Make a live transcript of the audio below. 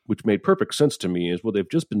which made perfect sense to me, is, well, they've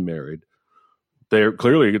just been married. They're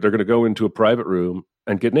going to go into a private room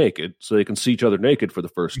and get naked so they can see each other naked for the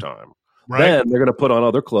first time. Right. Then they're going to put on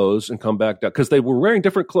other clothes and come back down, because they were wearing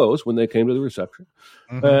different clothes when they came to the reception.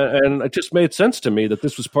 And it just made sense to me that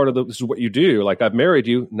this was part of this is what you do. Like, I've married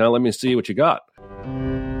you. Now let me see what you got.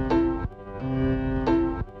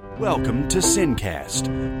 Welcome to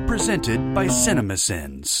Sincast, presented by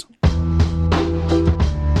CinemaSins.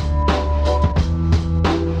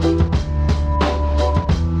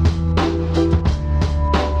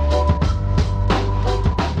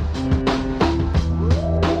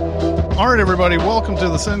 All right, everybody, welcome to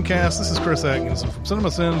the Sincast. This is Chris Atkinson from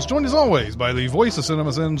CinemaSins, joined as always by the voice of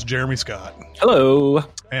CinemaSins, Jeremy Scott. Hello.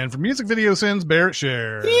 And from Music Video Sins, Barrett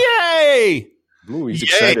Sher. Yay! Ooh, he's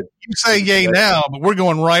excited. You say yay now, but we're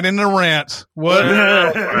going right into rant. What?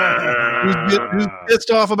 Who's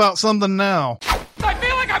pissed off about something now? I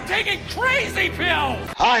feel like I'm taking crazy pills!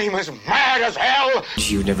 I'm as mad as hell!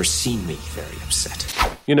 You've never seen me very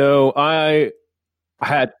upset. You know, I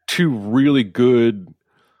had two really good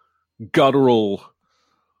guttural,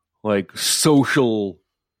 like, social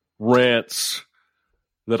rants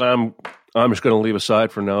that I'm just going to leave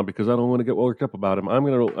aside for now because I don't want to get worked up about him. I'm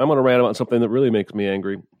going to rant about something that really makes me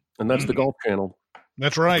angry, and that's the Golf Channel.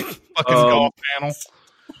 That's right, fucking Golf Channel.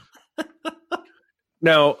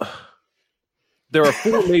 Now, there are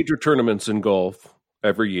 4 major tournaments in golf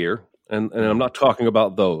every year, and I'm not talking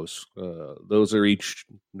about those. Those are each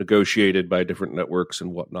negotiated by different networks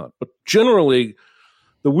and whatnot. But generally,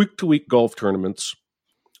 the week-to-week golf tournaments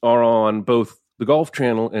are on both the Golf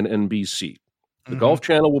Channel and NBC. The Golf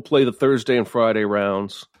Channel will play the Thursday and Friday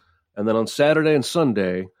rounds, and then on Saturday and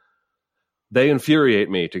Sunday, they infuriate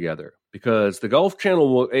me together because the Golf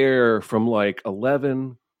Channel will air from like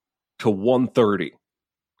 11 to 1:30,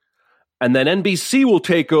 and then NBC will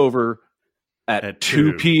take over at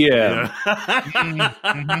 2 p.m. Yeah.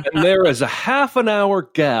 And there is a half an hour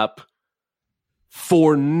gap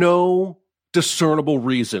for no discernible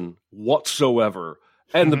reason whatsoever.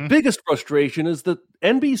 And the biggest frustration is that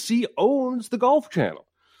NBC owns the Golf Channel.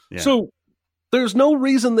 Yeah. So there's no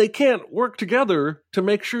reason they can't work together to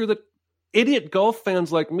make sure that idiot golf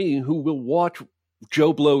fans like me who will watch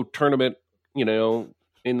Joe Blow tournament, you know,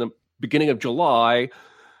 in the beginning of July,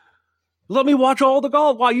 let me watch all the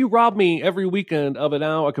golf while you rob me every weekend of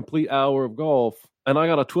a complete hour of golf. And I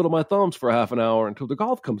got to twiddle my thumbs for half an hour until the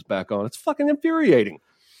golf comes back on. It's fucking infuriating.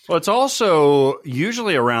 Well, it's also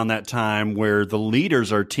usually around that time where the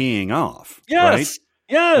leaders are teeing off. Yes. Right?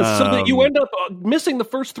 Yes. So that you end up missing the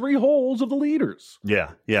first 3 holes of the leaders.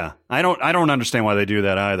 Yeah. Yeah. I don't understand why they do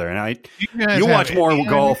that either. And you watch more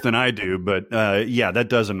golf than I do, but yeah, that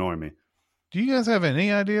does annoy me. Do you guys have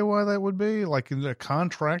any idea why that would be? Like a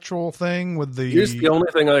contractual thing with the... Here's the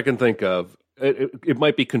only thing I can think of. It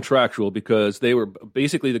might be contractual because they were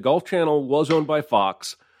basically, the Golf Channel was owned by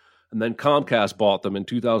Fox, and then Comcast bought them in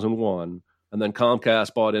 2001, and then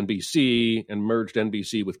Comcast bought NBC and merged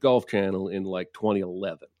NBC with Golf Channel in like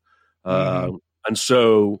 2011. And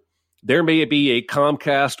so there may be a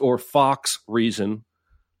Comcast or Fox reason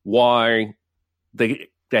why they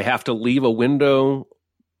have to leave a window.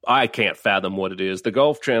 I can't fathom what it is. The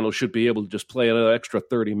Golf Channel should be able to just play an extra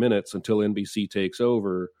 30 minutes until NBC takes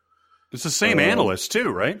over. It's the same analyst too,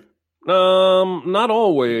 right? Not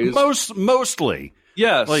always. Mostly.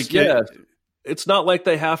 Yes, yes. It's not like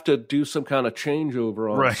they have to do some kind of changeover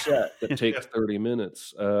on set that takes 30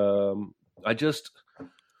 minutes.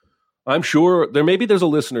 I'm sure there's a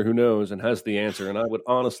listener who knows and has the answer, and I would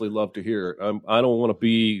honestly love to hear it. I don't want to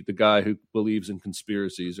be the guy who believes in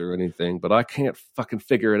conspiracies or anything, but I can't fucking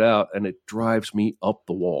figure it out, and it drives me up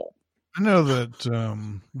the wall. I know that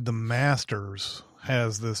the Masters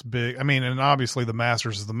has this big, I mean, and obviously the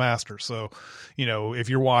Masters is the Masters. So, you know, if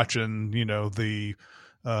you're watching, you know, the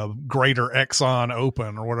Greater Exxon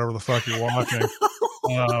Open or whatever the fuck you're watching,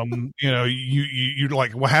 you know, you're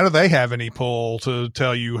like, well, how do they have any pull to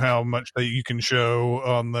tell you how much you can show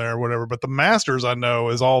on there, whatever? But the Masters, I know,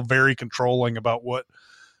 is all very controlling about what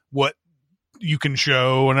you can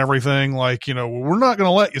show and everything. Like, you know, we're not going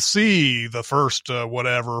to let you see the first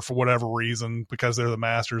whatever for whatever reason because they're the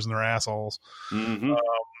Masters and they're assholes.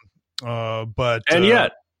 But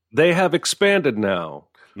yet they have expanded now.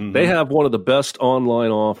 They have one of the best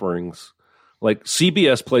online offerings. Like,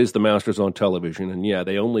 CBS plays the Masters on television, and yeah,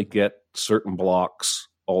 they only get certain blocks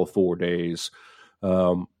all 4 days.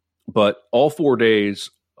 But all 4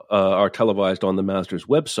 days are televised on the Masters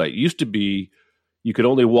website. It used to be you could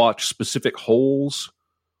only watch specific holes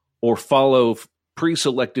or follow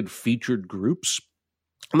pre-selected featured groups.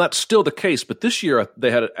 And that's still the case, but this year they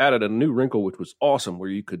had added a new wrinkle, which was awesome, where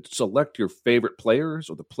you could select your favorite players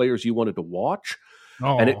or the players you wanted to watch.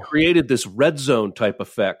 Oh. And it created this red zone type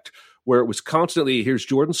effect where it was constantly, here's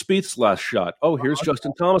Jordan Spieth's last shot. Oh, here's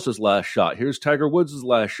Justin Thomas's last shot. Here's Tiger Woods'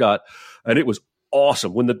 last shot. And it was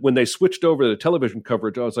awesome. When they switched over to the television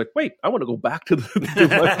coverage, I was like, wait, I want to go back to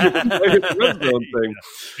the red zone thing.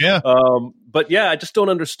 Yeah. But yeah, I just don't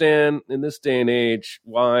understand in this day and age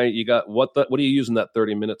why you got what are you using that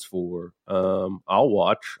 30 minutes for? I'll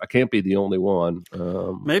watch. I can't be the only one.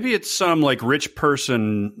 Maybe it's some like rich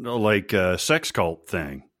person like sex cult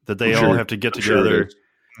thing that they all have to get together.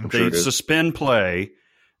 They suspend play.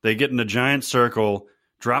 They get in a giant circle,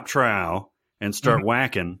 drop trowel, and start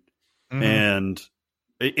whacking. And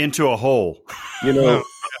into a hole. You know,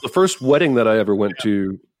 the first wedding that I ever went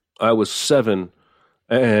to, I was 7,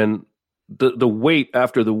 and the wait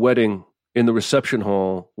after the wedding in the reception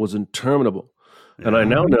hall was interminable. Yeah. And I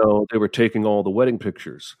now know they were taking all the wedding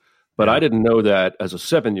pictures, but I didn't know that as a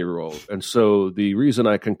 7-year-old. And so the reason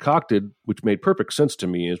I concocted, which made perfect sense to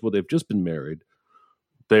me, is, well, they've just been married.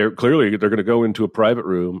 They're going to go into a private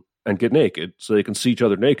room and get naked so they can see each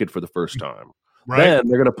other naked for the first time. Right. Then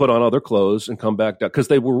they're going to put on other clothes and come back down because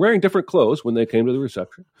they were wearing different clothes when they came to the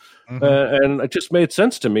reception. And it just made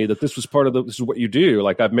sense to me that this was part of this is what you do.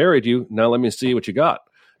 Like, I've married you. Now let me see what you got.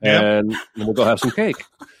 And we'll go have some cake.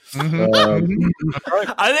 I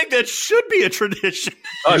think that should be a tradition.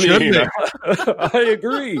 I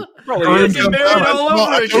agree. Probably get married all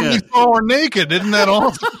over again. I saw her naked. Isn't that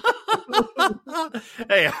awesome?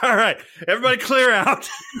 Hey, all right, everybody, clear out.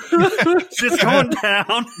 It's going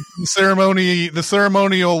down. The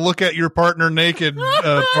ceremonial look at your partner naked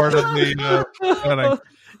part of the wedding.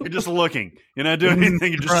 You're just looking. You're not doing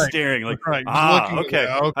anything. You're just staring. Like, okay.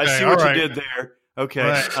 I see what you did there. Okay,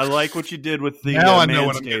 right. I like what you did with the now I know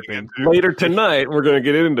manscaping. Later tonight, we're going to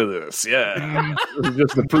get into this. Yeah, this is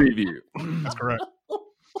just the preview. That's correct.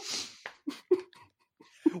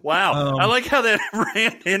 Wow, I like how that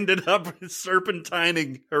rant ended up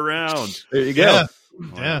serpentining around. There you go.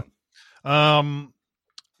 Yeah.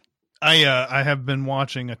 I have been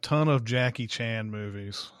watching a ton of Jackie Chan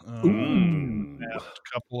movies. Last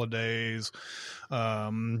couple of days. We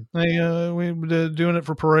were doing it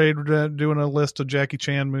for Parade. We're doing a list of Jackie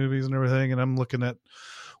Chan movies and everything, and I'm looking at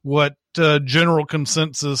what general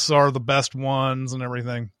consensus are the best ones and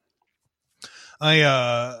everything.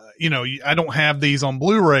 I don't have these on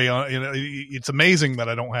Blu-ray. It's amazing that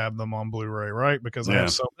I don't have them on Blu-ray, right? Because I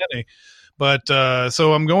have so many. But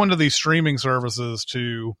so I'm going to these streaming services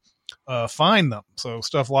to find them. So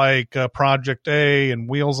stuff like Project A and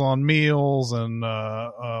Wheels on Meals and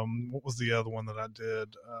what was the other one that I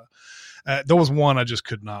did? There was one I just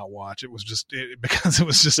could not watch. It was just because it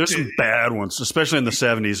was just there's some bad ones, especially in the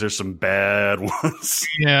 70s. There's some bad ones.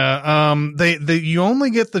 Yeah, you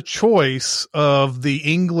only get the choice of the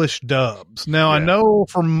English dubs. Now I know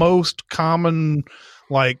for most common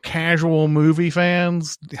like casual movie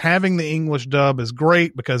fans, having the English dub is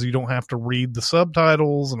great because you don't have to read the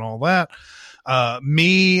subtitles and all that.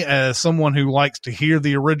 Me, as someone who likes to hear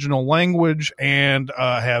the original language and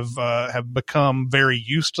have become very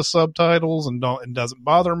used to subtitles and doesn't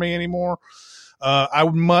bother me anymore, I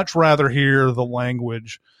would much rather hear the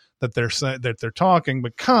language that they're talking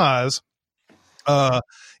because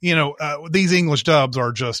these English dubs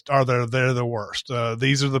they're the worst.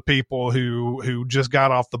 These are the people who just got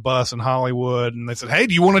off the bus in Hollywood and they said, "Hey,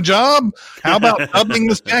 do you want a job? How about dubbing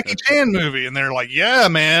this Jackie Chan movie?" And they're like, "Yeah,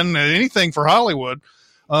 man, anything for Hollywood."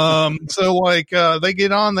 So they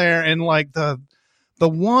get on there and like the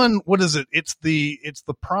one, what is it? It's the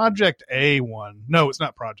Project A one. No, it's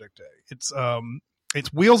not Project A.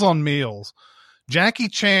 It's Wheels on Meals. Jackie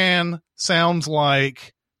Chan sounds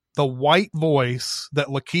like the white voice that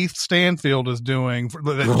Lakeith Stanfield is doing,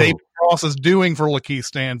 that David Cross is doing for Lakeith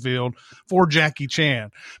Stanfield for Jackie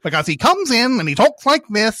Chan, because he comes in and he talks like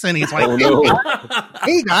this and he's like,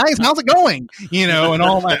 "Hey guys, how's it going?" And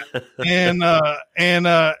all that,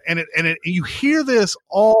 and you hear this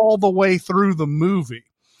all the way through the movie,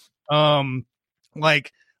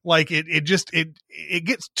 it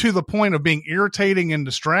gets to the point of being irritating and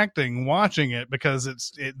distracting watching it because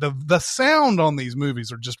the sound on these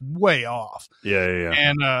movies are just way off. Yeah.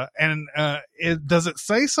 And does it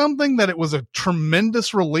say something that it was a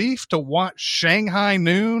tremendous relief to watch Shanghai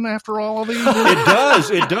Noon after all of these?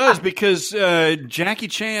 It does because Jackie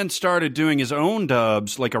Chan started doing his own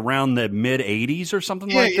dubs like around the mid 80s or something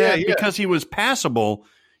like that because he was passable,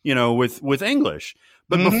 with English.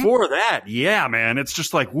 But before that, yeah, man, it's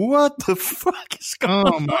just like, what the fuck is going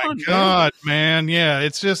on? Oh my God, man. Yeah,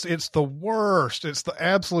 it's the worst. It's the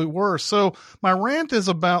absolute worst. So my rant is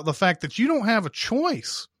about the fact that you don't have a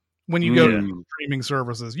choice when you go to streaming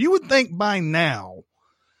services. You would think by now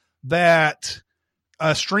that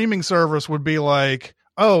a streaming service would be like,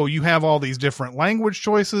 oh, you have all these different language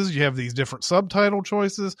choices. You have these different subtitle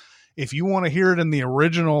choices. If you want to hear it in the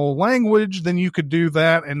original language, then you could do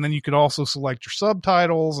that. And then you could also select your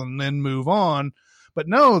subtitles and then move on. But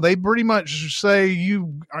no, they pretty much say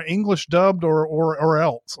you are English dubbed or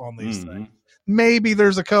else on these things. Maybe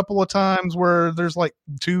there's a couple of times where there's like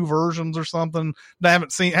 2 versions or something. I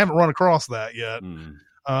haven't run across that yet.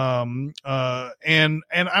 And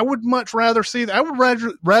I would much rather see that. I would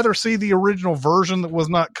rather see the original version that was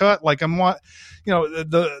not cut. Like the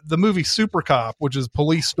movie Super Cop, which is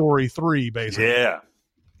Police Story 3, basically.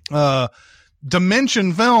 Yeah.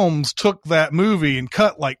 Dimension Films took that movie and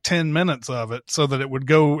cut like 10 minutes of it so that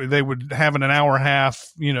they would have an hour and a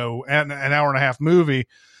half, an hour and a half movie,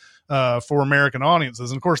 for American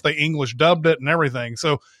audiences. And of course they English dubbed it and everything.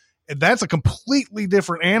 So that's a completely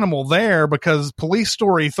different animal there, because Police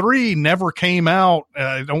Story 3 never came out,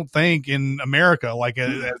 I don't think, in America, like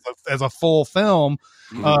as a full film.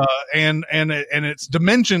 And it's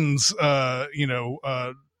Dimensions,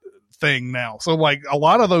 thing now. So like a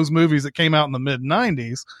lot of those movies that came out in the mid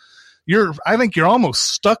 90s, I think you're almost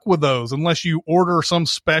stuck with those unless you order some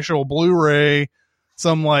special Blu-ray,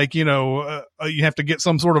 some like, you have to get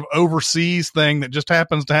some sort of overseas thing that just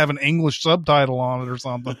happens to have an English subtitle on it or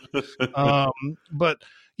something. But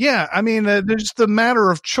yeah, I mean, there's just a matter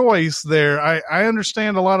of choice there. I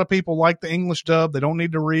understand a lot of people like the English dub. They don't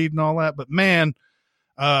need to read and all that, but man,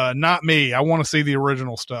 not me. I want to see the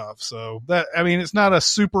original stuff. So it's not a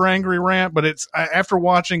super angry rant, but after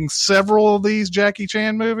watching several of these Jackie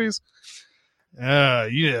Chan movies, yeah.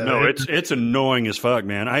 No, it's annoying as fuck,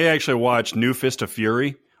 man. I actually watched New Fist of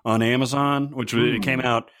Fury on Amazon, which it came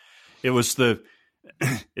out. It was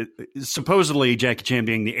supposedly Jackie Chan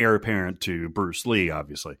being the heir apparent to Bruce Lee,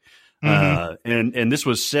 obviously. And this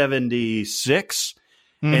was 76,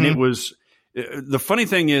 and it was. The funny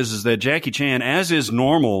thing is that Jackie Chan, as is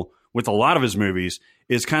normal with a lot of his movies,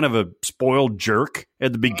 is kind of a spoiled jerk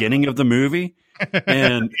at the beginning of the movie.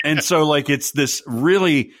 And so like it's this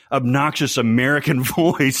really obnoxious American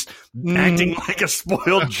voice acting like a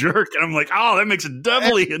spoiled jerk. And I'm like, oh, that makes it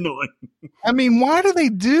doubly annoying. I mean, why do they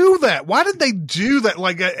do that? Why did they do that?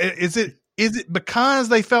 Like, is it because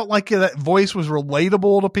they felt like that voice was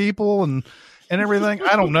relatable to people and everything?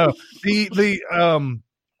 I don't know. The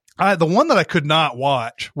one that I could not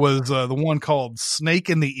watch was the one called Snake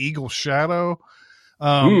in the Eagle's Shadow.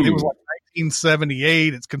 It was like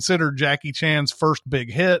 1978. It's considered Jackie Chan's first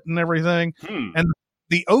big hit and everything. And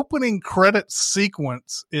the opening credits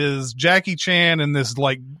sequence is Jackie Chan in this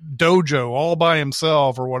like dojo all by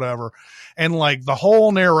himself or whatever. And like the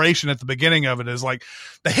whole narration at the beginning of it is like,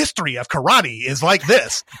 the history of karate is like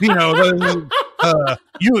this,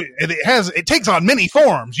 it takes on many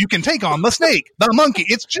forms. You can take on the snake, the monkey.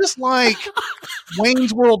 It's just like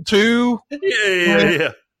Wayne's World 2.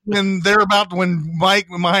 Yeah. When Mike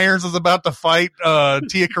Myers is about to fight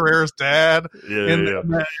Tia Carrere's dad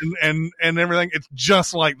and everything, it's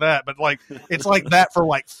just like that. But like it's like that for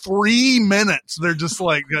like 3 minutes. They're just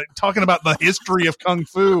like talking about the history of kung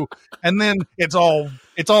fu, and then it's all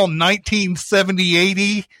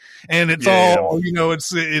 1970-80, and it's all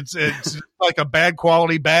it's like a bad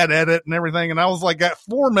quality, bad edit and everything. And I was like, at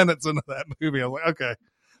 4 minutes into that movie, I was like, okay.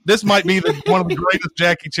 This might be one of the greatest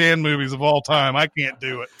Jackie Chan movies of all time. I can't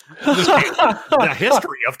do it. The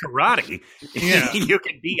history of karate. Yeah. You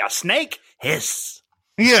can be a snake. Hiss.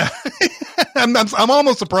 Yeah. I'm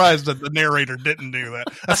almost surprised that the narrator didn't do that.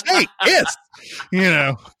 A snake. Hiss.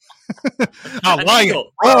 A lion.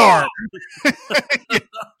 Roar.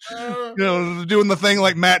 Doing the thing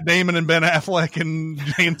like Matt Damon and Ben Affleck and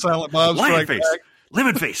Jay and Silent Bob Strike Back.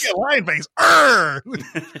 Lemon face. Yeah, lion face.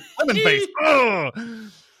 Lemon face.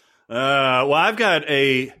 Well, I've got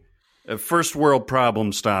a first world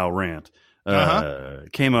problem style rant.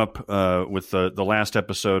 Came up with the last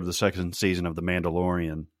episode of the second season of The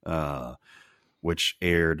Mandalorian, which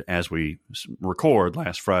aired as we record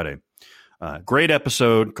last Friday. Great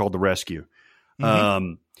episode called The Rescue.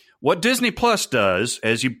 What Disney Plus does,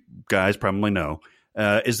 as you guys probably know,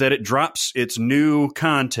 is that it drops its new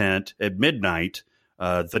content at midnight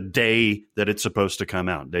the day that it's supposed to come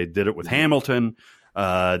out. They did it with Hamilton.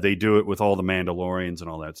 They do it with all the Mandalorians and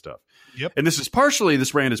all that stuff. Yep. And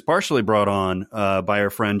this rant is partially brought on by our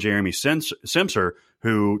friend Jeremy Simpson,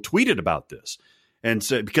 who tweeted about this and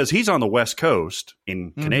said, because he's on the West Coast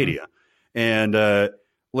in Canada, and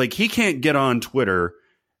like he can't get on Twitter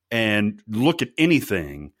and look at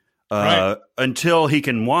anything until he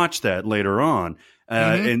can watch that later on,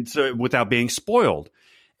 and so without being spoiled.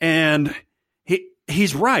 And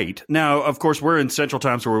he's right. Now, of course, we're in Central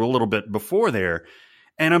Time, so we're a little bit before there.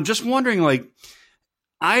 And I'm just wondering, like,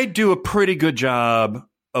 I do a pretty good job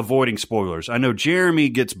avoiding spoilers. I know Jeremy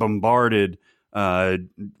gets bombarded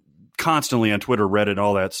constantly on Twitter, Reddit,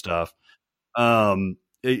 all that stuff.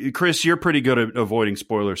 Chris, you're pretty good at avoiding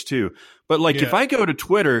spoilers too. But like, if I go to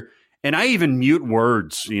Twitter and I even mute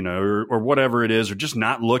words, you know, or whatever it is, or just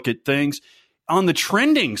not look at things on the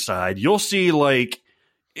trending side, you'll see like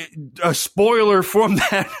a spoiler from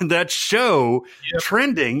that show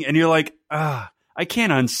trending, and you're like, I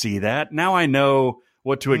can't unsee that. Now I know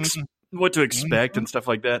what to expect and stuff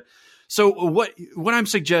like that. So what I'm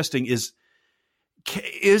suggesting is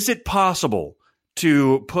it possible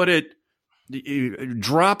to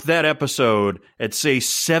drop that episode at say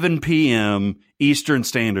 7 p.m. Eastern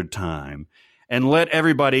Standard Time and let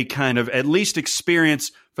everybody kind of at least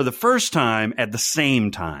experience for the first time at the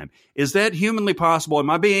same time? Is that humanly possible? Am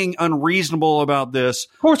I being unreasonable about this?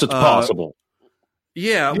 Of course it's possible.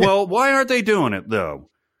 Yeah. Well, why aren't they doing it though?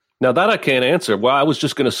 Now that I can't answer. Well, I was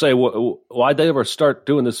just going to say, why'd they ever start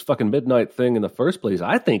doing this fucking midnight thing in the first place?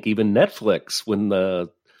 I think even Netflix, when the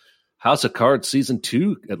House of Cards season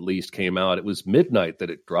 2 at least came out, it was midnight that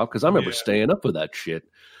it dropped, because I remember staying up for that shit.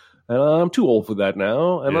 And I'm too old for that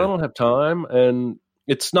now, and I don't have time. And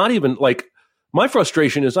it's not even like, my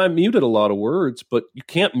frustration is I muted a lot of words, but you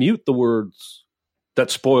can't mute the words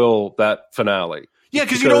that spoil that finale. Yeah,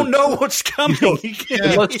 because you don't know what's coming.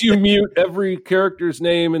 Unless you mute every character's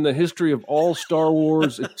name in the history of all Star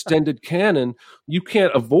Wars extended canon, you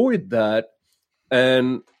can't avoid that.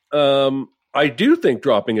 And I do think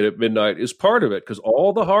dropping it at midnight is part of it, because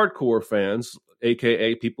all the hardcore fans,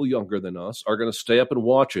 a.k.a. people younger than us, are going to stay up and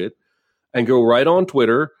watch it and go right on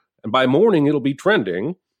Twitter. And by morning, it'll be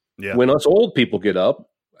trending when us old people get up.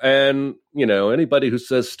 And, you know, anybody who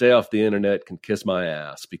says stay off the internet can kiss my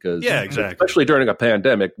ass, because especially during a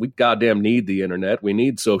pandemic, we goddamn need the internet. We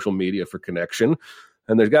need social media for connection.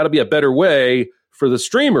 And there's got to be a better way for the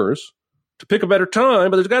streamers to pick a better time,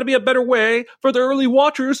 but there's got to be a better way for the early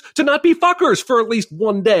watchers to not be fuckers for at least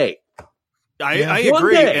one day. I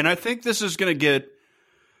agree. And I think this is going to get,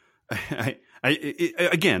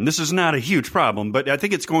 again, this is not a huge problem, but I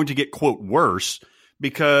think it's going to get, quote, worse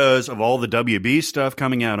because of all the WB stuff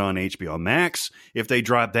coming out on HBO Max. If they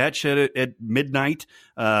drop that shit at midnight,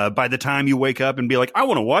 by the time you wake up and be like, I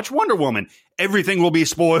want to watch Wonder Woman, everything will be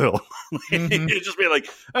spoiled. It'll just be like,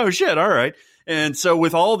 oh shit, all right. And so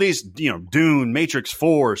with all these, you know, Dune, Matrix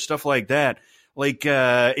 4, stuff like that, like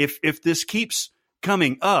if this keeps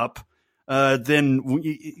coming up, then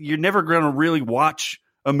you're never going to really watch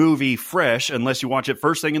a movie fresh unless you watch it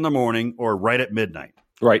first thing in the morning or right at midnight.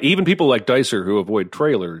 Right. Even people like Dicer, who avoid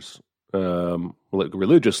trailers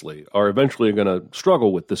religiously, are eventually going to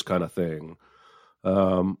struggle with this kind of thing,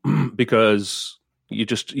 because you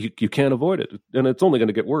can't avoid it, and it's only going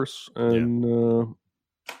to get worse. And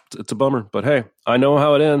it's a bummer. But hey, I know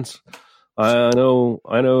how it ends. I know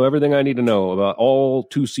everything I need to know about all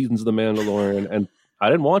 2 seasons of The Mandalorian, and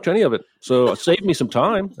I didn't watch any of it, so save me some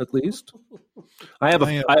time at least. I have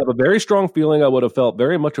a very strong feeling I would have felt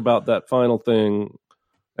very much about that final thing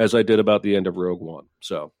as I did about the end of Rogue One.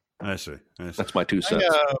 So I see. That's my 2 cents.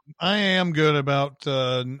 I am good about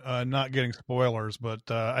not getting spoilers, but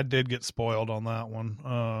I did get spoiled on that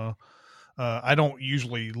one. I don't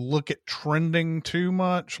usually look at trending too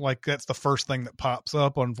much. Like, that's the first thing that pops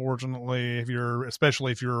up, unfortunately,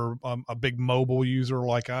 especially if you're a big mobile user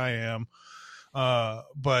like I am.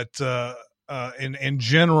 But in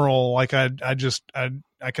general, like I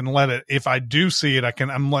can let it, if I do see it,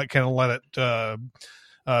 I'm let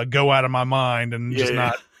it go out of my mind and just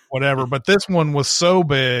not whatever. But this one was so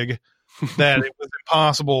big that it was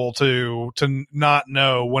impossible to not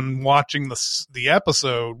know when watching the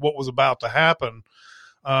episode what was about to happen.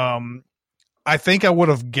 I think I would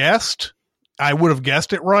have guessed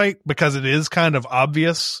it right, because it is kind of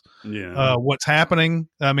obvious what's happening.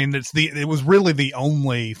 I mean, it was really the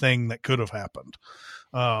only thing that could have happened.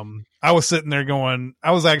 I was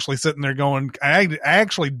actually sitting there going, I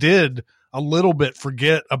actually did a little bit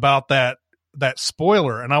forget about that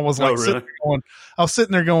spoiler. And I was like,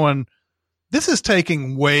 sitting there going, this is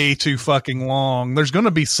taking way too fucking long. There's going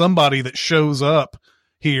to be somebody that shows up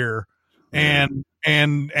here. And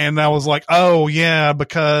I was like, oh yeah,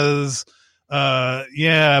 because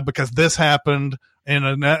this happened, in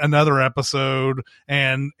another episode,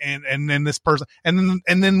 and then this person, and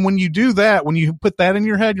then when you do that, when you put that in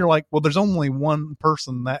your head, you're like, well, there's only one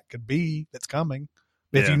person that could be that's coming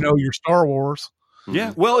if you know your Star Wars.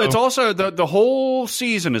 Yeah, well, it's also the whole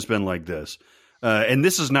season has been like this. And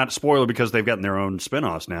this is not a spoiler because they've gotten their own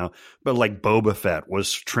spinoffs now, but like Boba Fett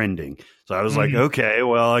was trending. So I was like, okay,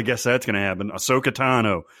 well, I guess that's going to happen. Ahsoka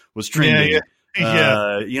Tano was trending.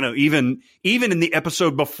 You know, even in the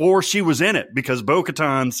episode before she was in it, because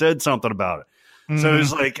Bo-Katan said something about it. So it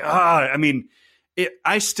was like, I mean,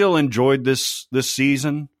 I still enjoyed this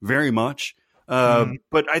season very much.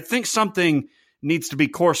 But I think something needs to be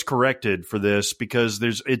course corrected for this because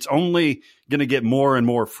it's only going to get more and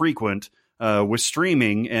more frequent with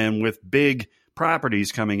streaming and with big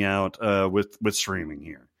properties coming out with streaming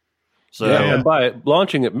here. So and by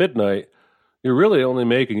launching at midnight, you're really only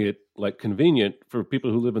making it like convenient for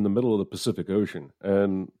people who live in the middle of the Pacific Ocean,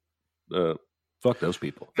 and fuck those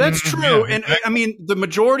people. That's true. And I mean, the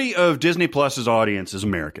majority of Disney Plus's audience is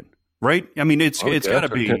American, right? I mean, it's got to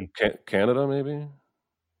be Canada, maybe.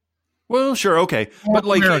 Well, sure, okay, but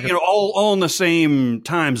like American. You know, all in the same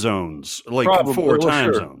time zones, like probably, 4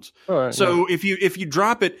 time zones. Right, so if you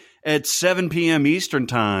drop it at 7 p.m. Eastern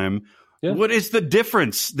time, what is the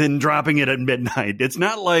difference than dropping it at midnight? It's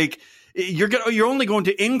not like you're only going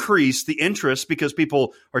to increase the interest because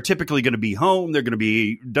people are typically going to be home, they're going to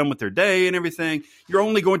be done with their day and everything. You're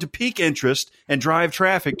only going to pique interest and drive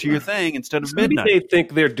traffic to your thing instead of midnight. Maybe they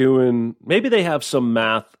think they're doing. Maybe they have some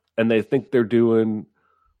math and they think they're doing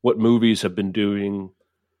what movies have been doing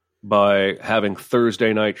by having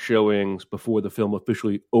Thursday night showings before the film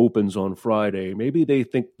officially opens on Friday. Maybe they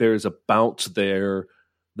think there's a bounce there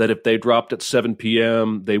that if they dropped at 7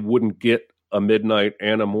 p.m., they wouldn't get a midnight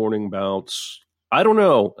and a morning bounce. I don't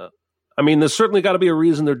know. I mean, there's certainly got to be a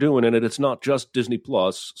reason they're doing it. It's not just Disney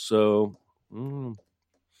Plus. So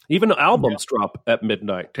even albums drop at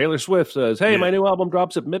midnight. Taylor Swift says, hey, my new album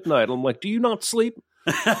drops at midnight. I'm like, do you not sleep?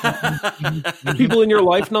 People in your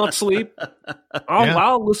life not sleep?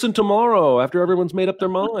 I'll listen tomorrow after everyone's made up their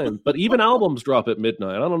mind. But even albums drop at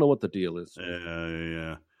midnight. I don't know what the deal is.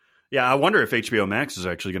 Yeah, I wonder if HBO Max is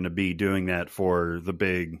actually going to be doing that for the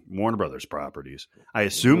big Warner Brothers properties. I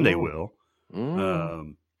assume they will.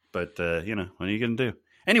 But you know, what are you going to do?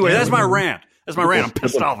 Anyway, that's my rant. I'm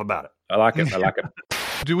pissed off about it. I like it.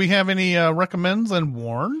 Do we have any recommends and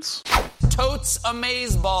warns? Totes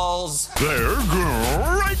Amazeballs. They're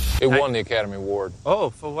great. It won the Academy Award.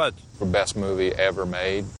 Oh, for what? For best movie ever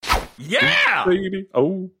made. Yeah! Baby.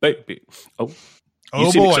 Oh, baby. Oh.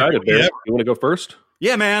 You seem excited, Barry. You want to go first?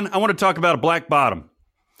 Yeah, man. I want to talk about a Black Bottom.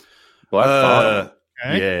 Black Bottom.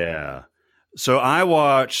 Okay. Yeah. So I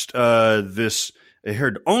watched this. I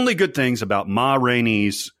heard only good things about Ma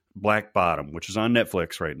Rainey's Black Bottom, which is on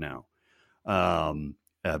Netflix right now.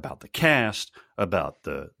 About the cast, about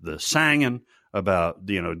the singing, about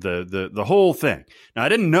the whole thing. Now I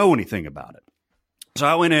didn't know anything about it, so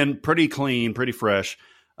I went in pretty clean, pretty fresh,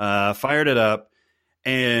 fired it up,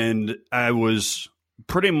 and I was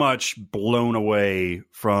pretty much blown away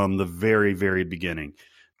from the very, very beginning.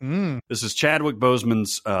 This is Chadwick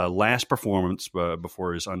Boseman's last performance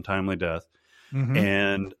before his untimely death,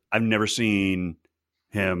 and I've never seen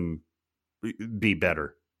him be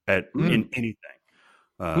better in anything.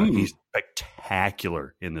 He's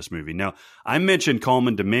spectacular in this movie. Now, I mentioned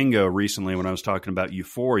Coleman Domingo recently when I was talking about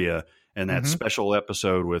Euphoria and that special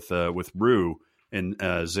episode with Rue and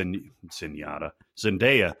Zendaya.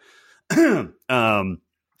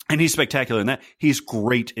 And he's spectacular in that. He's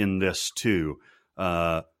great in this too.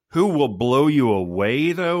 Who will blow you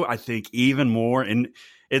away though? I think even more. And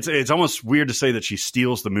it's almost weird to say that she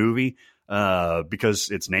steals the movie because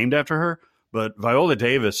it's named after her. But Viola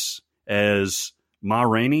Davis as Ma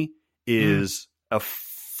Rainey is a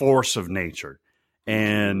force of nature,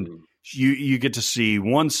 and you get to see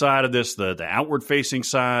one side of this, the outward facing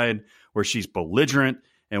side, where she's belligerent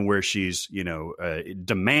and where she's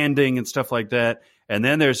demanding and stuff like that, and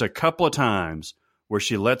then there's a couple of times where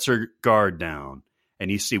she lets her guard down,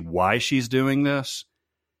 and you see why she's doing this.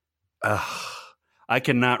 I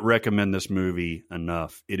cannot recommend this movie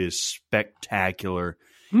enough. It is spectacular.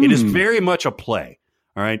 It is very much a play.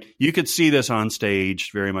 All right. You could see this on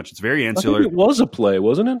stage very much. It's very insular. I think it was a play,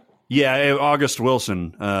 wasn't it? Yeah. August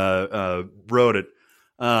Wilson wrote it.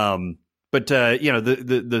 But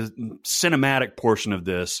the cinematic portion of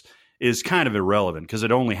this is kind of irrelevant because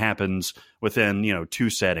it only happens within, 2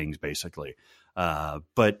 settings, basically.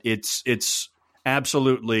 But it's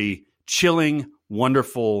absolutely chilling,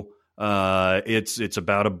 wonderful. It's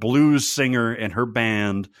about a blues singer and her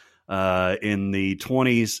band in the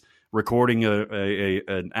 1920s. Recording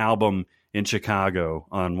an album in Chicago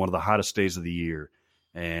on one of the hottest days of the year.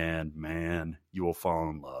 And, man, you will fall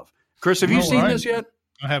in love. Chris, have you seen this yet?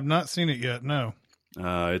 I have not seen it yet, no.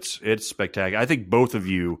 It's spectacular. I think both of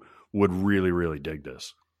you would really, really dig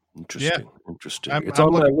this. Interesting. Interesting. It's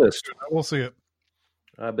on my list. I will see it.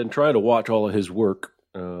 I've been trying to watch all of his work.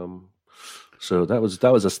 So that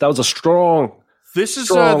was a strong. This is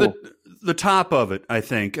the top of it, I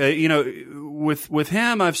think. With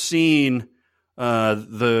him, I've seen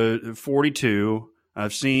the 42.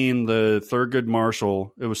 I've seen the Thurgood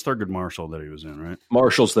Marshall. It was Thurgood Marshall that he was in, right?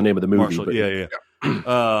 Marshall's the name of the movie. Marshall, yeah.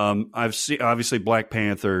 I've seen obviously Black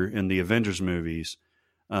Panther in the Avengers movies,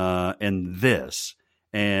 and this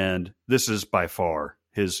is by far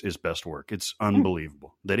his best work. It's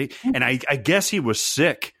unbelievable and I guess he was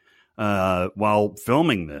sick while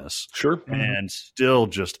filming this, sure, and still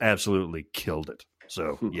just absolutely killed it.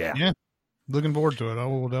 So yeah, looking forward to it. I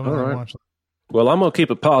will definitely watch it. Well, I'm gonna keep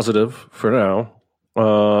it positive for now.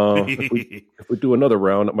 If we do another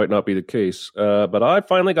round, it might not be the case. But I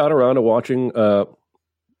finally got around to watching the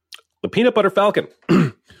Peanut Butter Falcon.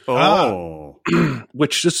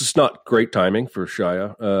 Which this is not great timing for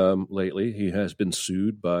Shia. Lately, he has been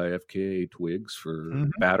sued by FKA Twigs for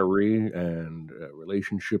battery and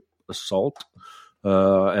relationship assault.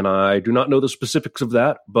 And I do not know the specifics of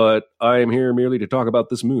that, but I am here merely to talk about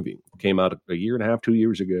this movie. It came out a year and a half, 2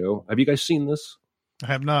 years ago. Have you guys seen this? I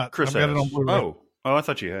have not. Chris I've got it on Blu-ray. Oh, I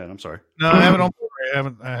thought you had. I'm sorry. No, I have it on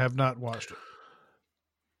Blu-ray. I have not watched it.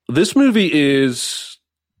 This movie is,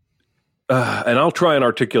 and I'll try and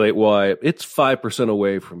articulate why, it's 5%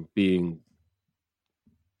 away from being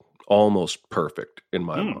almost perfect in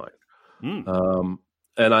my mind.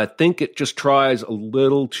 And I think it just tries a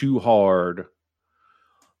little too hard.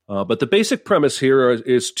 But the basic premise here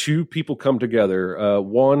is two people come together.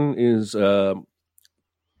 One is a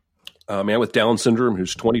man with Down syndrome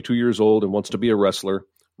who's 22 years old and wants to be a wrestler,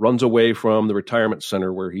 runs away from the retirement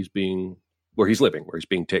center where he's being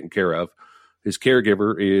taken care of. His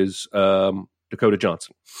caregiver is Dakota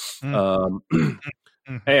Johnson.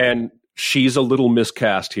 And she's a little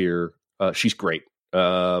miscast here. She's great.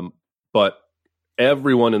 But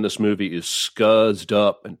everyone in this movie is scuzzed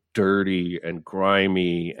up and dirty and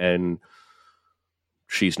grimy, and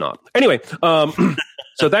she's not. Anyway,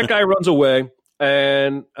 so that guy runs away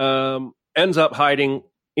and ends up hiding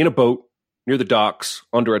in a boat near the docks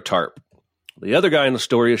under a tarp. The other guy in the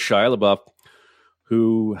story is Shia LaBeouf,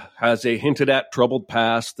 who has a hinted at troubled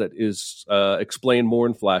past that is explained more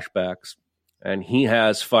in flashbacks. And he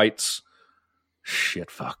has fights,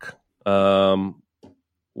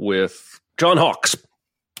 with John Hawkes.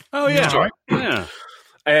 Oh, yeah. Yeah.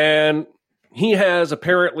 And he has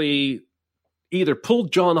apparently either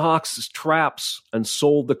pulled John Hawkes' traps and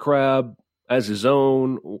sold the crab as his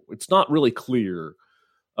own. It's not really clear.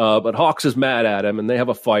 But Hawkes is mad at him, and they have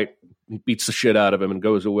a fight. He beats the shit out of him and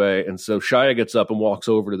goes away. And so Shia gets up and walks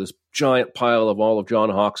over to this giant pile of all of John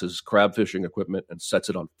Hawkes' crab fishing equipment and sets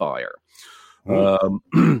it on fire.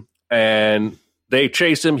 And they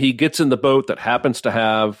chase him. He gets in the boat that happens to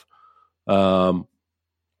have the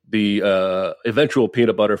eventual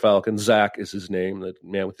Peanut Butter Falcon. Zach is his name, the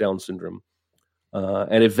man with Down syndrome,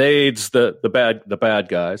 and evades the bad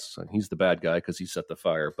guys. He's the bad guy because he set the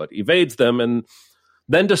fire, but evades them and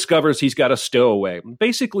then discovers he's got a stowaway.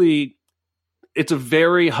 Basically, it's a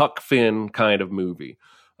very Huck Finn kind of movie.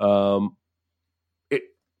 It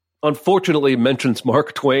unfortunately mentions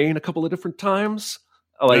Mark Twain a couple of different times,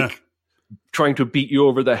 trying to beat you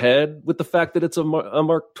over the head with the fact that it's a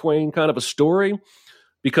Mark Twain kind of a story.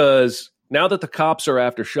 Because now that the cops are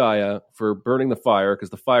after Shia for burning the fire,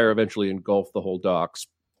 because the fire eventually engulfed the whole docks,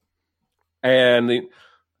 and the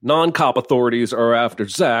non-cop authorities are after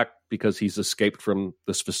Zach because he's escaped from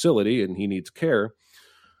this facility and he needs care,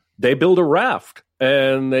 they build a raft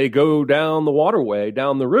and they go down the waterway,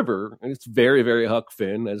 down the river. And it's very, very Huck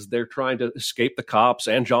Finn as they're trying to escape the cops,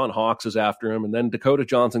 and John Hawkes is after him. And then Dakota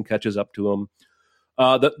Johnson catches up to him.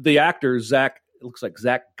 The actor, Zach, it looks like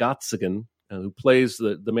Zach Gottsagen, who plays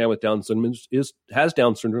the man with Down syndrome, has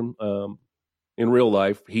Down syndrome in real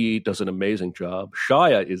life. He does an amazing job.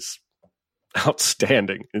 Shia is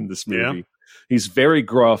outstanding in this movie. Yeah. He's very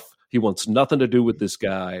gruff. He wants nothing to do with this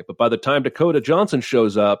guy. But by the time Dakota Johnson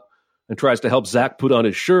shows up and tries to help Zach put on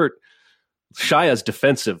his shirt, Shia's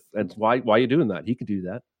defensive. And why are you doing that? He can do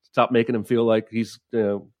that. Stop making him feel like he's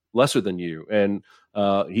lesser than you. And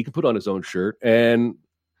he can put on his own shirt. And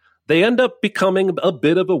they end up becoming a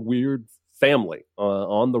bit of a weird family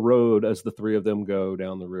on the road as the three of them go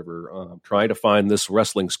down the river, trying to find this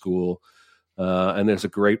wrestling school. And there's a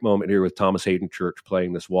great moment here with Thomas Hayden Church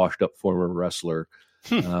playing this washed up former wrestler.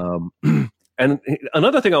 And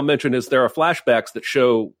another thing I'll mention is there are flashbacks that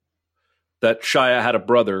show that Shia had a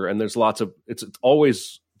brother, and there's lots of it's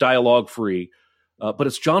always dialogue free, but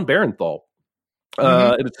it's John Barenthal.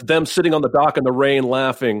 And it's them sitting on the dock in the rain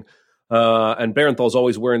laughing, and Barenthal's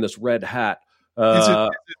always wearing this red hat. Is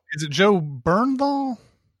it Joe Bernthal,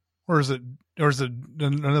 or is it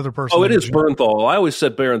another person? Oh, it is Bernthal. I always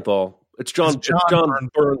said Barenthal. It's John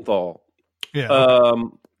Bernthal. Yeah.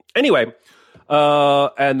 Anyway,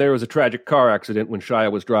 and there was a tragic car accident when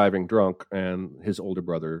Shia was driving drunk, and his older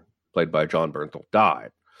brother, played by John Bernthal,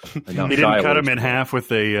 died. And he didn't cut him in half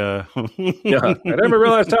with a. Yeah, I never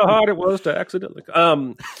realized how hard it was to accidentally.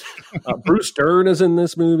 Bruce Dern is in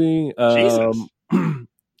this movie. Jesus.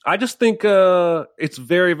 I just think it's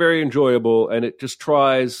very, very enjoyable, and it just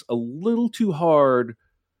tries a little too hard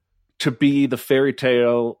to be the fairy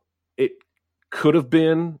tale it could have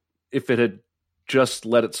been if it had just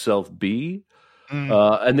let itself be.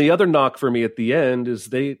 And the other knock for me at the end is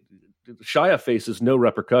Shia faces no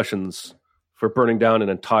repercussions for burning down an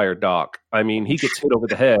entire dock. I mean, he gets hit over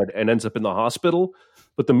the head and ends up in the hospital,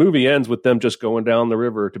 but the movie ends with them just going down the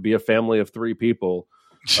river to be a family of 3 people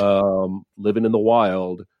living in the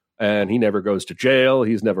wild, and he never goes to jail.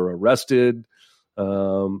 He's never arrested.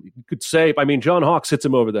 You could say, I mean, John Hawkes hits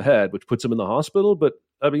him over the head, which puts him in the hospital, but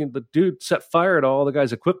I mean, the dude set fire to all the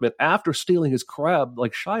guy's equipment after stealing his crab.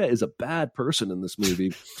 Like, Shia is a bad person in this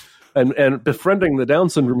movie. And befriending the Down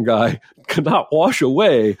syndrome guy cannot wash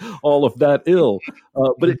away all of that ill.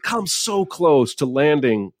 But it comes so close to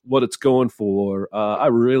landing what it's going for. I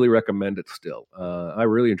really recommend it still. I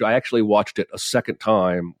really enjoy. I actually watched it a second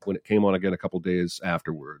time when it came on again a couple days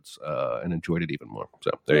afterwards, and enjoyed it even more.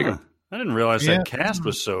 So there you go. I didn't realize that cast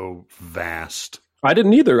was so vast. I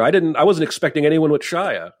didn't either. I wasn't expecting anyone with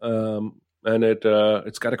Shia. And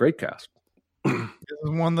it's got a great cast.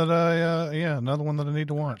 One that another one that I need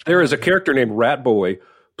to watch. There is a character named Rat Boy,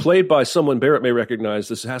 played by someone Barrett may recognize.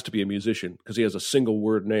 This has to be a musician because he has a single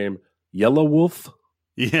word name, Yellow Wolf.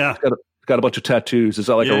 Yeah, he's got a bunch of tattoos. Is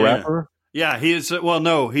that like a rapper? Yeah, he is. Well,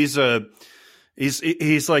 no, he's like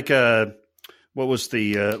a what was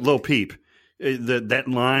the Lil Peep? That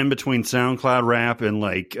line between SoundCloud rap and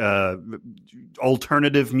like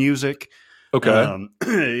alternative music. Okay,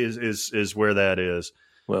 is where that is.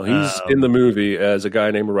 Well, he's in the movie as a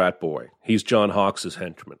guy named Rat Boy. He's John Hawkes'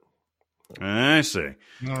 henchman. I see.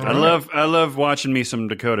 Right. I love watching me some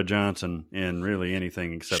Dakota Johnson in really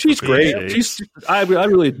anything except. She's great. I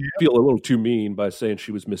really feel a little too mean by saying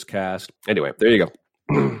she was miscast. Anyway, there you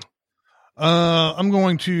go. I'm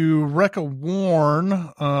going to Warn,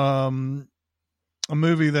 a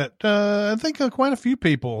movie that I think quite a few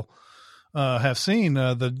people have seen.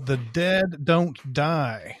 The Dead Don't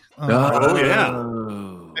Die. Have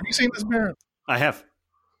you seen this, Barrett? I have.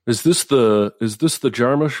 Is this the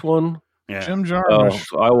Jarmusch one? Yeah. Jim Jarmusch.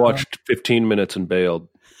 I watched 15 minutes and bailed.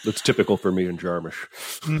 That's typical for me and Jarmusch.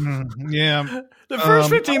 Mm-hmm. Yeah. The first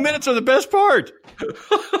 15 minutes are the best part.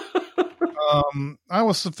 I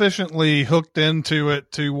was sufficiently hooked into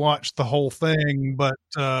it to watch the whole thing, but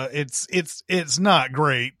it's not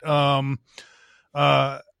great. I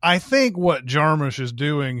think what Jarmusch is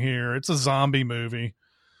doing here, it's a zombie movie.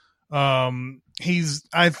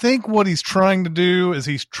 I think what he's trying to do is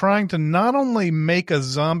he's trying to not only make a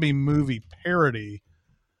zombie movie parody,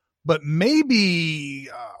 but maybe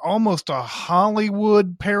almost a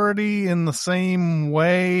Hollywood parody in the same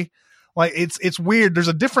way. Like it's weird. There's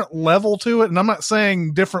a different level to it. And I'm not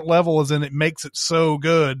saying different level as in it makes it so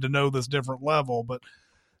good to know this different level, but,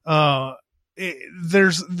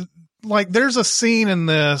 there's a scene in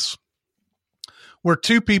this where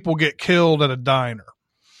 2 people get killed at a diner.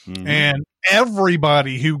 Mm-hmm. And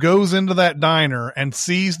everybody who goes into that diner and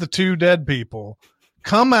sees the 2 dead people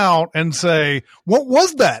come out and say, "What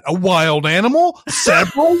was that? A wild animal?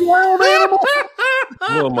 Several wild animals?"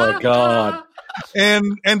 Oh my God.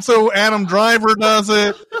 And so Adam Driver does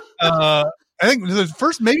it. I think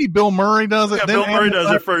first maybe Bill Murray does it. Yeah, then Bill Murray does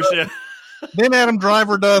it first, yeah. Then Adam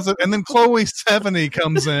Driver does it, and then Chloe Sevigny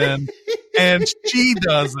comes in and she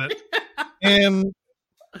does it. And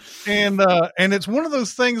it's one of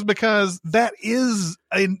those things because that is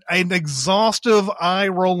an exhaustive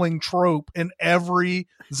eye-rolling trope in every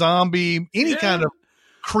zombie, any kind of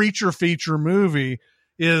creature feature movie,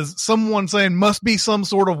 is someone saying must be some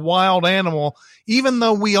sort of wild animal, even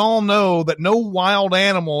though we all know that no wild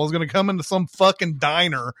animal is going to come into some fucking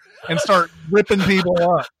diner and start ripping people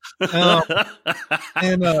up.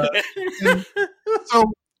 And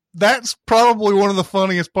so that's probably one of the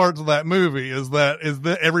funniest parts of that movie is that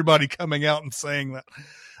everybody coming out and saying that.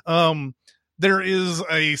 there is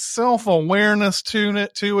a self-awareness to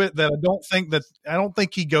it that I don't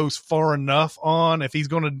think he goes far enough on if he's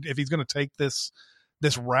going to take this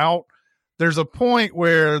route. There's a point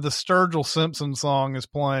where the Sturgill Simpson song is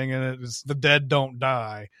playing and it is "The Dead Don't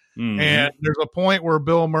Die." Mm-hmm. And there's a point where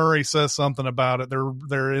Bill Murray says something about it.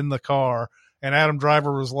 They're in the car and Adam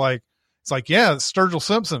Driver was like, it's like, yeah, it's Sturgill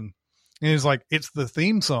Simpson. And he's like, it's the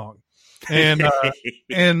theme song. And,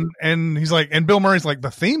 and he's like, and Bill Murray's like,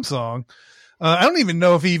 the theme song. I don't even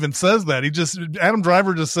know if he even says that. Adam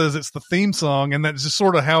Driver just says it's the theme song. And that's just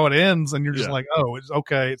sort of how it ends. And you're just like, oh, it's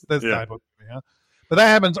okay. It's this type of thing. Yeah. But that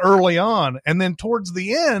happens early on. And then towards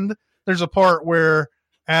the end, there's a part where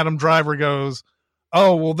Adam Driver goes,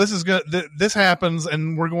 oh, well, this is good. This happens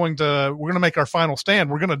and we're going to make our final stand.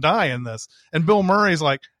 We're going to die in this. And Bill Murray's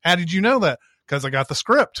like, how did you know that? Because I got the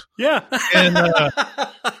script. Yeah. And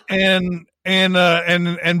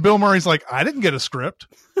Bill Murray's like, I didn't get a script.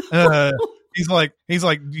 He's like,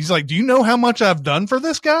 do you know how much I've done for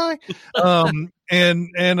this guy? And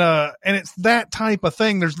it's that type of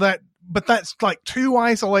thing. There's that, but that's like two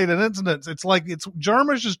isolated incidents. It's like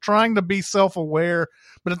Jarmusch is trying to be self-aware,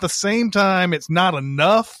 but at the same time, it's not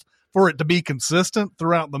enough for it to be consistent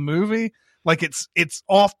throughout the movie. Like it's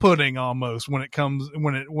off-putting almost when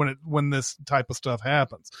this type of stuff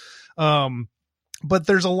happens. But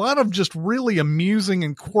there's a lot of just really amusing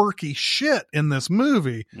and quirky shit in this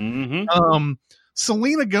movie. Mm-hmm.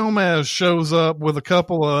 Selena Gomez shows up with a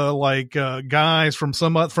couple of guys from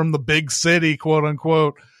the big city, quote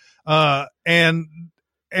unquote. And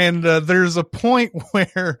there's a point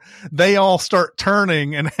where they all start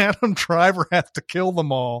turning and Adam Driver has to kill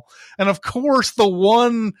them all. And of course the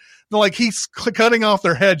one, he's cutting off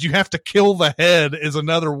their heads. You have to kill the head is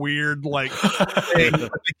another weird, thing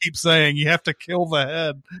that they keep saying. You have to kill the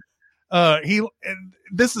head.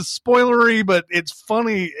 This is spoilery, but it's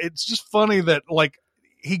funny. It's just funny that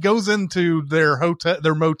he goes into their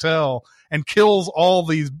motel and kills all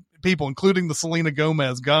these people, including the Selena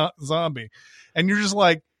Gomez zombie. And you're just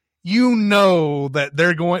like,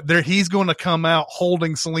 that he's going to come out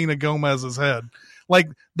holding Selena Gomez's head. Like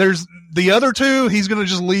there's the other two, he's going to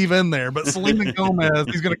just leave in there, but Selena Gomez,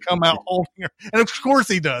 he's going to come out holding her. And of course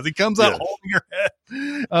he does. He comes out holding her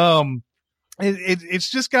head. It's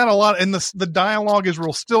just got a lot, and the dialogue is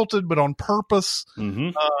real stilted, but on purpose.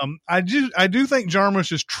 Mm-hmm. I do think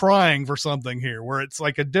Jarmusch is trying for something here where it's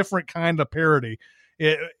like a different kind of parody.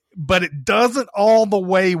 But it doesn't all the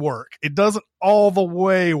way work. And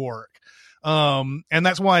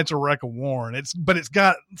that's why it's a Wreck of Warren. But it's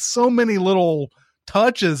got so many little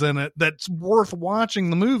touches in it that's worth watching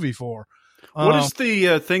the movie for. What is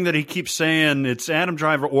the thing that he keeps saying? It's Adam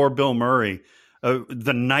Driver or Bill Murray.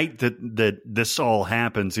 The night that this all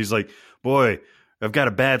happens, he's like, boy, I've got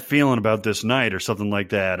a bad feeling about this night or something like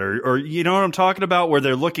that. Or you know what I'm talking about? Where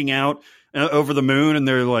they're looking out over the moon and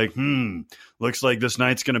they're like, looks like this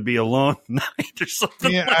night's going to be a long night or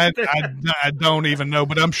something. Yeah, like I don't even know,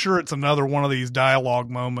 but I'm sure it's another one of these dialogue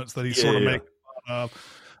moments that he's sort of making fun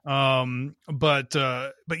of. But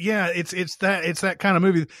yeah, it's that kind of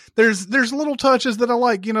movie. There's little touches that I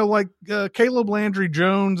like, Caleb Landry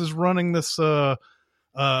Jones is running this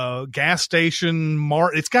gas station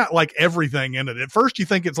it's got like everything in it. At first you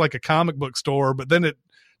think it's like a comic book store, but then it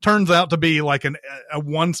turns out to be like a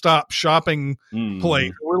one-stop shopping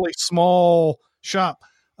place, a really small shop.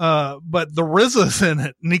 But the RZA's in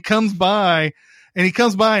it, and he comes by and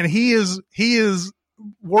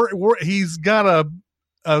he's got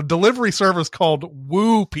a delivery service called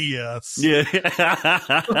Woo PS. Yeah.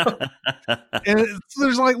 And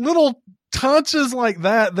there's like little touches like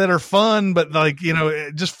that are fun, but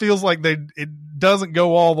it just feels like it doesn't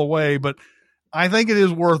go all the way, but I think it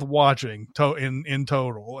is worth watching in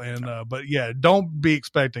total. And, but yeah, don't be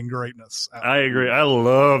expecting greatness. I agree. I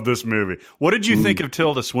love this movie. What did you think of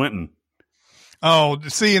Tilda Swinton? Oh,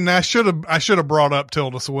 see, and I should have brought up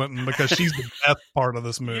Tilda Swinton because she's the best part of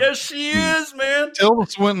this movie. Yes, she is, man. Tilda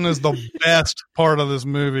Swinton is the best part of this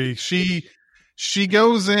movie. She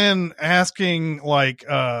goes in asking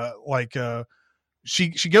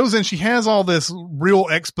she goes in, she has all this real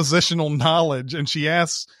expositional knowledge, and she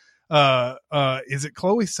asks, is it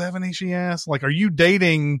Chloe Sevigny? She asked, are you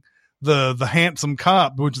dating the handsome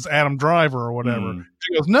cop, which is Adam Driver or whatever?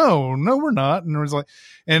 She goes, no, we're not. And it was like,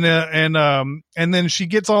 and then she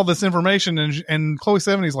gets all this information, and Chloe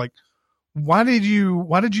Sevigny's like, why did you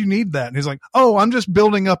need that? And he's like, oh, I'm just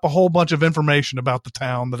building up a whole bunch of information about the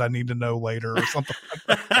town that I need to know later or something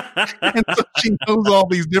like that. And so she knows all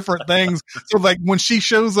these different things. So like when she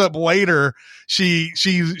shows up later,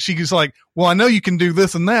 she's like, well, I know you can do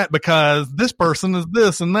this and that because this person is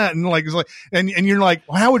this and that. And like, it's like, and you're like,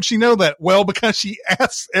 well, how would she know that? Well, because she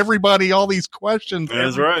asks everybody all these questions.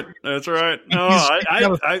 That's right. No,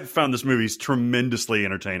 I found this movie tremendously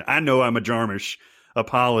entertaining. I know I'm a Jarmusch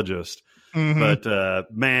apologist. But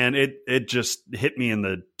man, it just hit me in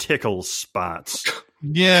the tickle spots.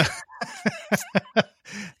 Yeah.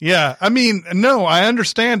 Yeah. I mean, no, I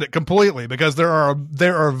understand it completely because there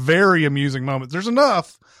are very amusing moments. There's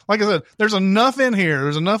enough, like I said, there's enough in here.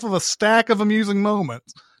 There's enough of a stack of amusing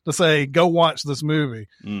moments to say, go watch this movie.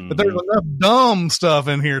 But there's enough dumb stuff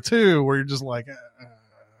in here too, where you're just like,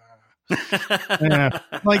 yeah.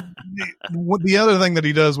 Like the other thing that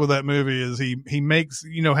he does with that movie is he makes,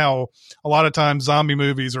 you know, how a lot of times zombie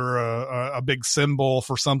movies are a big symbol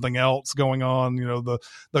for something else going on. You know,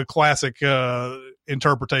 the classic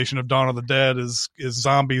interpretation of Dawn of the Dead is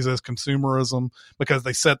zombies as consumerism, because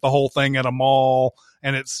they set the whole thing at a mall,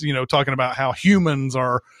 and it's, you know, talking about how humans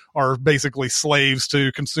are basically slaves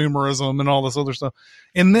to consumerism and all this other stuff.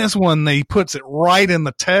 In this one, they puts it right in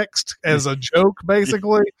the text as a joke,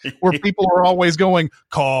 basically, where people are always going,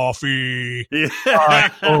 coffee,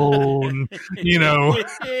 iPhone, you know.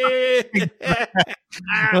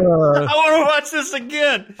 I want to watch this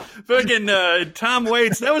again. Fucking Tom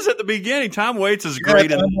Waits. That was at the beginning. Tom Waits is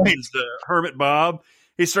great in Hermit Bob.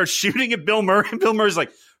 He starts shooting at Bill Murray, and Bill Murray's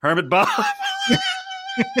like, Hermit Bob.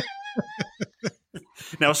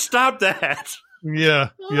 Now stop that. Yeah.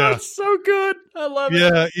 It's so good. I love it.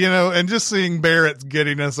 Yeah, you know, and just seeing Barrett's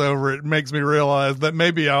giddiness over it makes me realize that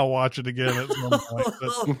maybe I'll watch it again at some point.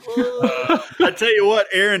 But, I tell you what,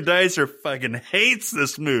 Aaron Dicer fucking hates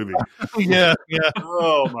this movie. Yeah.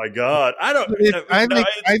 Oh my God. I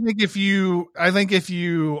think if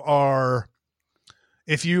you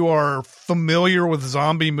are familiar with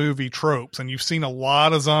zombie movie tropes and you've seen a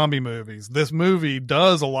lot of zombie movies, this movie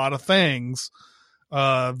does a lot of things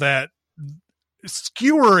that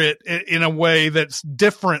skewer it in a way that's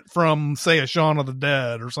different from, say, a Shaun of the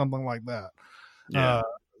Dead or something like that. Yeah.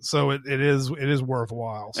 So it is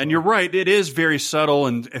worthwhile. So. And you're right. It is very subtle,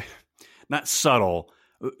 and not subtle,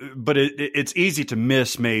 but it's easy to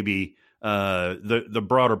miss maybe the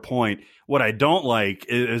broader point. What I don't like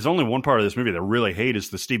is only one part of this movie that I really hate is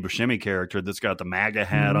the Steve Buscemi character that's got the MAGA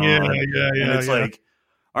hat on. Yeah. And it's like,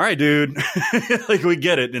 all right, dude, like we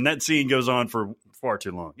get it. And that scene goes on for far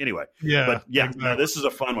too long. Anyway. Yeah. But yeah, exactly. No, this is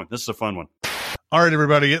a fun one. All right,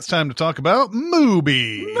 everybody, it's time to talk about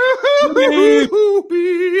Mubi.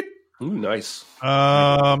 Ooh, nice.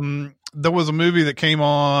 There was a movie that came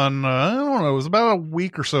on, I don't know, it was about a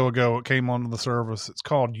week or so ago it came onto the service. It's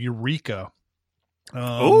called Eureka.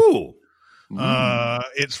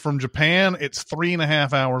 It's from Japan. It's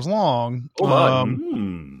 3.5 hours long.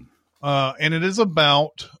 And it is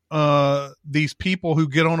about these people who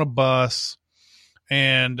get on a bus,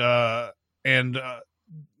 and there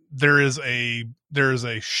is a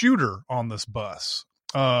shooter on this bus.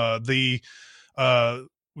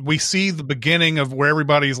 We see the beginning of where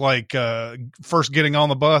everybody's like first getting on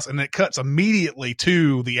the bus, and it cuts immediately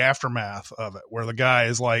to the aftermath of it, where the guy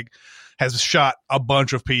is like has shot a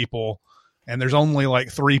bunch of people, and there's only like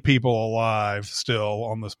 3 people alive still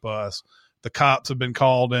on this bus. The cops have been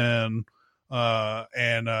called in,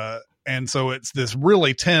 and so it's this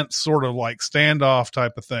really tense sort of like standoff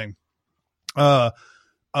type of thing.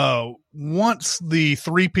 Once the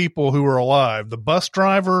 3 people who are alive, the bus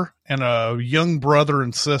driver and a young brother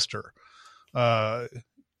and sister, are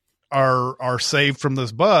saved from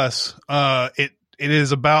this bus, it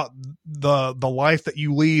is about the life that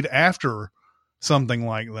you lead after something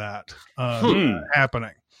like that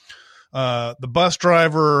happening. The bus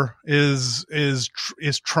driver is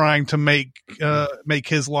trying to make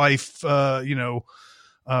his life,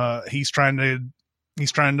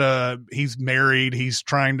 he's married. He's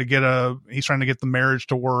trying to get the marriage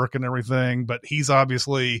to work and everything, but he's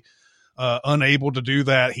obviously unable to do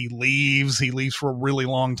that. He leaves for a really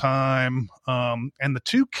long time. And the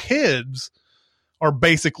 2 kids are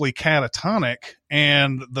basically catatonic,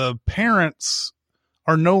 and the parents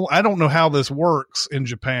are I don't know how this works in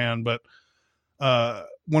Japan, but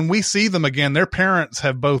when we see them again, their parents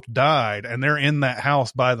have both died, and they're in that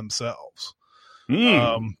house by themselves.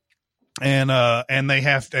 And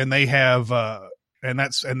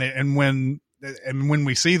when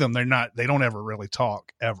we see them, they don't ever really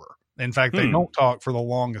talk ever. In fact, they don't talk for the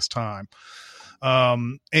longest time. At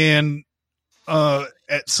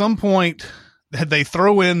some point, they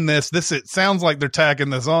throw in this, it sounds like they're tacking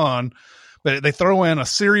this on, but they throw in a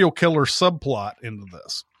serial killer subplot into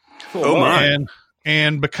this. Oh my.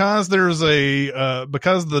 And because there's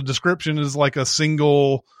because the description is like a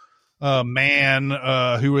single man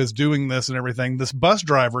who is doing this and everything, this bus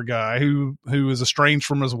driver guy who is estranged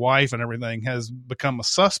from his wife and everything has become a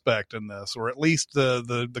suspect in this, or at least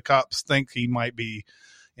the cops think he might be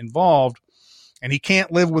involved, and he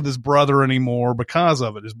can't live with his brother anymore because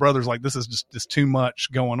of it. His brother's like, this is just too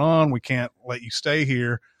much going on. We can't let you stay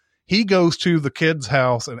here. He goes to the kid's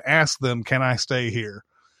house and asks them, can I stay here?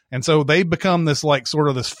 And so they become this like sort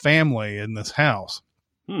of this family in this house.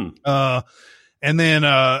 And then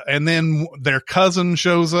their cousin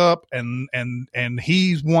shows up and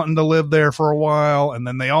he's wanting to live there for a while. And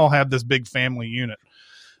then they all have this big family unit.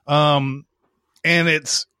 I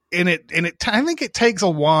think it takes a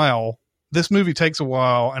while. This movie takes a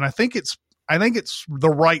while. And I think it's the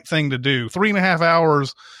right thing to do. 3.5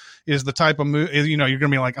 hours is the type of movie, you're going to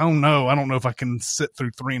be like, oh no, I don't know if I can sit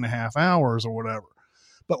through 3.5 hours or whatever.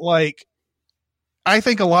 But like, I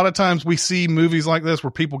think a lot of times we see movies like this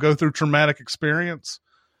where people go through traumatic experience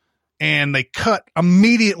and they cut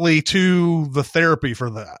immediately to the therapy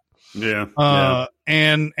for that. Yeah.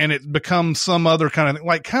 And it becomes some other kind of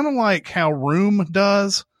like how Room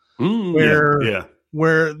does, where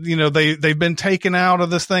they've been taken out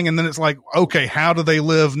of this thing. And then it's like, okay, how do they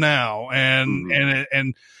live now?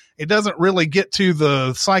 And it doesn't really get to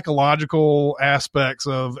the psychological aspects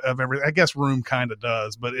of everything. I guess Room kind of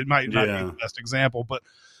does, but it might not be the best example. But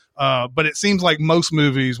it seems like most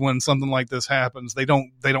movies, when something like this happens, they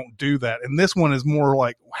don't do that. And this one is more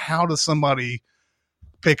like, how does somebody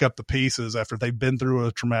pick up the pieces after they've been through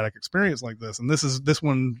a traumatic experience like this? And this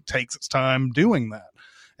one takes its time doing that.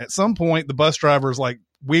 At some point, the bus driver is like,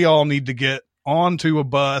 we all need to get onto a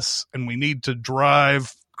bus and we need to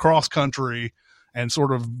drive cross country and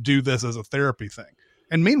sort of do this as a therapy thing.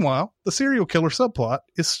 And meanwhile, the serial killer subplot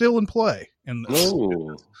is still in play in this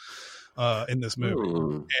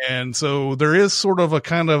movie. And so there is sort of a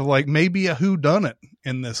kind of like maybe a whodunit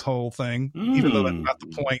in this whole thing, even though that's not the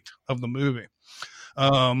point of the movie.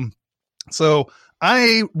 So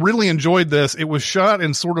I really enjoyed this. It was shot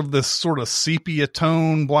in sort of this sort of sepia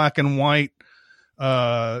tone, black and white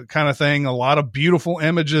kind of thing. A lot of beautiful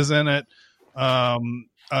images in it.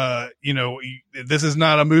 This is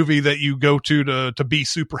not a movie that you go to be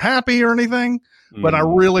super happy or anything, but I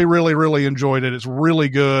really, really, really enjoyed it. It's really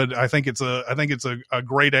good. I think it's a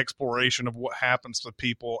great exploration of what happens to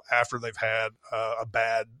people after they've had a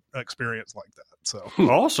bad experience like that. So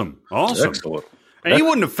awesome. Excellent. And you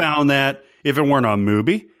wouldn't have found that if it weren't on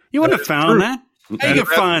Mubi. You wouldn't have found that. How you gonna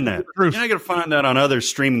find that? You're not gonna find that on other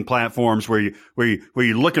streaming platforms where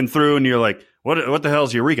you're looking through and you're like, what the hell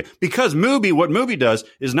is Eureka? Because what Mubi does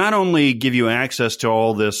is not only give you access to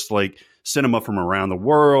all this like cinema from around the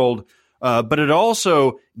world, but it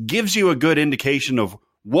also gives you a good indication of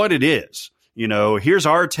what it is. Here's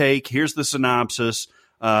our take. Here's the synopsis.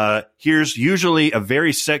 Here's usually a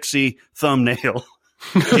very sexy thumbnail.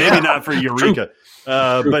 Maybe not for Eureka.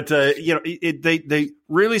 But they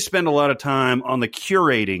really spend a lot of time on the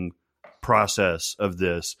curating process of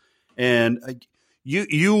this. And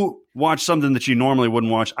you watch something that you normally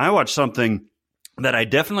wouldn't watch. I watched something that I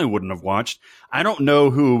definitely wouldn't have watched. I don't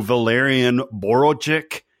know who Valerian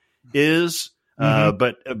Borowczyk is,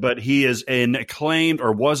 but he is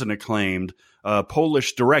was an acclaimed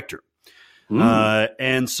Polish director.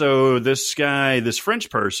 And so this French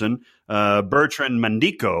person, Bertrand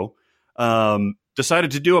Mandico,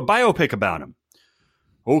 decided to do a biopic about him.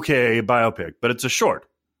 Okay, biopic, but it's a short.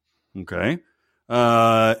 Okay.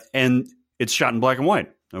 And it's shot in black and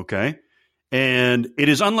white. Okay. And it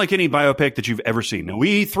is unlike any biopic that you've ever seen. Now,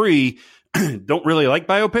 we three don't really like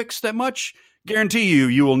biopics that much. Guarantee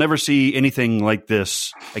you will never see anything like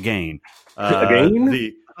this again.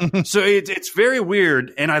 So it's very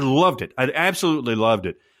weird, and I loved it. I absolutely loved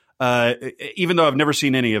it. Even though I've never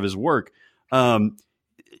seen any of his work, the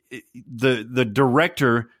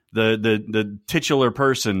director, the titular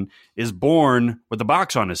person, is born with a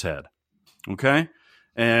box on his head, okay,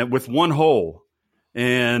 and with one hole,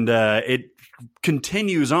 and it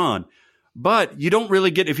continues on. But you don't really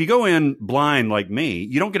get, if you go in blind like me,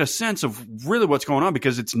 you don't get a sense of really what's going on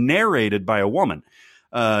because it's narrated by a woman.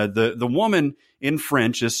 The woman in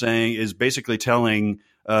French is basically telling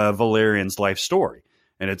Valerian's life story,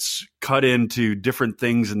 and it's cut into different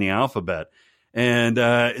things in the alphabet. And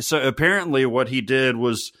so apparently what he did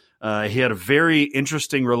was he had a very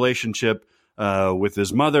interesting relationship with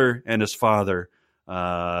his mother and his father.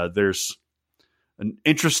 There's an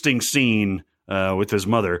interesting scene with his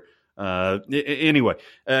mother Anyway,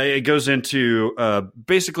 it goes into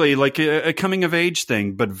basically like a coming of age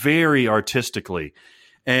thing, but very artistically.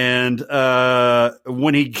 And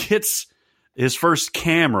when he gets his first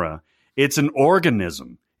camera, it's an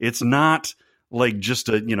organism. It's not like just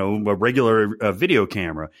a regular video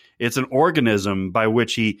camera. It's an organism by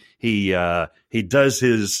which he does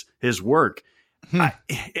his work.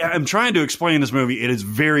 I'm trying to explain this movie. It is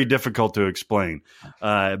very difficult to explain,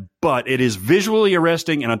 but it is visually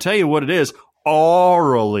arresting, and I'll tell you what it is: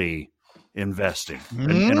 orally investing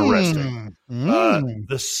and arresting.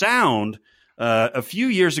 The sound. A few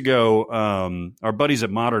years ago, our buddies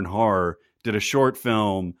at Modern Horror did a short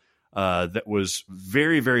film that was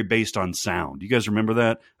very, very based on sound. You guys remember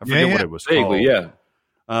that? I forget what it was called. Yeah.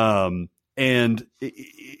 And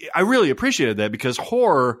I really appreciated that because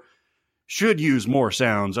horror should use more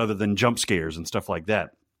sounds other than jump scares and stuff like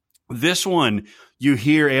that. This one, you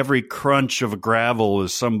hear every crunch of a gravel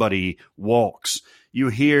as somebody walks. You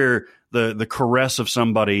hear the caress of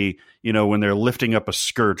somebody, when they're lifting up a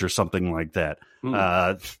skirt or something like that.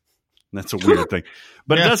 That's a weird thing,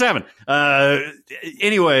 but it does happen.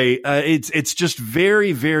 Anyway, it's just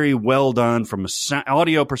very, very well done from an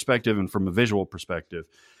audio perspective and from a visual perspective.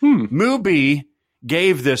 Mubi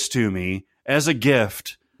gave this to me as a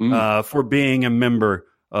gift for being a member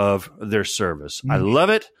of their service. I love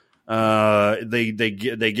it. They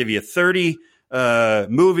give you 30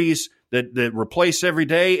 movies that replace every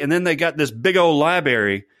day, and then they got this big old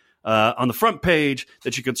library on the front page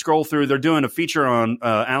that you can scroll through. They're doing a feature on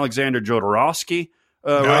Alexander Jodorowsky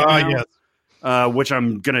right now, which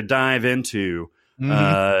I'm going to dive into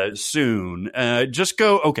soon. Just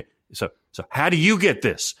go. Okay, so how do you get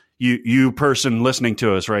this? You person listening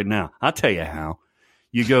to us right now, I'll tell you how.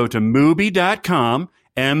 You go to Mubi.com,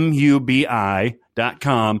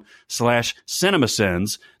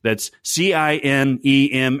 MUBI.com/CinemaSins. That's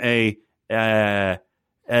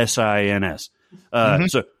CINEMASINS.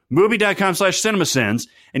 So Mubi.com/CinemaSins,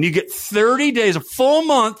 and you get 30 days, a full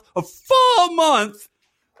month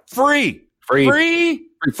free. Free.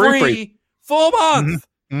 Full month.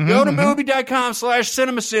 Go to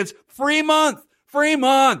Mubi.com/CinemaSins. Free month.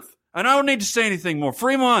 I don't need to say anything more.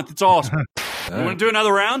 Free month. It's awesome. You want to do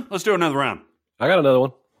another round? Let's do another round. I got another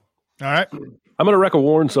one. All right. I'm going to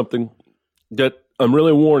warn something that I'm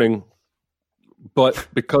really warning, but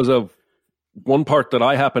because of one part that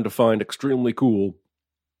I happen to find extremely cool,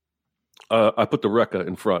 I put the Recca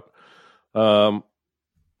in front. You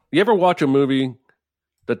ever watch a movie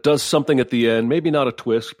that does something at the end, maybe not a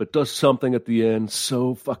twist, but does something at the end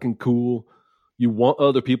so fucking cool, you want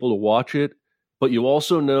other people to watch it, but you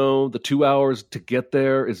also know the 2 hours to get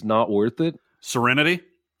there is not worth it? Serenity?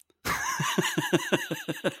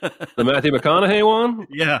 The Matthew McConaughey one?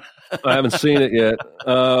 Yeah. I haven't seen it yet.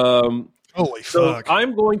 Holy fuck.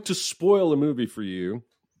 I'm going to spoil a movie for you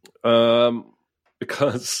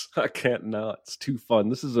because I can't not. It's too fun.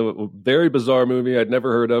 This is a very bizarre movie I'd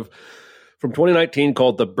never heard of from 2019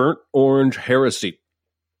 called The Burnt Orange Heresy,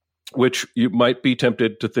 which you might be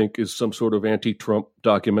tempted to think is some sort of anti-Trump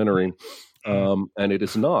documentary, and it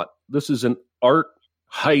is not. This is an art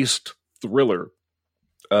heist thriller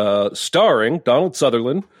starring Donald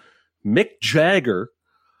Sutherland, Mick Jagger,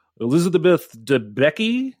 Elizabeth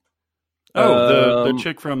Debicki. The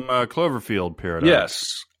chick from Cloverfield Paradox.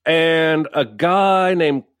 Yes. And a guy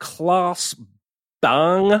named Klaus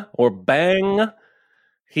Bang.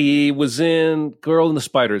 He was in Girl in the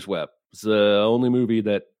Spider's Web. It's the only movie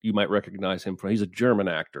that you might recognize him from. He's a German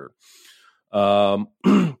actor. So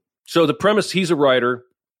the premise, he's a writer.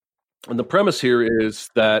 And the premise here is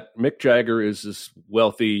that Mick Jagger is this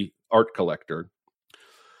wealthy art collector.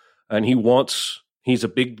 And he's a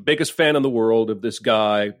biggest fan in the world of this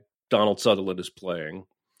guy Donald Sutherland is playing,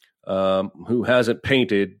 who hasn't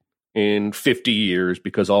painted in 50 years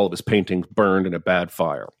because all of his paintings burned in a bad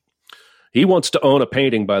fire. He wants to own a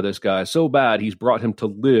painting by this guy so bad he's brought him to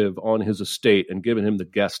live on his estate and given him the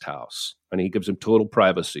guest house. And he gives him total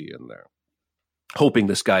privacy in there, hoping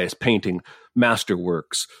this guy is painting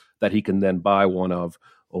masterworks that he can then buy one of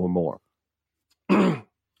or more.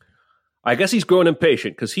 I guess he's grown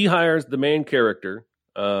impatient because he hires the main character,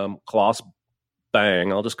 Klaus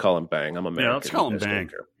Bang. I'll just call him Bang. I'm American. Yeah, let's call him Bang.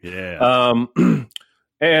 Yeah.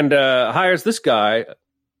 And hires this guy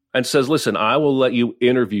and says, listen, I will let you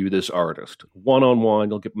interview this artist one-on-one.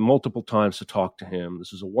 You'll get multiple times to talk to him.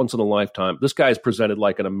 This is a once-in-a-lifetime. This guy is presented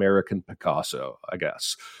like an American Picasso, I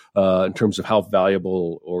guess, in terms of how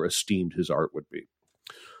valuable or esteemed his art would be.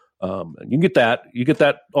 And you get that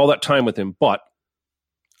all that time with him, but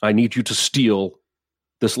I need you to steal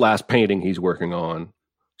this last painting he's working on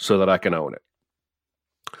so that I can own it.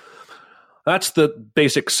 that's the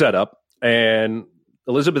basic setup. And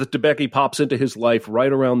Elizabeth Debicki pops into his life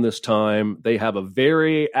right around this time. They have a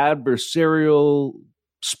very adversarial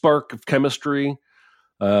spark of chemistry,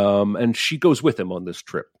 and she goes with him on this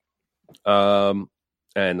trip. And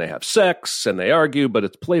they have sex, and they argue, but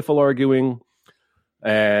it's playful arguing.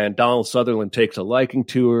 And Donald Sutherland takes a liking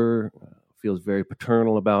to her, feels very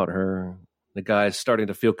paternal about her. The guy's starting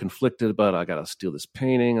to feel conflicted about, I got to steal this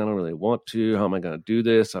painting. I don't really want to. How am I going to do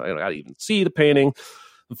this? I got to even see the painting.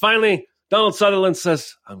 And finally, Donald Sutherland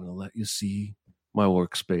says, I'm going to let you see my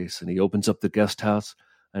workspace. And he opens up the guest house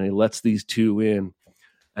and he lets these two in.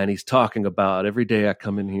 And he's talking about, every day I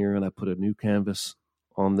come in here and I put a new canvas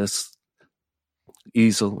on this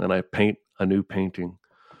easel and I paint a new painting.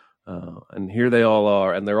 And here they all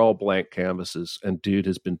are, and they're all blank canvases. And dude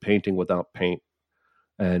has been painting without paint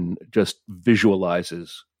and just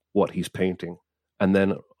visualizes what he's painting. And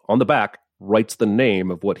then on the back writes the name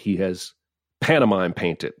of what he has pantomime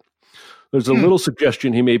painted. There's a little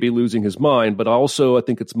suggestion he may be losing his mind, but also I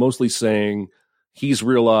think it's mostly saying he's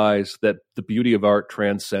realized that the beauty of art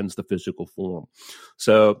transcends the physical form.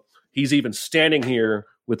 So he's even standing here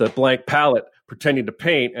with a blank palette pretending to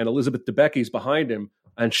paint, and Elizabeth Debicki's behind him,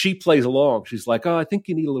 and she plays along. She's like, I think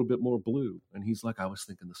you need a little bit more blue. And he's like, I was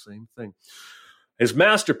thinking the same thing. His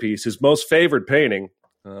masterpiece, his most favored painting,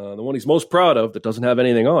 the one he's most proud of that doesn't have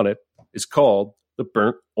anything on it, is called The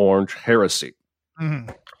Burnt Orange Heresy.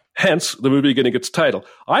 Mm-hmm. Hence, the movie getting its title.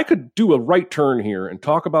 I could do a right turn here and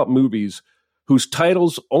talk about movies whose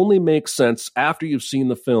titles only make sense after you've seen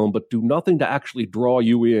the film, but do nothing to actually draw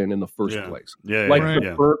you in the first place. Like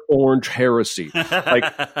The Burnt Orange Heresy.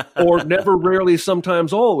 Or Never, Rarely,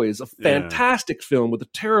 Sometimes, Always. A fantastic film with a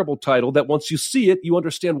terrible title that once you see it, you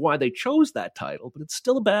understand why they chose that title, but it's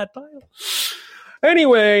still a bad title.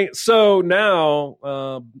 Anyway, so now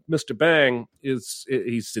Mr. Bang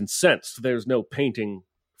he's incensed. There's no painting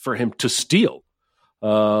for him to steal.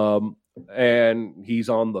 And he's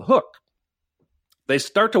on the hook. They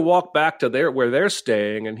start to walk back to where they're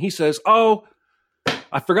staying, and he says, oh,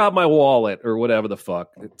 I forgot my wallet, or whatever the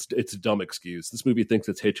fuck. It's a dumb excuse. This movie thinks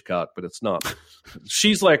it's Hitchcock, but it's not.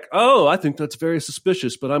 She's like, oh, I think that's very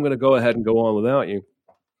suspicious, but I'm going to go ahead and go on without you.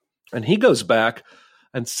 And he goes back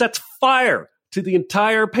and sets fire to the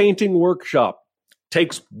entire painting workshop,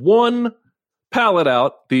 takes one palette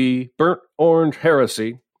out, the Burnt Orange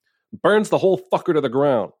Heresy, burns the whole fucker to the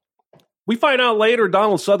ground. We find out later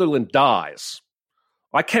Donald Sutherland dies.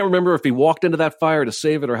 I can't remember if he walked into that fire to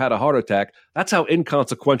save it or had a heart attack. That's how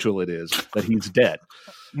inconsequential it is that he's dead.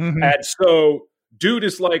 Mm-hmm. And so dude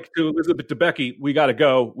is like to Elizabeth Debicki, we got to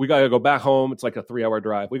go. We got to go back home. It's like a 3-hour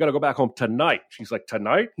drive. We got to go back home tonight. She's like,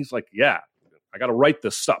 tonight? He's like, yeah, I got to write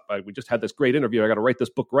this stuff. We just had this great interview. I got to write this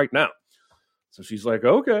book right now. So she's like,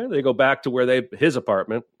 okay. They go back to his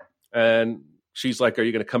apartment. And she's like, are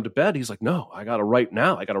you going to come to bed? He's like, no, I got to write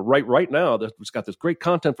now. I got to write right now. It's got this great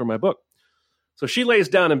content for my book. So she lays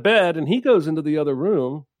down in bed, and he goes into the other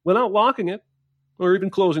room without locking it or even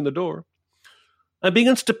closing the door and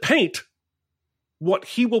begins to paint what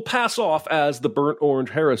he will pass off as the Burnt Orange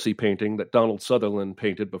Heresy painting that Donald Sutherland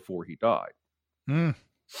painted before he died.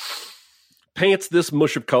 Paints this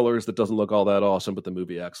mush of colors that doesn't look all that awesome, but the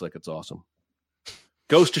movie acts like it's awesome.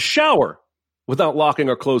 Goes to shower without locking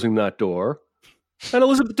or closing that door, and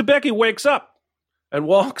Elizabeth Debicki wakes up and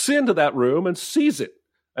walks into that room and sees it.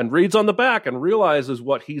 And reads on the back and realizes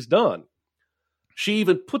what he's done. She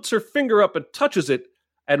even puts her finger up and touches it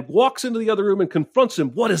and walks into the other room and confronts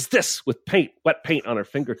him. What is this? With wet paint on her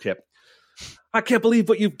fingertip. I can't believe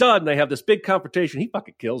what you've done. They have this big confrontation. He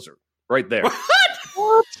fucking kills her right there.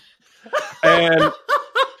 What? And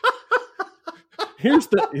here's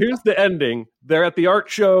the ending. They're at the art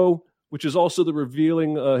show, which is also the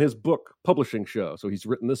revealing his book publishing show. So he's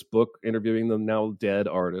written this book, interviewing the now dead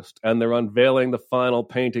artist, and they're unveiling the final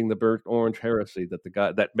painting, the Burnt Orange Heresy,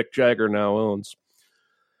 that Mick Jagger now owns.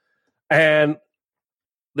 And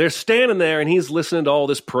they're standing there, and he's listening to all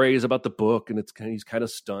this praise about the book, and he's kind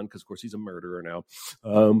of stunned because, of course, he's a murderer now.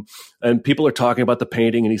 And people are talking about the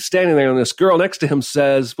painting, and he's standing there, and this girl next to him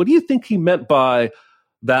says, "What do you think he meant by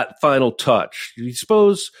that final touch? Do you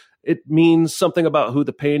suppose it means something about who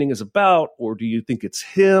the painting is about, or do you think it's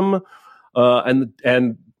him?"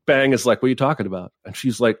 And Bang is like, "What are you talking about?" And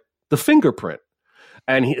she's like, "The fingerprint."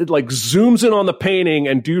 And he like zooms in on the painting,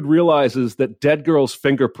 and dude realizes that dead girl's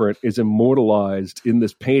fingerprint is immortalized in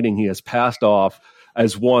this painting he has passed off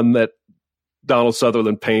as one that Donald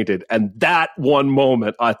Sutherland painted. And that one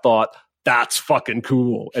moment, I thought, that's fucking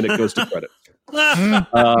cool. And it goes to credit.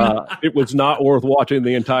 It was not worth watching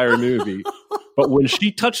the entire movie. But when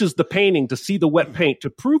she touches the painting to see the wet paint to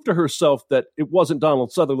prove to herself that it wasn't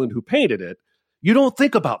Donald Sutherland who painted it, you don't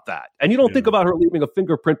think about that. And you don't think about her leaving a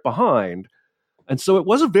fingerprint behind. And so it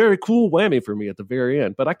was a very cool whammy for me at the very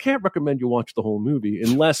end. But I can't recommend you watch the whole movie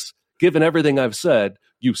unless, given everything I've said,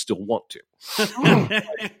 you still want to.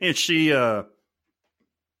 Is she...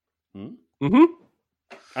 Mm-hmm.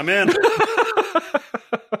 I'm in.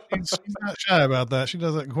 She's not shy about that. She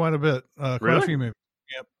does it quite a bit. Quite Really? a few movies.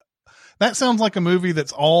 Yep. That sounds like a movie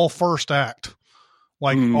that's all first act.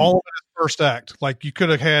 Like all of it is first act. Like you could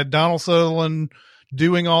have had Donald Sutherland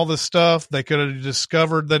doing all this stuff. They could have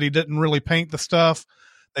discovered that he didn't really paint the stuff.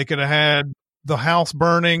 They could have had the house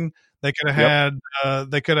burning. They could have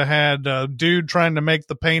had a dude trying to make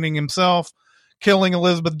the painting himself, killing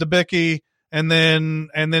Elizabeth Debicki, and then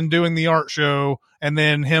doing the art show, and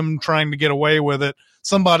then him trying to get away with it.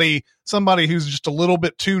 Somebody who's just a little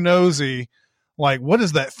bit too nosy. Like, what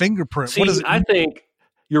is that fingerprint? See, what is it? I think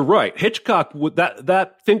you're right. Hitchcock would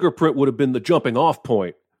that fingerprint would have been the jumping off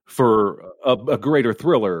point for a greater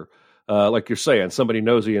thriller. Like you're saying, somebody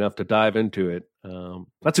nosy enough to dive into it.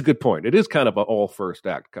 That's a good point. It is kind of an all first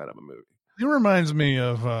act kind of a movie. It reminds me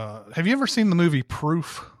of, have you ever seen the movie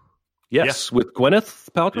Proof? Yes, with Gwyneth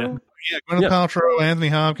Paltrow. Yeah, Gwyneth Paltrow, Anthony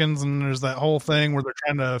Hopkins, and there's that whole thing where they're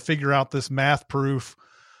trying to figure out this math proof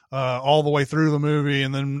all the way through the movie,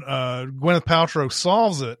 and then Gwyneth Paltrow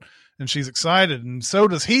solves it, and she's excited, and so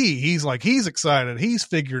does he. He's excited. He's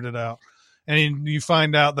figured it out. And you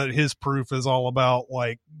find out that his proof is all about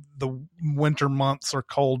like the winter months are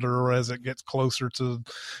colder as it gets closer to,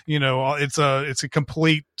 it's a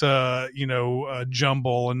complete,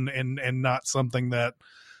 jumble and not something that,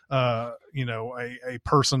 a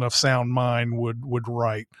person of sound mind would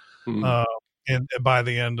write. Mm-hmm. And by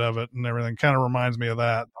the end of it and everything kind of reminds me of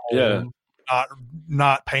that. Yeah.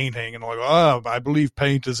 Not painting and like, I believe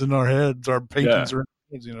paint is in our heads. Our paintings are,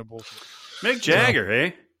 bullshit. Mick Jagger,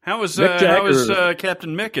 eh? How was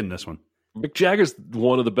Captain Mick in this one? Mick Jagger's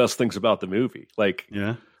one of the best things about the movie. Like,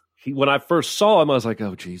 when I first saw him, I was like,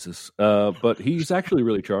 "Oh Jesus!" But he's actually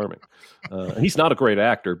really charming. He's not a great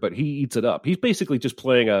actor, but he eats it up. He's basically just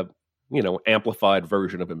playing a amplified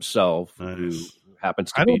version of himself who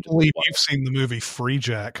happens to. I don't believe you've seen the movie Free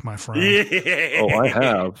Jack, my friend. Yeah. Oh, I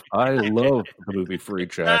have. I love the movie Free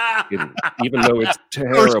Jack, even though it's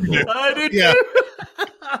terrible. I did too.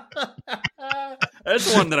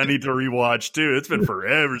 That's one that I need to rewatch too. It's been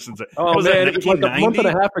forever since. It was like a month and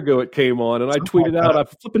a half ago it came on, and I tweeted out, "I'm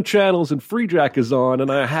flipping channels and Free Jack is on,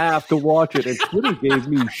 and I have to watch it." And Twitter gave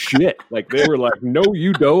me shit. Like they were like, "No,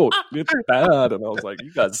 you don't. It's bad." And I was like,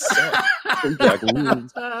 "You guys suck." Free Jack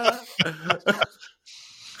rules.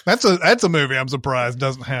 That's a movie I'm surprised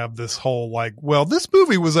doesn't have this whole like, well, this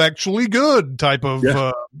movie was actually good type of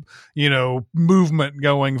movement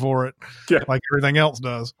going for it, like everything else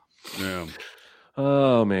does. Yeah.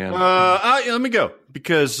 Oh man. Let me go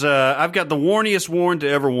because I've got the warniest warn to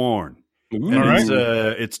ever warn. Ooh, all right.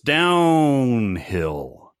 It's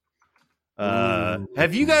Downhill.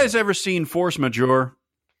 Have you guys ever seen Force Majeure?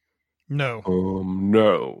 No.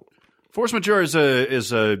 No. Force Majeure is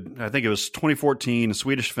a I think it was 2014 a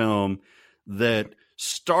Swedish film that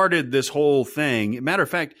started this whole thing. Matter of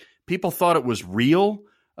fact, people thought it was real.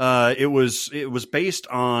 It was based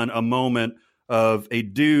on a moment of a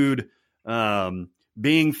dude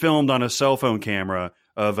being filmed on a cell phone camera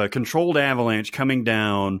of a controlled avalanche coming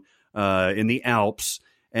down in the Alps,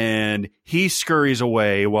 and he scurries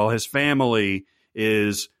away while his family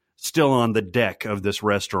is still on the deck of this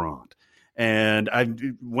restaurant. And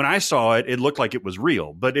when I saw it, it looked like it was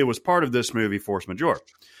real, but it was part of this movie, Force Majeure.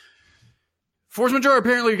 Force Majeure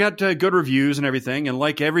apparently got good reviews and everything, and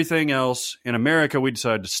like everything else in America, we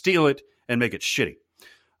decided to steal it and make it shitty.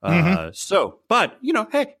 But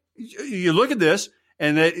hey, you look at this,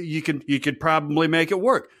 and that you could probably make it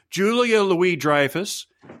work. Julia Louis-Dreyfus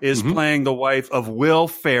is playing the wife of Will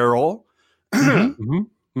Ferrell.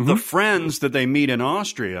 The friends that they meet in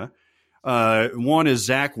Austria, one is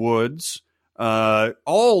Zach Woods,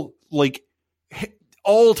 all like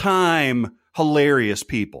all-time hilarious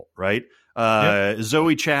people, right?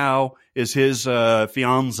 Zoe Chow is his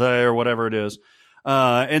fiance or whatever it is.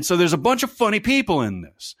 And so there's a bunch of funny people in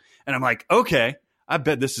this. And I'm like, okay, I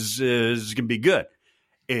bet this is going to be good.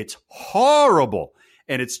 It's horrible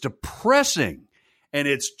and it's depressing and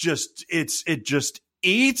it just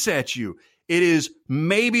eats at you. It is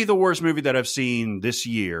maybe the worst movie that I've seen this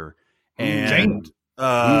year. And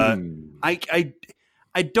I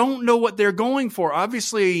don't know what they're going for.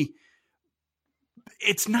 Obviously,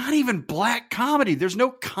 it's not even black comedy. There's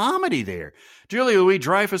no comedy there. Julia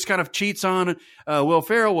Louis-Dreyfus kind of cheats on Will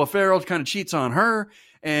Ferrell. Will Ferrell kind of cheats on her.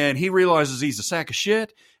 and he realizes he's a sack of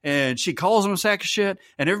shit, and she calls him a sack of shit,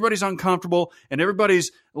 and everybody's uncomfortable, and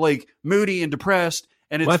everybody's like moody and depressed.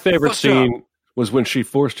 And it's my favorite scene was when she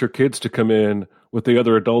forced her kids to come in with the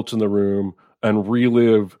other adults in the room and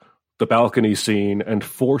relive the balcony scene and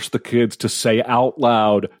force the kids to say out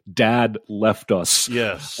loud, "Dad left us."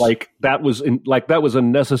 Yes. That was a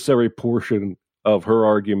necessary portion of her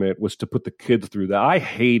argument, was to put the kids through that. I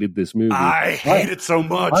hated this movie. I hate it so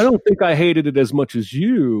much. I don't think I hated it as much as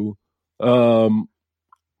you. I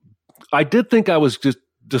did think I was just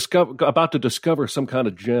about to discover some kind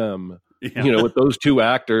of gem, with those two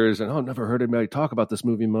actors, and I've never heard anybody talk about this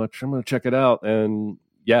movie much. I'm going to check it out. And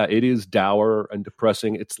yeah, it is dour and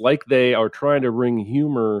depressing. It's like they are trying to wring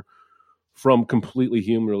humor from completely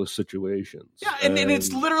humorless situations. Yeah, and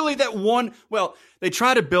it's literally that one. Well, they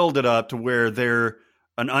try to build it up to where they're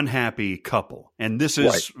an unhappy couple, and this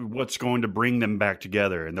is what's going to bring them back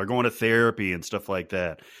together, and they're going to therapy and stuff like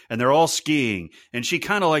that, and they're all skiing, and she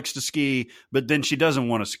kind of likes to ski, but then she doesn't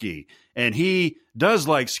want to ski, and he does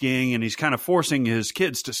like skiing, and he's kind of forcing his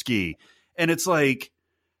kids to ski, and it's like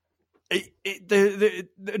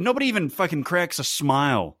nobody even fucking cracks a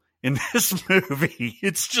smile in this movie.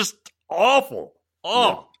 It's just awful.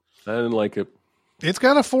 Oh, yeah, I didn't like it. It's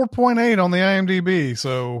got a 4.8 on the IMDb,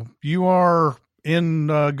 so you are in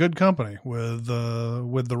good company with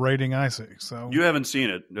the rating I see. So you haven't seen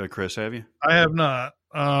it, Chris, have you? I have not.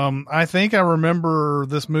 I think I remember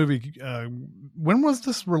this movie. When was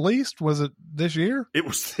this released? Was it this year? It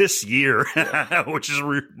was this year, which is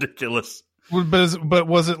ridiculous. But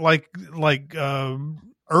was it like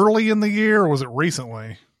early in the year, or was it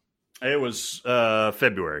recently? It was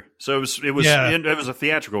February, so it was a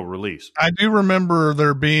theatrical release. I do remember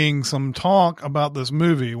there being some talk about this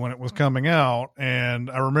movie when it was coming out, and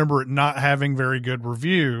I remember it not having very good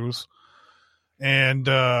reviews. And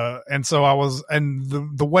so I was,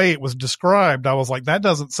 and the way it was described, I was like, that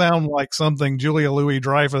doesn't sound like something Julia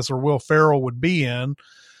Louis-Dreyfus or Will Ferrell would be in.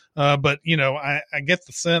 But I get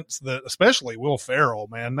the sense that, especially Will Ferrell,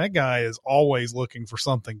 man, that guy is always looking for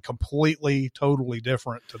something completely, totally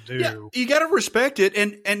different to do. Yeah, you got to respect it.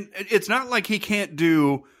 And it's not like he can't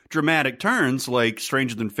do dramatic turns like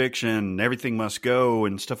Stranger Than Fiction, Everything Must Go,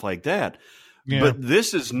 and stuff like that. Yeah. But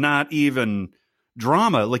this is not even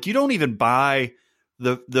drama. Like, you don't even buy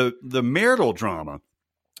the marital drama.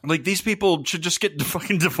 Like, these people should just get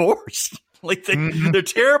fucking divorced. Like, they're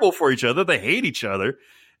terrible for each other. They hate each other.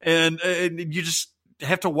 And you just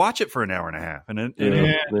have to watch it for an hour and a half, and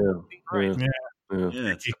it's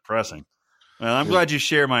depressing. Well, I'm glad you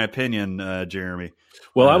share my opinion, Jeremy.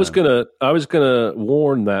 Well, I was gonna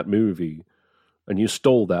warn that movie, and you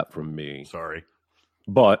stole that from me. Sorry,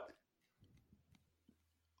 but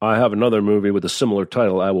I have another movie with a similar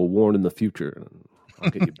title. I will warn in the future. I'll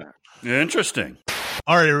get you back. Interesting.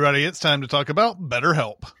 All right, everybody, it's time to talk about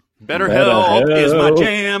BetterHelp. BetterHelp is my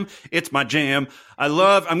jam. It's my jam. I'm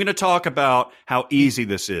going to talk about how easy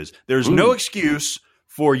this is. There's no excuse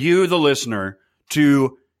for you, the listener,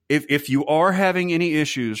 to, if you are having any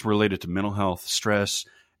issues related to mental health, stress,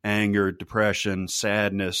 anger, depression,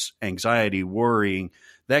 sadness, anxiety, worrying,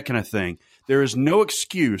 that kind of thing, there is no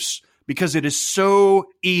excuse because it is so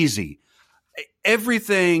easy.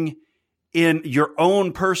 Everything in your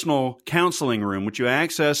own personal counseling room, which you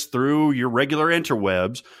access through your regular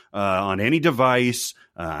interwebs on any device.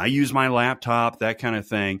 I use my laptop, that kind of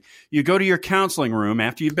thing. You go to your counseling room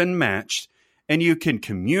after you've been matched, and you can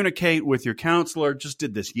communicate with your counselor. Just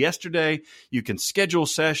did this yesterday. You can schedule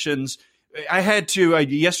sessions.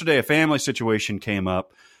 Yesterday a family situation came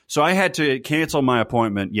up, so I had to cancel my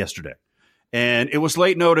appointment yesterday. And it was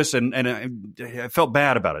late notice, and I felt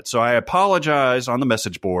bad about it. So I apologized on the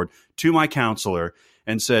message board to my counselor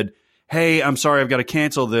and said, hey, I'm sorry, I've got to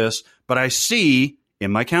cancel this, but I see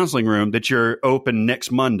in my counseling room that you're open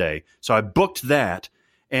next Monday. So I booked that,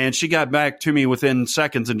 and she got back to me within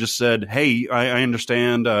seconds and just said, hey, I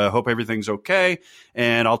understand. Hope everything's okay,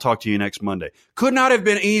 and I'll talk to you next Monday. Could not have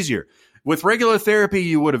been easier. With regular therapy,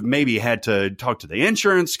 you would have maybe had to talk to the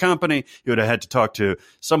insurance company. You would have had to talk to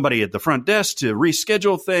somebody at the front desk to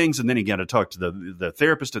reschedule things. And then you got to talk to the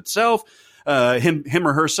therapist itself, him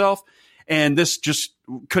or herself. And this just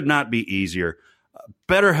could not be easier.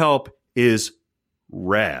 BetterHelp is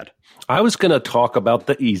rad. I was going to talk about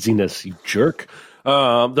the easiness, you jerk.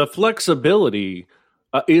 The flexibility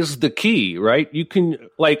is the key, right? You can,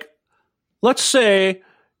 let's say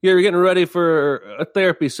you're getting ready for a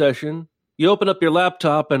therapy session. You open up your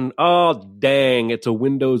laptop and, oh, dang, it's a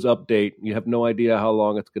Windows update. You have no idea how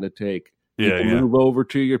long it's going to take. You can move over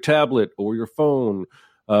to your tablet or your phone.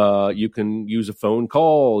 You can use a phone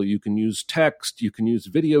call. You can use text. You can use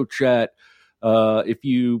video chat. If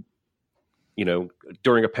you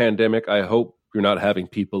during a pandemic, I hope you're not having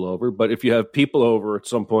people over, but if you have people over at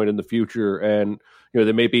some point in the future, and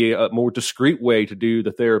there may be a more discreet way to do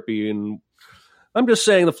the therapy, and I'm just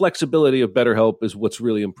saying the flexibility of BetterHelp is what's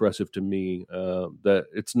really impressive to me. That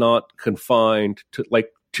it's not confined to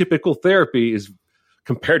like typical therapy is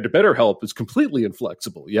compared to BetterHelp is completely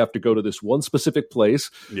inflexible. You have to go to this one specific place,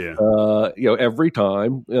 every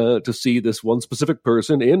time to see this one specific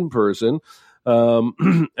person in person, and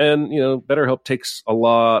BetterHelp takes a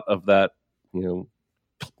lot of that.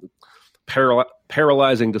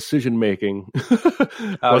 Paralyzing decision making.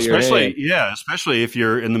 Especially if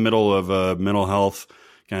you're in the middle of a mental health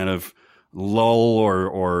kind of lull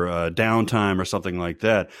or downtime or something like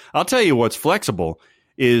that. I'll tell you what's flexible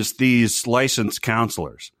is these licensed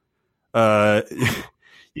counselors. You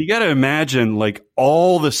got to imagine like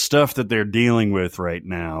all the stuff that they're dealing with right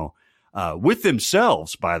now with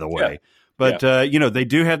themselves, by the way. But they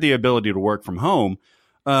do have the ability to work from home.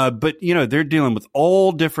 But they're dealing with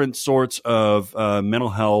all different sorts of mental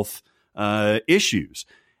health issues,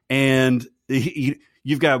 and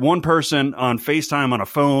you've got one person on FaceTime on a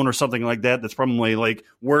phone or something like that that's probably like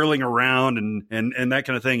whirling around and that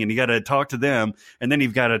kind of thing, and you got to talk to them, and then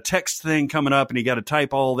you've got a text thing coming up, and you got to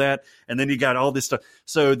type all that, and then you got all this stuff.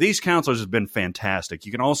 So these counselors have been fantastic.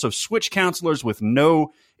 You can also switch counselors with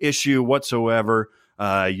no issue whatsoever.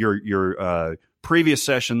 Your previous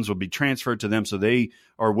sessions will be transferred to them, so they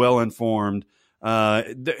are well informed.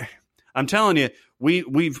 I'm telling you,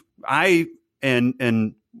 I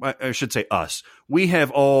should say us. We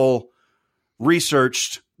have all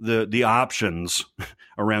researched the options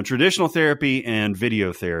around traditional therapy and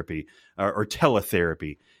video therapy or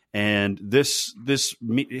teletherapy, and this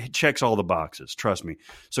checks all the boxes. Trust me.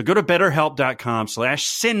 So go to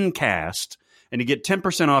BetterHelp.com/Sincast, and you get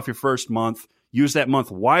 10% off your first month. Use that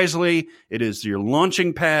month wisely. It is your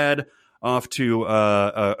launching pad off to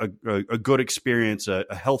a good experience, a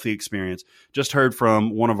healthy experience. Just heard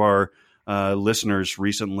from one of our listeners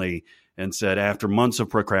recently and said after months of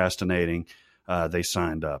procrastinating, they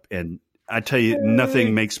signed up. And I tell you,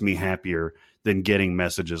 nothing makes me happier than getting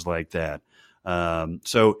messages like that.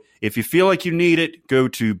 So if you feel like you need it, go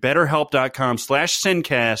to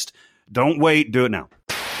BetterHelp.com/Sincast. Don't wait. Do it now.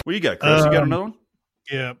 What you got, Chris? You got another one?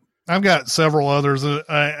 Yeah. I've got several others.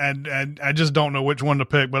 I just don't know which one to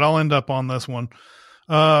pick, but I'll end up on this one.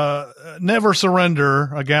 Never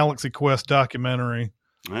Surrender, a Galaxy Quest documentary.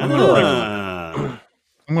 I'm going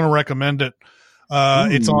to recommend it.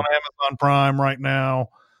 It's on Amazon Prime right now.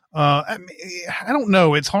 I don't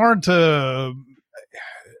know. It's hard to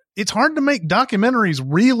make documentaries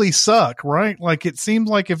really suck, right? Like it seems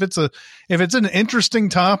like if it's an interesting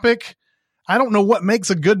topic, I don't know what makes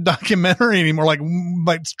a good documentary anymore. Like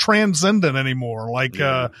it's transcendent anymore. Like,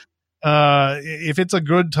 if it's a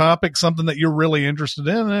good topic, something that you're really interested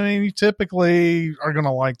in, I mean, you typically are going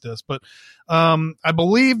to like this, but, I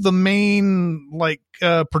believe the main,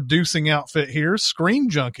 producing outfit here is Screen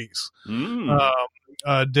Junkies.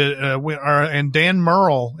 And Dan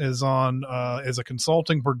Murrell is on, is a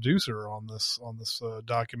consulting producer on this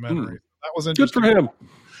documentary. That was interesting. Good for him.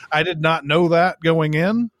 I did not know that going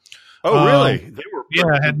in. Oh, really?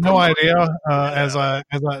 I had no idea. As I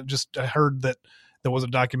just heard that there was a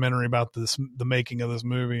documentary about the making of this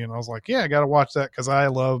movie, and I was like, yeah, I got to watch that because I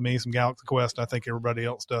love me some Galaxy Quest. I think everybody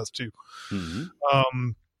else does too. Mm-hmm.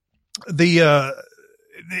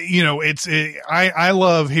 I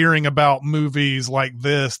love hearing about movies like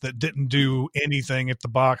this that didn't do anything at the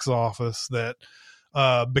box office that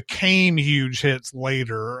became huge hits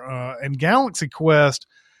later. And Galaxy Quest,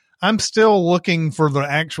 I'm still looking for the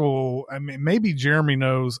actual, I mean, maybe Jeremy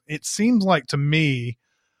knows. It seems like to me,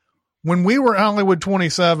 when we were Hollywood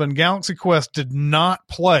 27, Galaxy Quest did not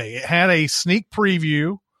play. It had a sneak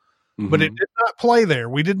preview, but it did not play there.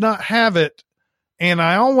 We did not have it. And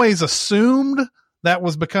I always assumed that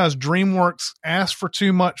was because DreamWorks asked for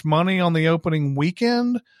too much money on the opening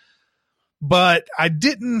weekend. But I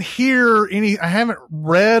didn't hear I haven't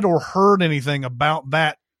read or heard anything about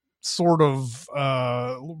that sort of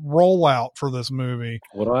rollout for this movie.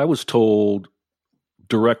 What I was told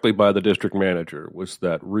directly by the district manager was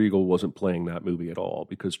that Regal wasn't playing that movie at all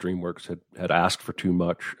because DreamWorks had asked for too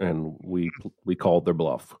much, and we called their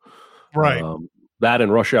bluff. Right. That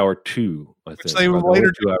and Rush Hour 2, I think. Which they would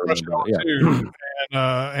later do Rush Hour 2.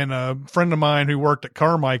 And a friend of mine who worked at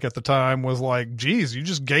Carmike at the time was like, geez, you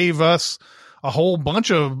just gave us a whole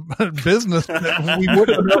bunch of business that we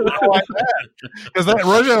wouldn't have known like that. Because that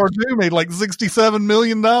Rush Hour 2 made like $67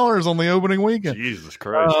 million on the opening weekend. Jesus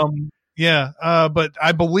Christ. Yeah, but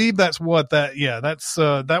I believe that's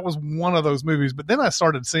that was one of those movies. But then I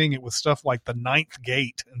started seeing it with stuff like The Ninth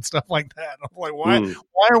Gate and stuff like that. I'm like, why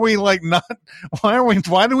are we like not?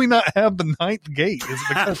 Why do we not have The Ninth Gate? Is it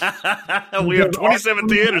because we have 27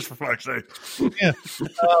 theaters for fuck's sake? Yeah,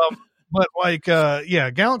 but like,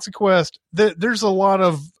 Galaxy Quest. There's a lot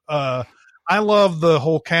of. I love the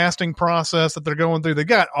whole casting process that they're going through. They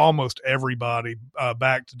got almost everybody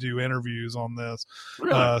back to do interviews on this.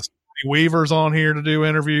 Really? Weaver's on here to do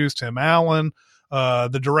interviews. Tim Allen,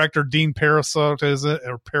 the director Dean Parisot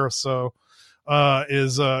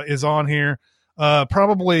is on here.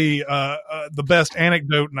 Probably the best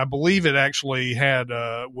anecdote, and I believe it actually had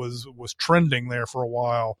was trending there for a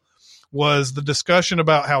while, was the discussion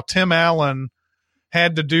about how Tim Allen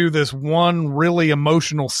had to do this one really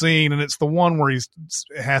emotional scene, and it's the one where he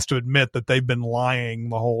has to admit that they've been lying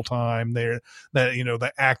the whole time. That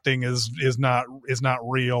the acting is not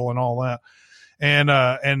real and all that, and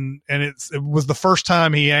it was the first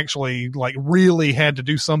time he actually like really had to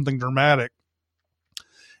do something dramatic,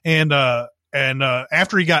 and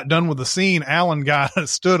after he got done with the scene, Alan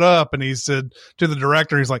stood up and he said to the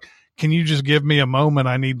director, he's like, can you just give me a moment?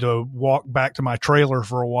 I need to walk back to my trailer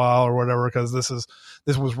for a while or whatever, because this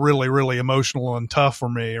was really, really emotional and tough for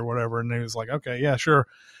me or whatever. And he was like, okay, yeah, sure.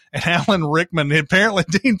 And Alan Rickman, apparently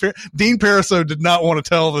Dean Parisot did not want to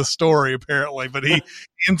tell this story apparently, but he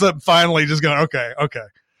ends up finally just going, okay.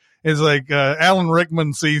 It's like Alan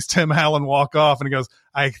Rickman sees Tim Allen walk off and he goes,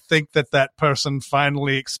 I think that person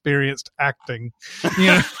finally experienced acting.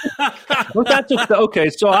 Well, that's just,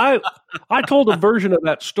 okay. So I told a version of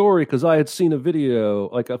that story because I had seen a video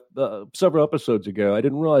like several episodes ago. I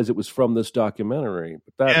didn't realize it was from this documentary,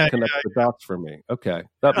 but that connects the dots for me. Okay.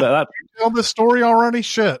 That you tell this story already?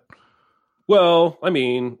 Shit. Well, I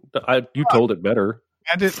mean, you told it better.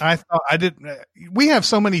 I did. We have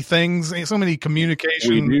so many things, so many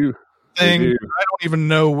communication things. I don't even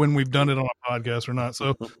know when we've done it on a podcast or not.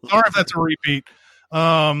 So sorry if that's a repeat.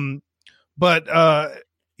 But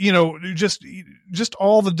just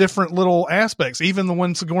all the different little aspects. Even the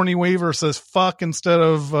when Sigourney Weaver says "fuck" instead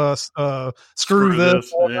of screw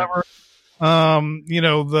this or whatever.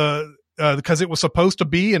 Because it was supposed to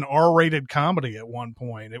be an R-rated comedy at one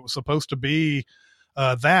point. It was supposed to be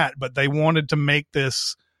that, but they wanted to make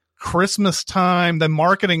this Christmas time. The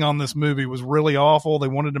marketing on this movie was really awful. They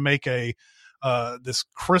wanted to make this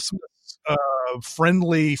Christmas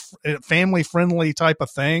friendly, family friendly type of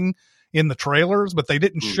thing in the trailers, but they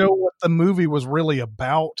didn't show what the movie was really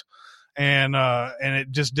about. And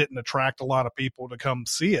it just didn't attract a lot of people to come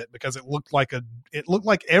see it because it looked like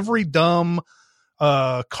every dumb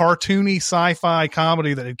cartoony sci-fi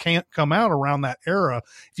comedy that had come out around that era.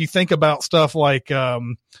 If you think about stuff like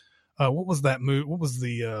what was that movie? What was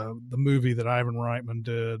the movie that Ivan Reitman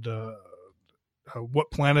did?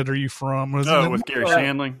 What Planet Are You From? With Gary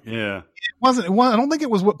Shandling. Yeah, it wasn't. I don't think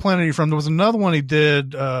it was What Planet Are You From. There was another one he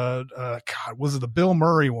did. Was it the Bill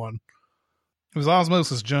Murray one? It was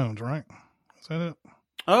Osmosis Jones, right? Is that it?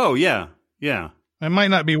 Oh yeah. It might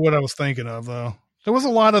not be what I was thinking of though. There was a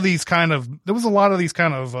lot of these kind of, and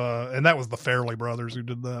that was the Farrelly brothers who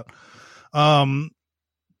did that.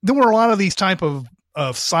 There were a lot of these type of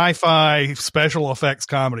sci-fi special effects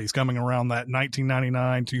comedies coming around that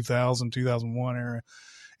 1999, 2000, 2001 era.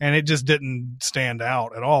 And it just didn't stand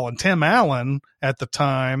out at all. And Tim Allen at the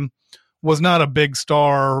time was not a big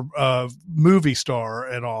star, movie star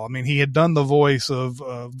at all. I mean, he had done the voice of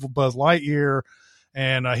Buzz Lightyear,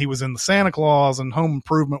 and he was in the Santa Claus, and Home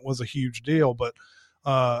Improvement was a huge deal. But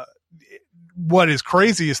what is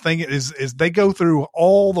craziest thing is they go through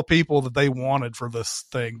all the people that they wanted for this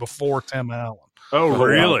thing before Tim Allen. Oh,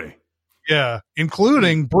 really? Yeah,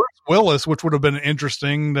 including Bruce Willis, which would have been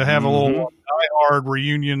interesting to have a little Die Hard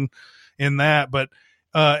reunion in that. But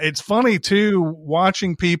it's funny too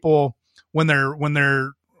watching people when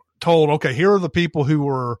they're told, okay, here are the people who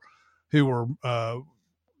were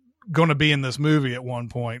going to be in this movie at one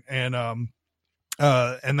point, and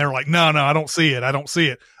they're like, no, I don't see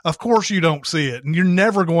it. Of course you don't see it, and you're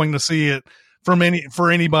never going to see it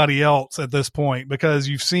for anybody else at this point because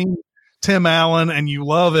you've seen Tim Allen and you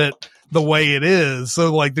love it the way it is.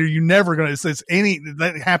 So like you're never going to,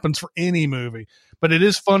 that happens for any movie, but it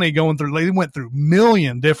is funny going through, they went through a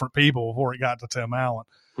million different people before it got to Tim Allen.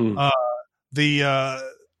 What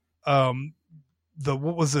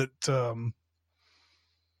was it?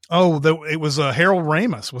 It was Harold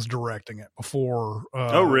Ramis was directing it before.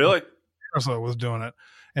 Oh, really? Parisot was doing it,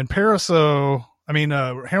 and Harold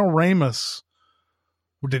Ramis.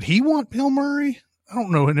 Did he want Bill Murray? I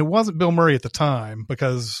don't know, and it wasn't Bill Murray at the time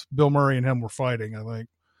because Bill Murray and him were fighting, I think.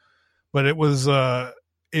 But it was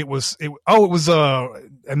it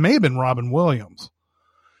may have been Robin Williams.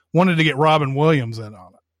 Wanted to get Robin Williams in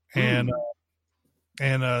on it.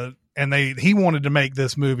 And he wanted to make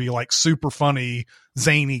this movie like super funny,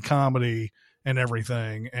 zany comedy and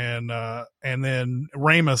everything. And then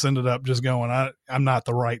Ramis ended up just going, I'm not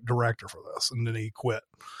the right director for this. And then he quit.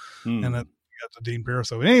 And then got to Dean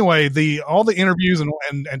Pearson. So anyway, all the interviews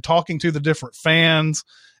and talking to the different fans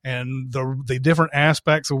and the different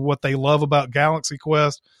aspects of what they love about Galaxy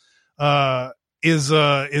Quest, is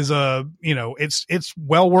it's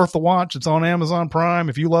well worth the watch. It's on Amazon Prime.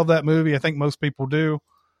 If you love that movie, I think most people do.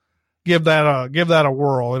 Give that a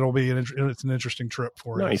whirl. It's an interesting trip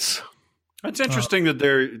for you. Nice. It's interesting that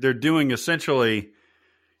they're doing essentially,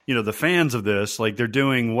 the fans of this, like they're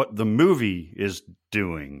doing what the movie is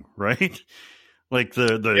doing, right? Like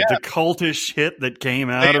the cultish hit that came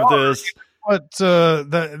out of this. But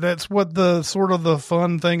that's what the sort of the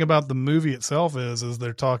fun thing about the movie itself is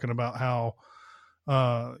they're talking about how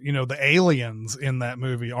the aliens in that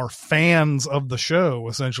movie are fans of the show.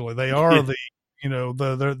 Essentially, they are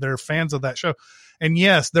they're fans of that show. And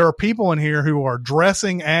yes, there are people in here who are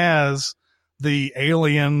dressing as the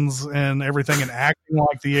aliens and everything and acting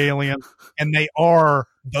like the alien, and they are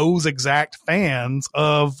those exact fans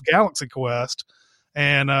of Galaxy Quest.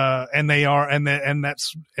 They are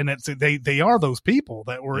those people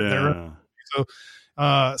that were there.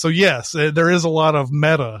 So yes, there is a lot of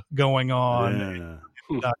meta going on in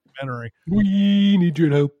the documentary. We need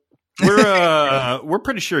your help. We're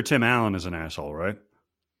pretty sure Tim Allen is an asshole, right?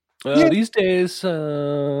 These days, I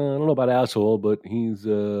don't know about asshole, but he's.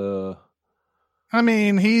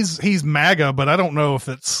 He's MAGA, but I don't know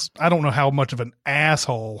how much of an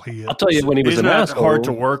asshole he is. I'll tell you when he was an asshole. Hard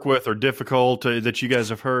to work with or difficult that you guys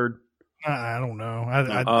have heard. I don't know.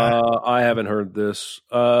 I haven't heard this.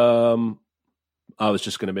 I was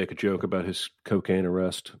just going to make a joke about his cocaine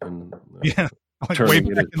arrest and like way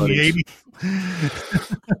back in the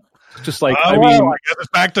 80s. Just like I guess it's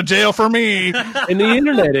back to jail for me. In the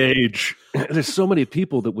internet age, there's so many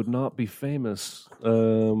people that would not be famous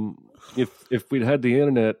if we'd had the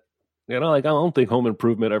internet. I don't think Home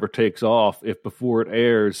Improvement ever takes off if before it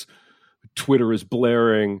airs, Twitter is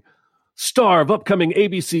blaring, star of upcoming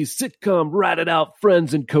ABC sitcom ratted out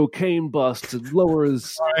friends and cocaine busts and lower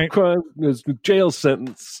his jail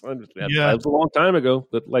sentence. That was a long time ago.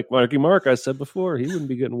 But like Marky Mark, I said before, he wouldn't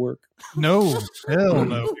be getting work. No, hell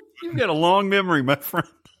no. You've got a long memory, my friend.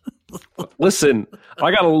 Listen,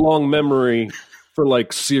 I got a long memory for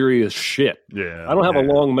like serious shit. Yeah, I don't have a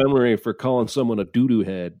long memory for calling someone a doo-doo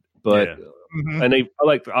head, but and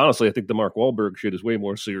honestly, I think the Mark Wahlberg shit is way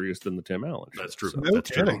more serious than the Tim Allen shit. That's true. So.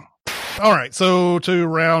 That's true. All right, so to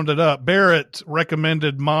round it up, Barrett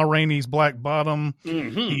recommended Ma Rainey's Black Bottom.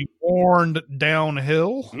 Mm-hmm. He warned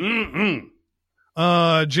Downhill.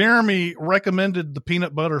 Mm-hmm. Jeremy recommended the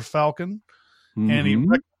Peanut Butter Falcon, and he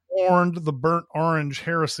warned the Burnt Orange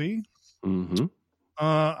Heresy. Mm-hmm.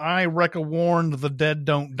 I warned The Dead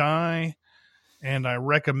Don't Die, and I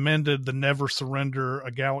recommended the Never Surrender,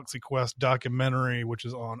 a Galaxy Quest documentary, which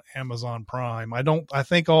is on Amazon Prime. I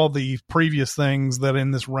think all the previous things that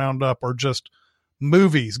in this roundup are just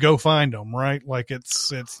movies. Go find them, right? Like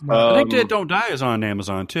it's I think Dead Don't Die is on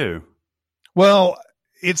Amazon too. Well,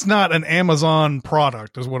 it's not an Amazon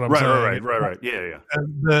product, is what I'm saying. Right. Yeah.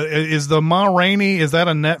 Is the Ma Rainey, is that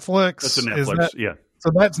a Netflix? That's a Netflix, yeah. So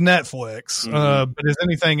that's Netflix. But is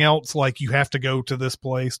anything else like you have to go to this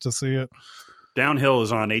place to see it? Downhill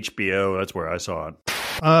is on HBO. That's where I saw it.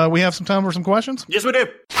 We have some time for some questions? Yes, we do.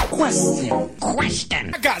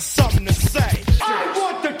 Question. I got something to say. I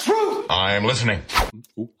want the truth. I'm listening.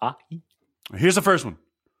 Here's the first one.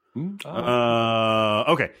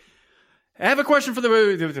 Okay. I have a question for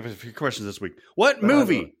the questions this week. What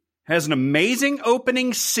movie has an amazing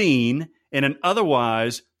opening scene in an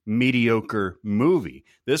otherwise mediocre movie?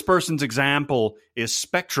 This person's example is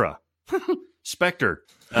Spectre,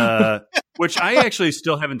 which I actually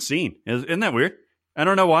still haven't seen. Isn't that weird? I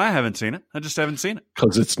don't know why I haven't seen it. I just haven't seen it.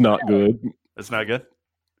 Because it's not good. It's not good?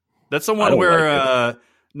 That's the one where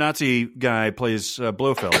Nazi guy plays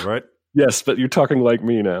Blofeld, right? Yes, but you're talking like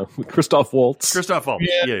me now. Christoph Waltz.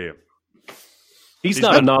 Yeah. He's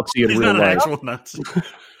not a Nazi in real life. He's not an actual Nazi.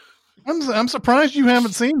 I'm surprised you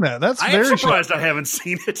haven't seen that. That's very surprised shocking. I haven't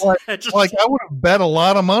seen it. I would have bet a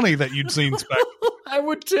lot of money that you'd seen Spectre. I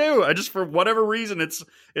would too. I just, for whatever reason, it's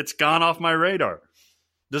gone off my radar.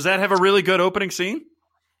 Does that have a really good opening scene?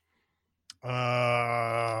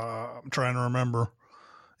 I'm trying to remember.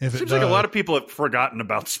 If Seems like a lot of people have forgotten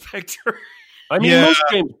about Spectre. I mean, most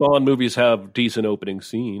James Bond movies have decent opening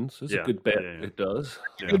scenes. It's a good bet it does.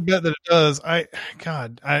 Good bet that it does.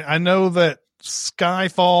 I know that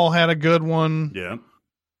Skyfall had a good one. Yeah.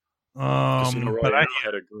 But I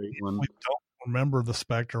had a great one. don't remember the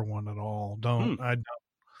Spectre one at all. I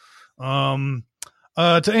don't.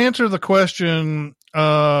 To answer the question,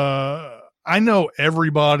 I know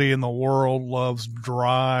everybody in the world loves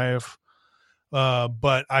Drive,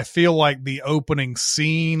 but I feel like the opening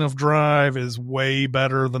scene of Drive is way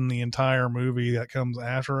better than the entire movie that comes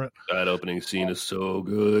after it. That opening scene is so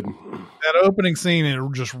good. That opening scene, it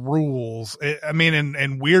just rules.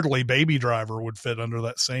 And weirdly, Baby Driver would fit under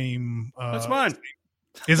that same. That's mine.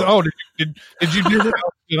 Did you do that?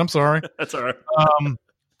 I'm sorry. That's all right.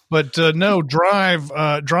 But no, Drive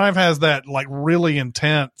has that like really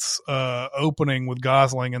intense opening with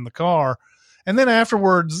Gosling in the car, and then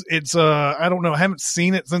afterwards it's I don't know, I haven't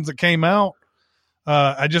seen it since it came out.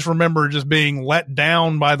 I just remember just being let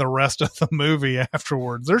down by the rest of the movie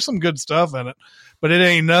afterwards. There's some good stuff in it, but it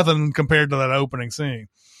ain't nothing compared to that opening scene.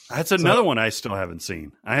 That's another one I still haven't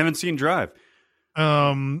seen. I haven't seen Drive.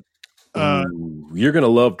 You're gonna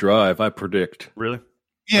love Drive, I predict. Really?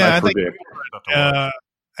 Yeah, I think.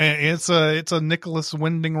 It's a Nicholas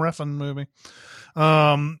Winding Refn movie.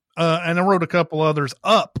 And I wrote a couple others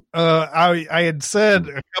up. I had said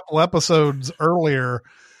a couple episodes earlier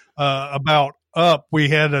about Up. We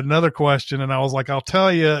had another question, and I was like, I'll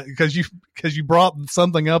tell you because you brought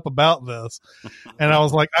something up about this, and I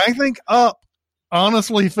was like, I think Up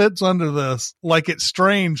honestly fits under this. Like, it's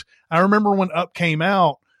strange. I remember when Up came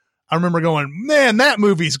out, I remember going, man, that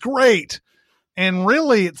movie's great, and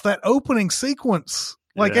really, it's that opening sequence.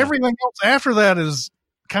 Like everything else after that is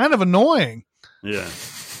kind of annoying. Yeah.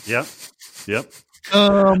 Yep.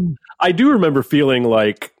 I do remember feeling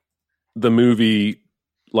like the movie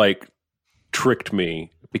like tricked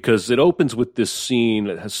me because it opens with this scene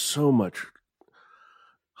that has so much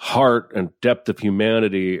heart and depth of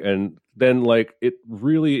humanity, and then like it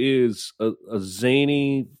really is a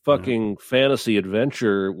zany fucking fantasy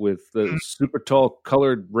adventure with the super tall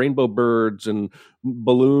colored rainbow birds and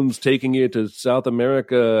balloons taking you to South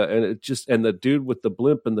America, and the dude with the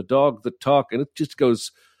blimp and the dog that talk, and it just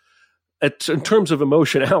goes in terms of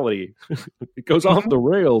emotionality, it goes off the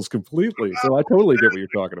rails completely. So I totally get what you're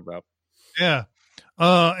talking about. Yeah.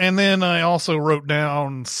 And then I also wrote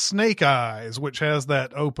down Snake Eyes, which has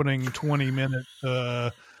that opening 20-minute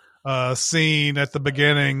scene at the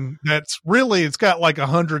beginning. That's really, it's got like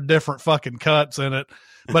 100 different fucking cuts in it,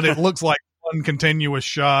 but it looks like one continuous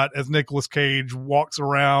shot as Nicolas Cage walks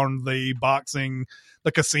around the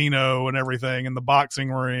casino and everything, and the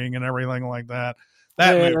boxing ring and everything like that.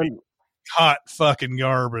 That movie, hot fucking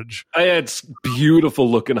garbage. It's beautiful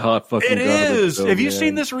looking hot fucking garbage. It is. Have you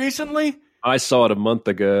seen this recently? I saw it a month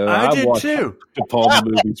ago. I did too. De Palma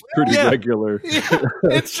movies pretty regular. Yeah.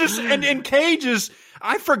 It's just, and Cage is,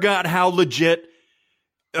 I forgot how legit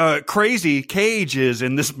crazy Cage is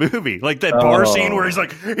in this movie. Like that bar scene where he's a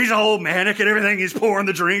whole manic and everything. He's pouring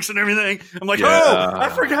the drinks and everything. I'm like, I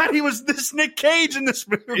forgot he was this Nick Cage in this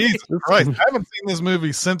movie. Jesus Christ. I haven't seen this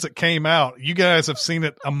movie since it came out. You guys have seen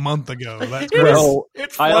it a month ago. That's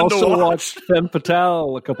it's fun I also to watch. watched Femme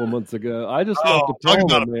Fatale a couple months ago. I just love De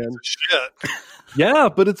Palma, man. Shit. Yeah,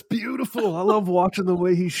 but it's beautiful. I love watching the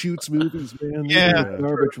way he shoots movies, man. Yeah,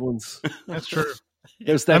 garbage ones. That's true.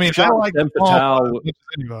 There's that shot of Femme Fatale.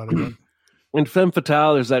 In Femme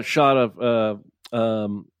Fatale, there's that shot of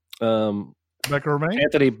Antonio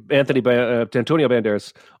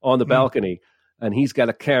Banderas on the balcony, and he's got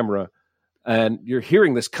a camera, and you're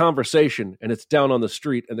hearing this conversation, and it's down on the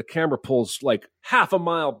street, and the camera pulls like half a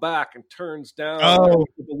mile back and turns down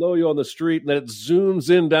below you on the street, and then it zooms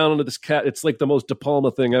in down into this cat. It's like the most De Palma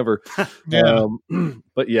thing ever.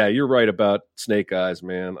 But yeah, you're right about Snake Eyes,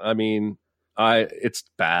 man. I mean, it's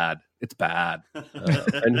bad. It's bad.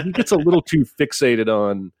 And he gets a little too fixated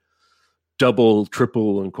on double,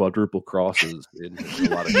 triple, and quadruple crosses in a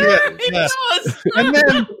lot of cases.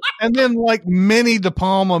 And then like many De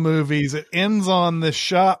Palma movies, it ends on this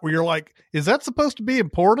shot where you're like, is that supposed to be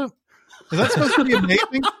important? Is that supposed to be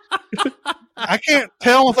amazing? I can't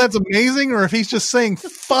tell if that's amazing or if he's just saying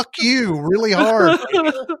 "fuck you" really hard.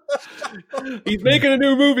 He's making a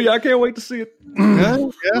new movie. I can't wait to see it.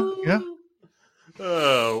 Yeah.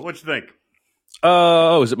 What you think?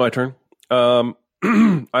 Is it my turn? I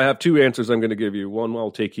have two answers I'm going to give you. One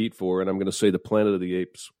I'll take heat for, and I'm going to say the Planet of the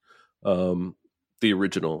Apes, the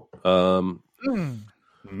original. I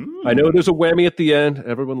know there's a whammy at the end.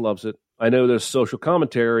 Everyone loves it. I know there's social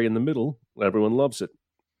commentary in the middle. Everyone loves it.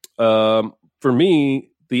 For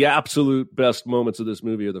me, the absolute best moments of this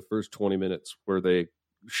movie are the first 20 minutes where they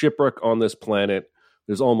shipwreck on this planet.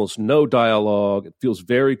 There's almost no dialogue. It feels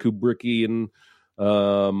very Kubrickian.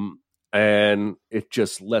 and it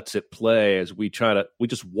just lets it play as we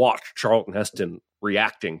just watch Charlton Heston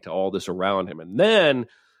reacting to all this around him. And then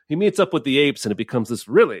he meets up with the apes and it becomes this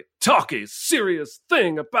really talky, serious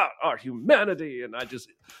thing about our humanity. And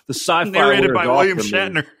the sci-fi narrated by William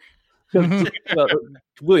Shatner.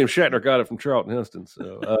 William Shatner got it from Charlton Heston.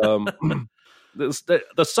 So the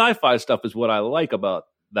sci-fi stuff is what I like about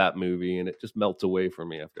that movie, and it just melts away from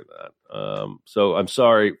me after that. So I'm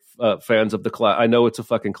sorry, fans of the class. I know it's a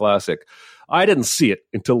fucking classic. I didn't see it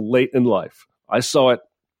until late in life. I saw it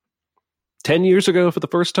 10 years ago for the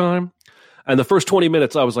first time, and the first 20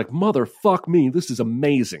 minutes I was like, motherfuck me, this is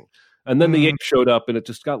amazing. And then the ape showed up, and it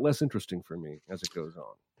just got less interesting for me as it goes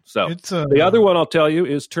on. So the other one I'll tell you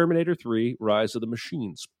is Terminator 3: Rise of the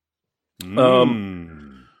Machines.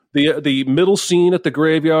 The middle scene at the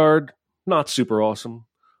graveyard, not super awesome.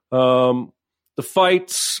 The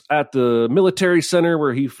fights at the military center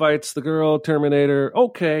where he fights the girl Terminator,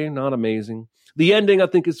 okay, not amazing. The ending, I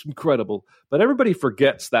think, is incredible, but everybody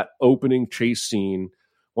forgets that opening chase scene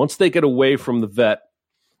once they get away from the vet,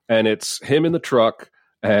 and it's him in the truck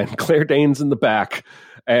and Claire Danes in the back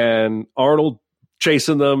and Arnold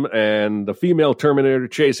chasing them and the female Terminator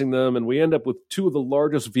chasing them, and we end up with two of the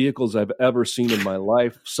largest vehicles I've ever seen in my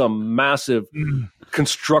life, some massive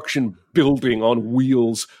construction building on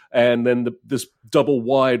wheels, and then this double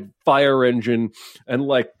wide fire engine, and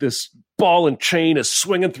like this ball and chain is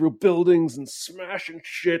swinging through buildings and smashing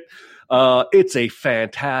shit. It's a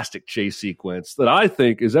fantastic chase sequence that I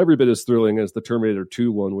think is every bit as thrilling as the Terminator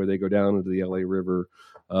 2 one where they go down into the LA River,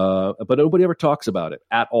 but nobody ever talks about it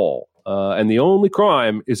at all. And the only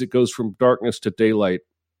crime is it goes from darkness to daylight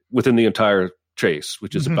within the entire chase,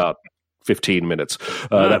 which is about 15 minutes,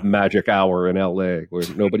 that magic hour in LA where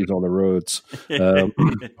nobody's on the roads. Oh,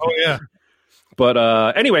 yeah.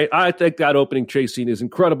 But anyway, I think that opening chase scene is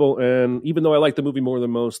incredible. And even though I like the movie more than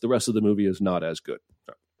most, the rest of the movie is not as good.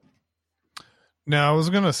 Now, I was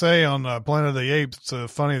going to say on Planet of the Apes,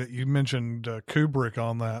 it's funny that you mentioned Kubrick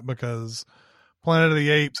on that, because Planet of the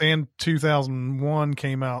Apes and 2001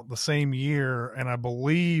 came out the same year, and I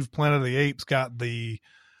believe Planet of the Apes got the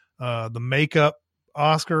makeup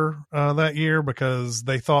Oscar that year because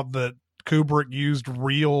they thought that Kubrick used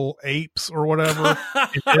real apes or whatever.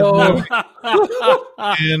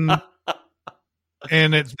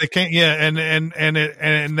 and it's they can't you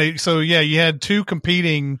had two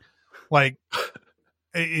competing like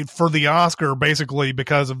for the Oscar basically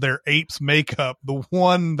because of their apes makeup. The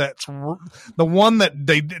one that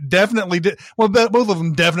they definitely did, well, both of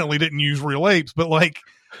them definitely didn't use real apes, but like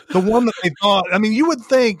the one that they thought, I mean, you would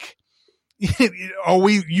think,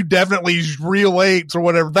 you definitely use real apes or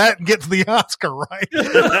whatever. That gets the Oscar, right?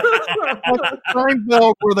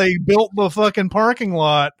 Seinfeld, where they built the fucking parking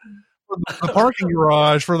lot, the parking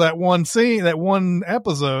garage for that one scene, that one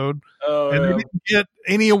episode, and they didn't get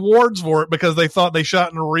any awards for it because they thought they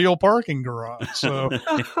shot in a real parking garage. So,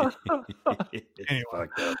 anyway.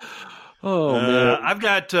 Man. I've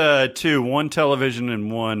got two, one television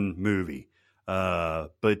and one movie.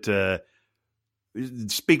 But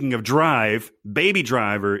speaking of Drive, Baby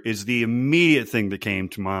Driver is the immediate thing that came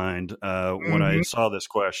to mind when I saw this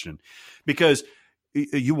question, because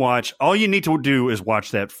you watch, all you need to do is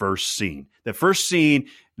watch that first scene. That first scene,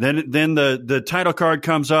 then the title card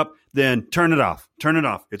comes up, then turn it off.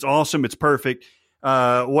 It's awesome. It's perfect.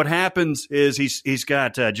 What happens is he's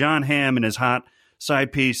got John Hamm in his hot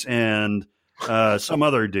side piece and some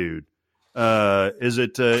other dude.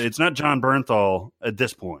 It's not John Bernthal at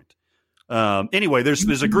this point. Anyway,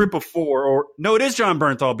 there's a group of four, or no, it is John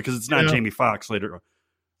Bernthal because it's not Jamie Foxx later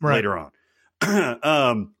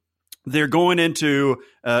on. They're going into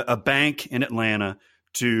a bank in Atlanta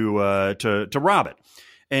to rob it.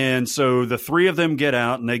 And so the three of them get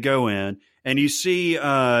out and they go in, and you see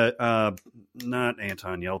not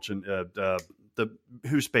Anton Yelchin,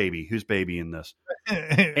 who's baby in this?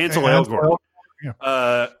 Ansel Elgort.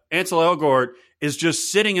 Ansel Elgort is just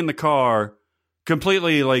sitting in the car,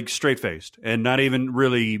 completely like straight-faced and not even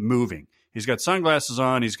really moving. He's got sunglasses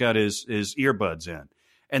on. He's got his earbuds in.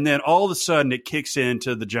 And then all of a sudden it kicks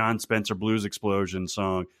into the John Spencer Blues Explosion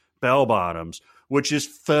song, Bell Bottoms, which is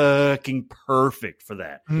fucking perfect for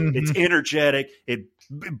that. Mm-hmm. It's energetic. It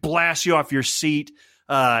blasts you off your seat.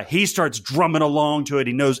 He starts drumming along to it.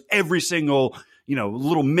 He knows every single,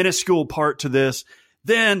 little minuscule part to this.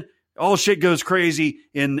 Then all shit goes crazy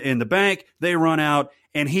in the bank. They run out.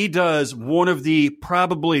 And he does one of the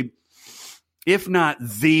probably, if not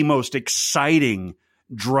the most exciting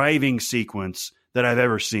driving sequence that I've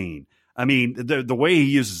ever seen. I mean, the way he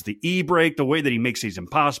uses the e-brake, the way that he makes these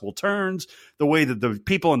impossible turns, the way that the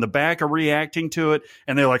people in the back are reacting to it,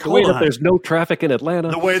 and they're like, the way that there's no traffic in Atlanta.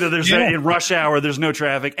 The way that there's in rush hour, there's no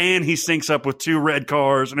traffic, and he syncs up with 2 red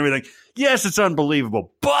cars and everything. Yes, it's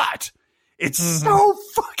unbelievable, but it's so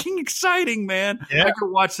fucking exciting, man. Yeah. I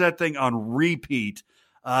could watch that thing on repeat.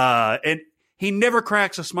 And he never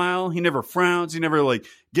cracks a smile. He never frowns. He never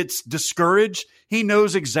gets discouraged. He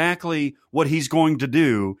knows exactly what he's going to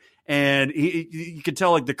do. And you can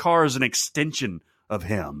tell the car is an extension of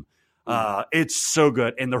him. It's so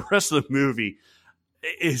good. And the rest of the movie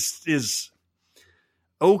is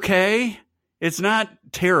okay. It's not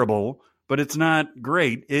terrible, but it's not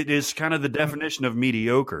great. It is kind of the definition of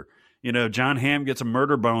mediocre. John Hamm gets a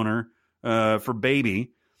murder boner for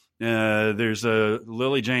Baby. There's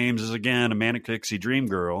Lily James is again a Manic Pixie Dream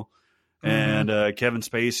Girl, and Kevin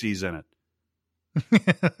Spacey's in it.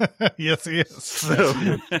 Yes, he is. So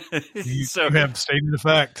you have stated the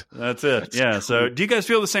fact. That's it. Yeah. So, do you guys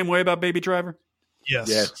feel the same way about Baby Driver?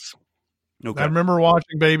 Yes. Okay. I remember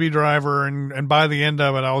watching Baby Driver, and by the end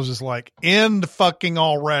of it, I was just like, end fucking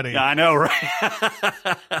already. I know,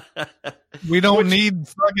 right? We don't need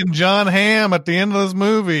fucking John Hamm at the end of this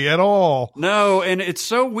movie at all. No, and it's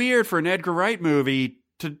so weird for an Edgar Wright movie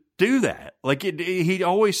to do that. He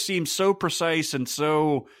always seems so precise and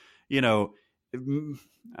so,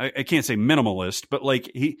 I can't say minimalist, but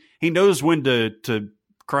he knows when to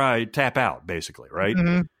tap out, basically, right?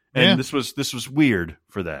 Mm-hmm. And this was weird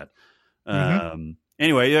for that.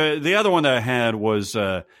 Anyway, the other one that I had was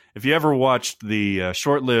if you ever watched the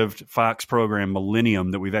short-lived Fox program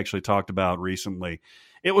Millennium that we've actually talked about recently,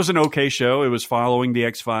 it was an okay show. It was following the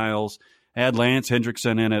X-Files, had Lance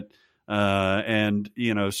Hendrickson in it, and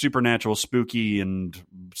supernatural, spooky, and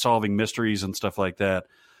solving mysteries and stuff like that.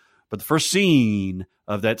 But the first scene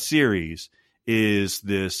of that series is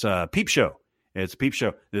this peep show. It's a peep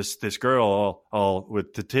show. This girl all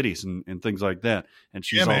with the titties and things like that, and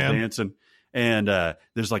she's all dancing. And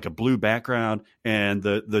there's a blue background, and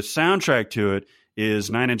the soundtrack to it is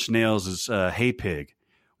 9 Inch Nails' "Hey Pig,"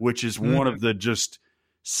 which is one of the just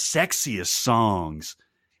sexiest songs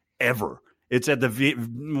ever. It's at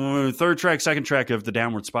the third track, second track of the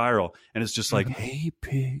Downward Spiral, and it's just "Hey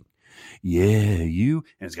Pig, yeah, you,"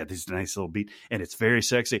 and it's got this nice little beat, and it's very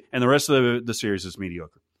sexy. And the rest of the series is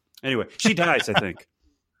mediocre. Anyway, she dies, I think.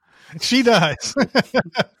 She dies.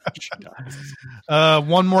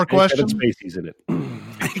 One more question. Kevin Spacey's in it.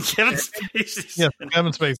 Kevin Spacey's Yes,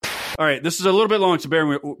 Kevin Spacey. All right, this is a little bit long, so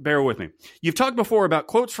bear with me. You've talked before about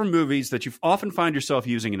quotes from movies that you often find yourself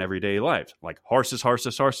using in everyday life, like horses,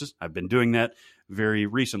 horses, horses. I've been doing that very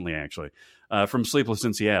recently, actually, from Sleepless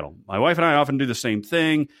in Seattle. My wife and I often do the same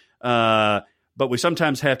thing, but we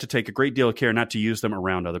sometimes have to take a great deal of care not to use them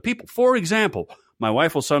around other people. For example, my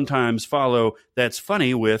wife will sometimes follow "that's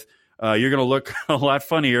funny" with "you're going to look a lot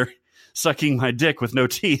funnier sucking my dick with no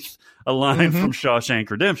teeth," a line from Shawshank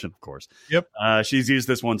Redemption, of course. Yep. She's used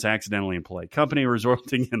this once accidentally in polite company,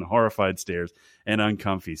 resulting in horrified stares and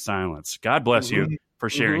uncomfy silence. God bless you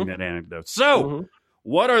for sharing that anecdote. So,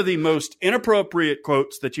 what are the most inappropriate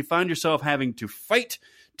quotes that you find yourself having to fight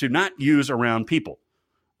to not use around people?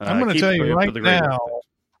 I'm going to tell you right now,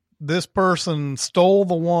 this person stole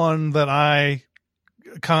the one that I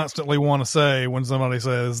constantly want to say when somebody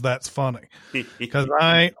says "that's funny," because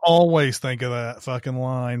I always think of that fucking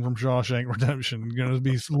line from Shawshank Redemption. You're going to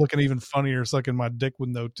be looking even funnier sucking my dick with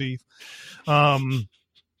no teeth. There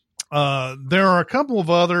are a couple of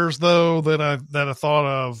others though that I thought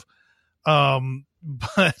of,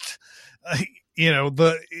 but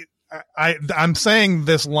I'm saying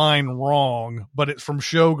this line wrong, but it's from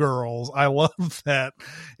Showgirls. I love that.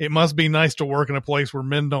 It must be nice to work in a place where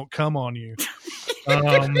men don't come on you.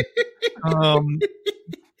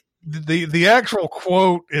 The actual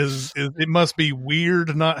quote is it must be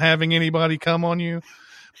weird not having anybody come on you.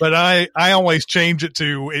 But I always change it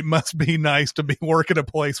to it must be nice to be work at a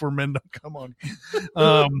place where men don't come on you.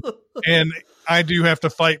 And I do have to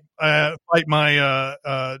fight to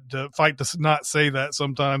not say that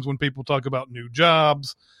sometimes when people talk about new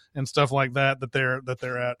jobs and stuff like that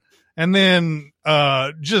they're at. And then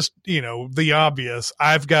just, the obvious,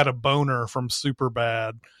 "I've got a boner" from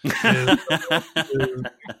Superbad. I've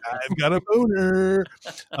got a boner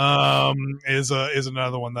is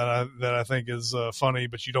another one that I think is funny,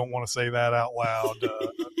 but you don't want to say that out loud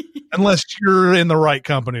unless you're in the right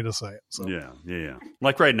company to say it. So. Yeah.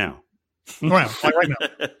 Like right now. Right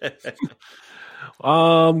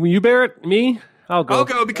now. You bear it? Me? I'll go. I'll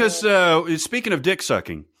go because speaking of dick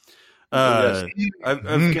sucking, I've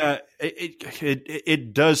got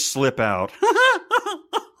it does slip out.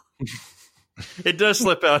 It does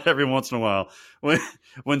slip out every once in a while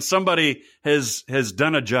when somebody has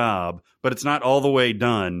done a job, but it's not all the way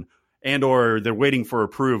done, and or they're waiting for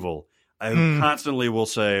approval. I constantly will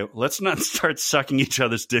say, let's not start sucking each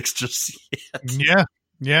other's dicks just yet.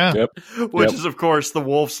 Yeah. Yep. Which is, of course, the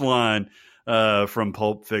Wolf's line from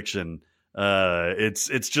Pulp Fiction.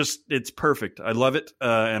 It's perfect. I love it,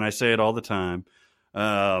 and I say it all the time.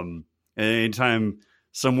 Anytime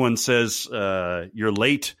someone says you're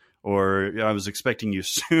late or I was expecting you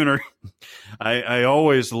sooner, I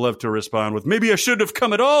always love to respond with, maybe I shouldn't have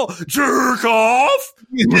come at all, jerk off,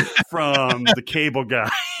 from the Cable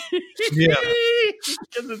Guy. Yeah.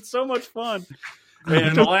 Because it's so much fun.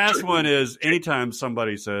 And the last one is, anytime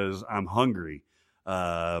somebody says, I'm hungry,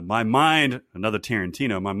 my mind, another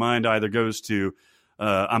Tarantino, my mind either goes to,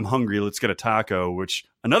 I'm hungry, let's get a taco, which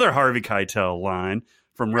another Harvey Keitel line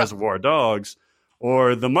from Reservoir Dogs,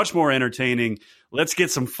 or the much more entertaining, let's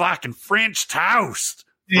get some fucking French toast.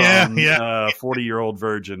 From, 40-Year-Old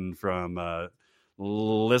Virgin from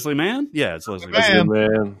Leslie Mann? Yeah, it's Leslie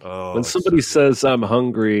Mann. Oh, when somebody says I'm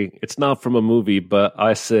hungry, it's not from a movie, but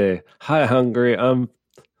I say, hi, hungry, I'm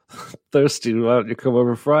thirsty. Why don't you come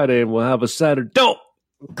over Friday and we'll have a Saturday? Don't!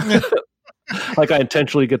 Like I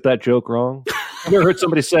intentionally get that joke wrong. I've never heard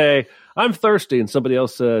somebody say, I'm thirsty, and somebody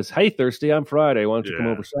else says, hey, thirsty, I'm Friday. Why don't you come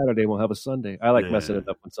over Saturday and we'll have a Sunday? I like messing it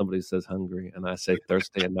up when somebody says hungry, and I say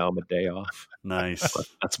thirsty, and now I'm a day off. Nice.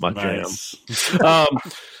 That's my jam.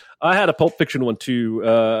 I had a Pulp Fiction one, too,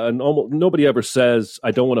 and almost nobody ever says,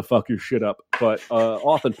 I don't want to fuck your shit up, but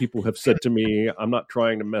often people have said to me, I'm not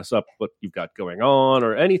trying to mess up what you've got going on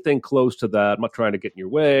or anything close to that. I'm not trying to get in your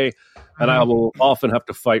way, and I will often have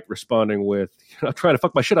to fight responding with, you're not trying to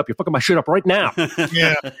fuck my shit up, you're fucking my shit up right now.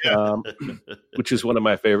 Which is one of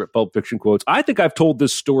my favorite Pulp Fiction quotes. I think I've told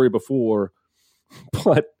this story before,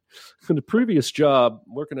 but in the previous job,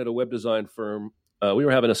 working at a web design firm, we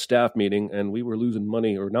were having a staff meeting and we were losing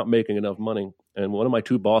money or not making enough money. And one of my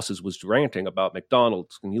two bosses was ranting about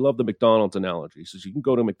McDonald's. And he loved the McDonald's analogy. He says, you can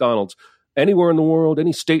go to McDonald's anywhere in the world,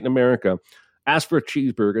 any state in America, ask for a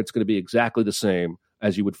cheeseburger. It's going to be exactly the same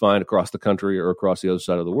as you would find across the country or across the other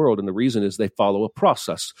side of the world. And the reason is they follow a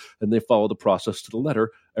process, and they follow the process to the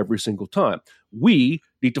letter every single time. We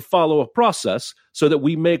need to follow a process so that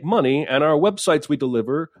we make money, and our websites we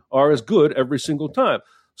deliver are as good every single time.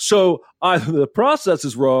 So either the process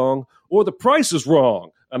is wrong or the price is wrong.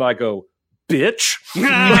 And I go, bitch.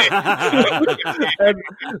 And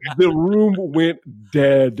the room went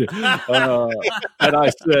dead. And I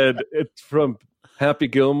said, it's from Happy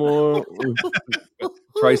Gilmore,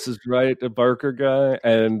 Price is Right, a Barker guy.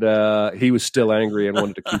 And he was still angry and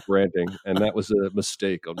wanted to keep ranting. And that was a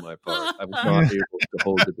mistake on my part. I was not able to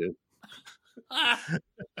hold it in.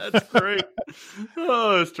 That's great.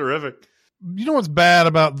 Oh, that's terrific. You know what's bad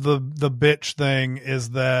about the bitch thing is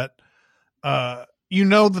that you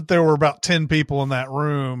know that there were about 10 people in that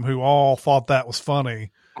room who all thought that was funny.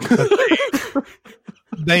 But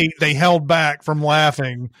they held back from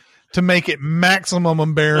laughing to make it maximum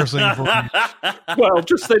embarrassing for me. Well,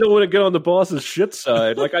 just they don't want to get on the boss's shit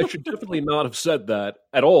side. Like, I should definitely not have said that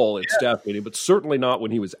at all at staff meeting, but certainly not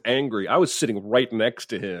when he was angry. I was sitting right next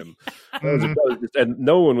to him, and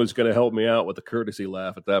no one was going to help me out with a courtesy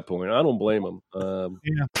laugh at that point. I don't blame him.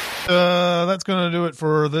 That's going to do it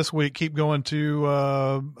for this week. Keep going to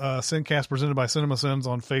Sincast presented by CinemaSins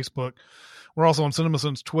on Facebook. We're also on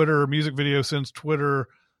CinemaSins Twitter, Music Video Sins Twitter,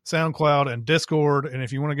 SoundCloud, and Discord. And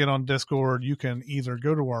if you want to get on Discord, you can either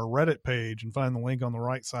go to our Reddit page and find the link on the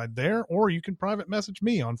right side there, or you can private message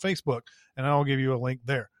me on Facebook, and I'll give you a link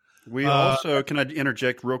there. We also, can I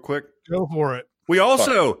interject real quick? Go for it. We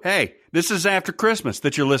also, hey, this is after Christmas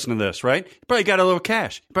that you're listening to this, right? You probably got a little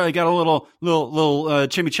cash. You probably got a little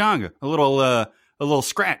chimichanga, a little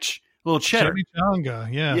scratch, a little cheddar.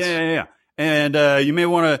 Chimichanga, yes. Yeah. And you may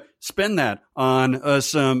want to spend that on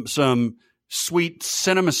some sweet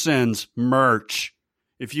CinemaSins merch.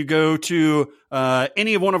 If you go to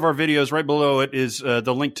any of one of our videos, right below it is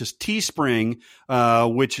the link to Teespring,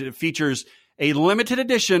 which features a limited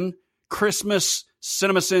edition Christmas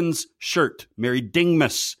CinemaSins shirt. Merry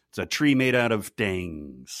Dingmas. It's a tree made out of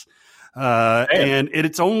dings. And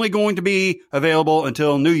it's only going to be available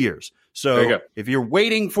until New Year's. So if you're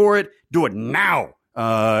waiting for it, do it now.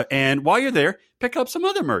 And while you're there, pick up some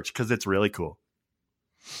other merch because it's really cool.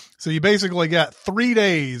 So you basically got 3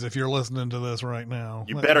 days if you're listening to this right now.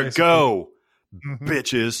 You better go,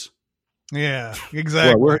 bitches. Yeah,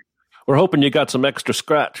 exactly. Well, we're hoping you got some extra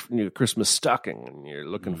scratch from your Christmas stocking and you're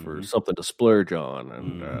looking for something to splurge on.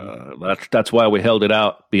 And that's why we held it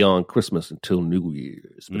out beyond Christmas until New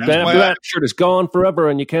Year's. But that shirt is gone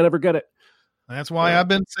forever and you can't ever get it. That's why I've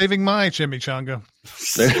been saving my chimichanga.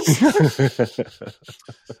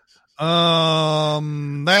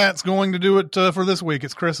 That's going to do it for this week.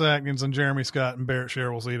 It's Chris Atkins and Jeremy Scott and Barrett Sher.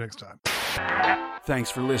 We'll see you next time. Thanks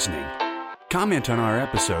for listening. Comment on our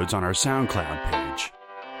episodes on our SoundCloud page.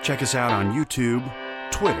 Check us out on YouTube,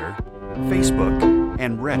 Twitter, Facebook,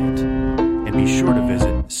 and Reddit. And be sure to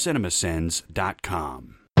visit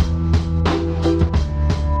cinemasins.com.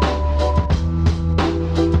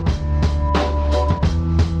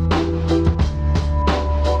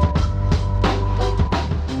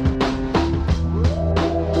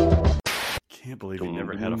 Can't believe he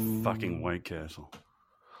never had a fucking White Castle.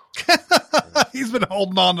 He's been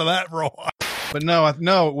holding on to that for a while. But no,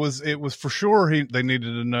 it was for sure they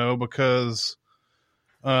needed to know, because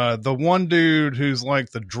the one dude who's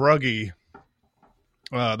like the druggie,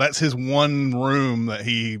 that's his one room that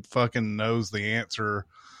he fucking knows the answer.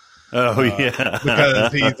 Oh yeah,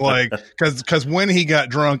 because he's like, because when he got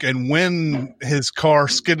drunk and when his car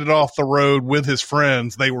skidded off the road with his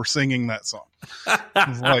friends, they were singing that song. It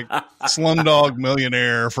was like Slumdog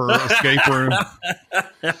Millionaire for Escape Room.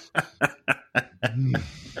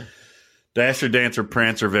 Dasher, Dancer,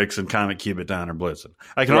 Prancer, Vixen, Comet, Cupid, Donner, Blitzen.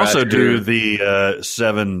 I can also do the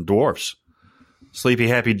 7 dwarfs: Sleepy,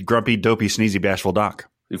 Happy, Grumpy, Dopey, Sneezy, Bashful, Doc.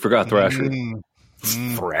 You forgot Thrasher.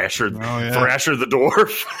 Thrasher the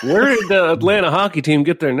dwarf. Where did the Atlanta hockey team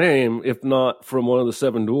get their name, if not from one of the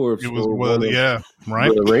 7 dwarfs? It was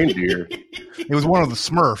right. The reindeer. It was one of the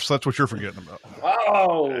Smurfs. That's what you're forgetting about.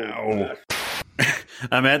 Oh,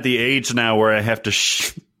 I'm at the age now where I have to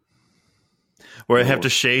shave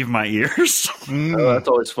my ears. Oh, that's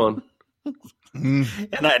always fun. And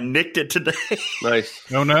I nicked it today. Nice.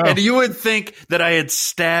 Oh no! And you would think that I had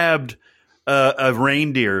stabbed a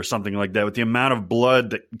reindeer or something like that, with the amount of blood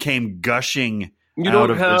that came gushing. You out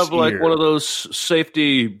don't of have this like ear. one of those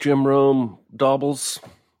safety Jim Rome doubles.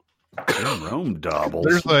 Jim Rome doubles.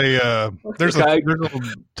 There's a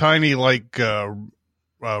tiny like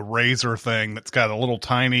razor thing that's got a little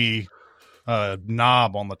tiny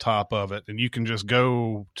knob on the top of it, and you can just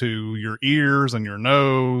go to your ears and your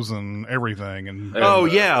nose and everything. And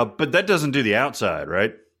yeah, but that doesn't do the outside,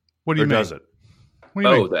 right? What do you mean? Does it? What do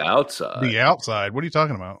you mean? The outside. The outside. What are you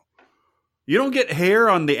talking about? You don't get hair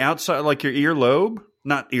on the outside, like your earlobe?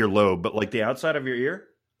 Not earlobe, but like the outside of your ear?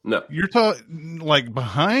 No. You're talking like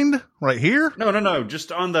behind, right here? No.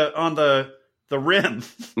 Just on the rim.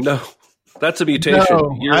 No. That's a mutation.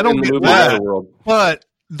 No, You're I don't in the get movie that. world. But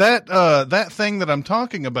that thing that I'm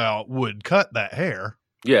talking about would cut that hair.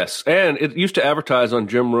 Yes. And it used to advertise on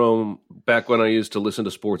Jim Rome back when I used to listen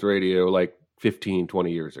to sports radio like 15,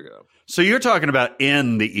 20 years ago. So you're talking about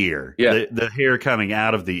in the ear. Yeah. The hair coming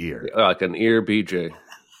out of the ear. Like an ear BJ.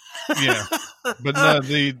 Yeah. But no,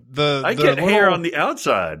 I get hair on the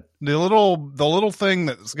outside. The little thing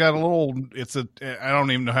that's got a little, I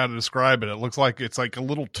don't even know how to describe it. It looks like it's like a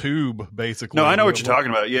little tube, basically. No, I know what you're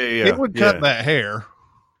talking about. Yeah. It would cut that hair.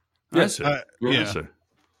 I see.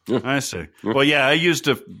 I see. Well, yeah, I used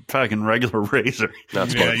a fucking regular razor.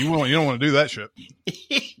 That's yeah, you don't want to do that shit.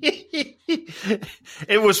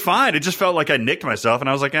 It was fine. It just felt like I nicked myself, and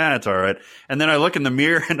I was like, it's all right. And then I look in the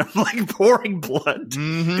mirror, and I'm like pouring blood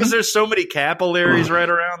because there's so many capillaries right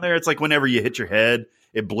around there. It's like whenever you hit your head,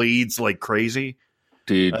 it bleeds like crazy.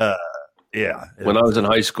 Dude. Yeah. When I was in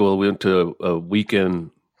high school, we went to a weekend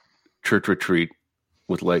church retreat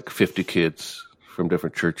with like 50 kids from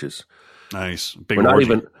different churches. Nice. Big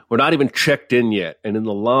We're not even checked in yet. And in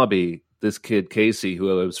the lobby, this kid, Casey,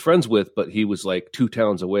 who I was friends with, but he was like 2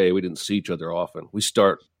 towns away. We didn't see each other often. We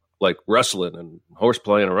start like wrestling and horse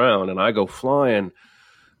playing around, and I go flying,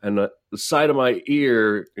 and the side of my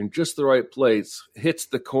ear in just the right place hits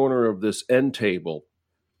the corner of this end table.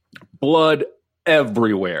 Blood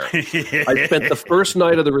everywhere. I spent the first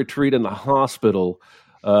night of the retreat in the hospital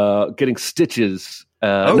getting stitches.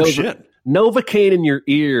 Shit. Novocaine in your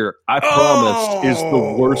ear, I promise, is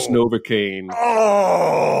the worst Novocaine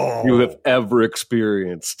you have ever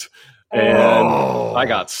experienced. And I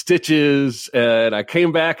got stitches, and I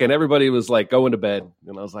came back, and everybody was like going to bed.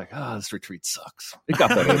 And I was like, this retreat sucks. It got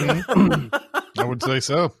better. I would say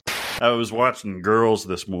so. I was watching Girls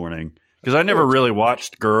this morning because I never really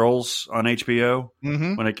watched Girls on HBO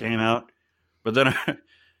when it came out. But then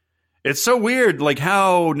it's so weird, like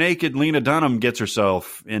how naked Lena Dunham gets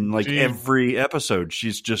herself in like every episode.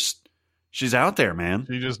 She's out there, man.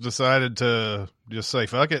 She just decided to just say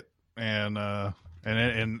fuck it and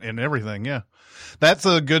everything. Yeah, that's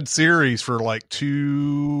a good series for like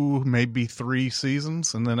 2, maybe 3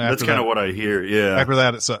 seasons, and then after that's kind of what I hear. Yeah, after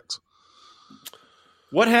that it sucks.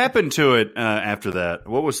 What happened to it after that?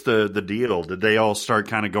 What was the deal? Did they all start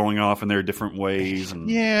kind of going off in their different ways? And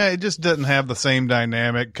yeah, it just doesn't have the same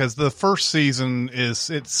dynamic because the first season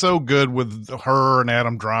it's so good with her and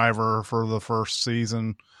Adam Driver for the first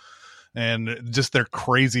season, and just their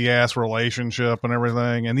crazy ass relationship and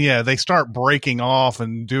everything. And yeah, they start breaking off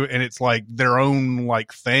and it's like their own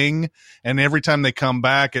like thing. And every time they come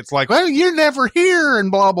back, it's like, well, you're never here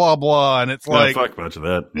and blah, blah, blah. And it's like, fuck much of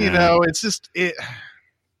that. You know, it's just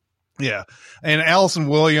yeah. And Allison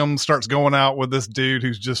Williams starts going out with this dude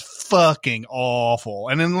who's just fucking awful.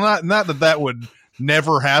 And then not that would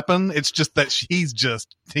never happen. It's just that he's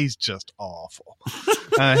just awful.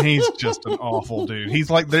 He's just an awful dude. He's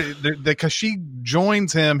like, because she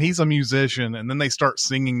joins him, he's a musician, and then they start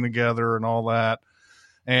singing together and all that.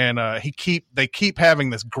 And they keep having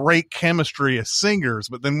this great chemistry as singers,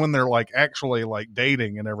 but then when they're like actually like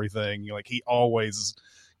dating and everything, like he always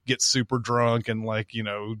gets super drunk and like, you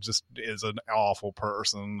know, just is an awful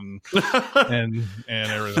person and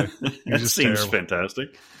everything. That just seems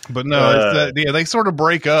fantastic. But no, they sort of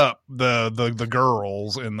break up the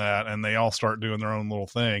girls in that, and they all start doing their own little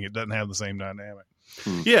thing. It doesn't have the same dynamic.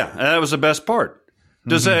 Yeah, that was the best part.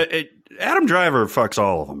 Does Adam Driver fucks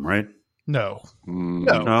all of them, right? No.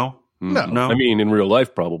 No. I mean, in real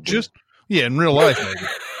life, probably. In real life, maybe.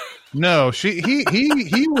 No, he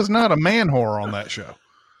was not a man whore on that show.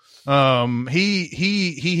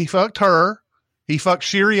 He fucked her. He fucked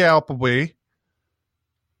Shiri Appleby,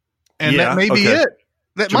 and that may be it.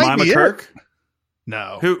 That Jemima might be Kirk? it.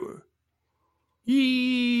 No. Who?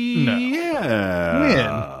 No. Yeah.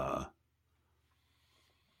 When?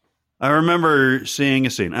 I remember seeing a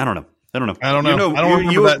scene. I don't know. I don't know. I don't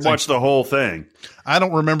remember you that watched the whole thing. I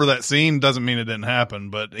don't remember that scene. Doesn't mean it didn't happen,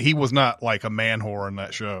 but he was not like a man whore in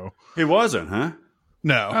that show. He wasn't, huh?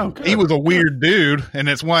 No, he was a weird dude, and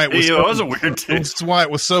that's why it was. He was a weird dude. That's why it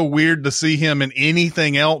was so weird to see him in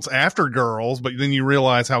anything else after Girls. But then you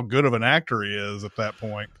realize how good of an actor he is at that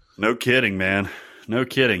point. No kidding, man. No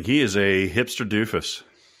kidding. He is a hipster doofus.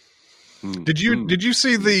 Did you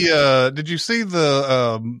see the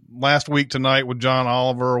Last Week Tonight with John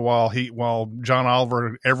Oliver while John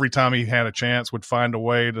Oliver every time he had a chance would find a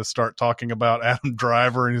way to start talking about Adam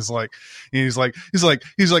Driver, and he's like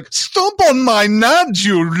stomp on my nuts,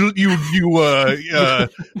 you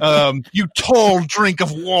tall drink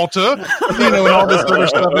of water, you know, and all this other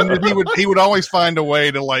stuff. And he would always find a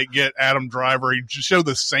way to like get Adam Driver. He'd just show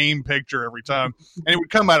the same picture every time, and it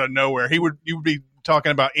would come out of nowhere. You would be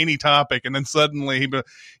talking about any topic, and then suddenly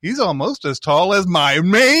he's almost as tall as my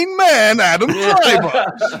main man, Adam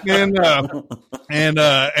Driver.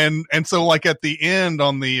 and so like at the end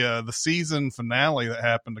on the season finale that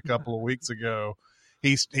happened a couple of weeks ago,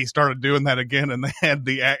 he started doing that again, and they had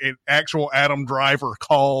the actual Adam Driver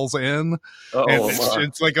calls in.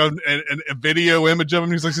 It's like a video image of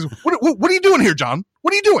him. He's like, what are you doing here, John?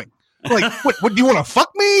 What are you doing? Like, what do you want to fuck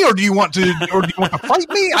me, or do you want to fight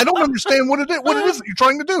me? I don't understand what it is that you're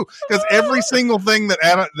trying to do. Because every single thing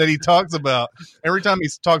that he talks about, every time he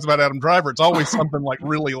talks about Adam Driver, it's always something like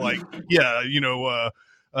really like, yeah, you know,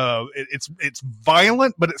 it's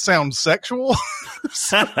violent, but it sounds sexual.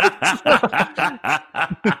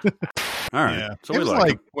 All right. Yeah. So it was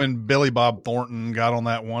like when Billy Bob Thornton got on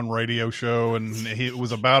that one radio show, and it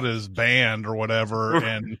was about his band or whatever.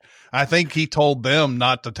 And I think he told them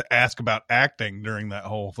not to ask about acting during that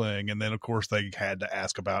whole thing. And then, of course, they had to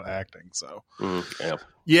ask about acting. So,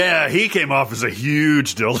 yeah, he came off as a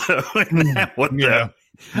huge dildo.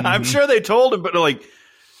 I'm sure they told him, but like,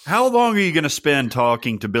 how long are you going to spend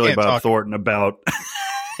talking to Billy Bob Thornton about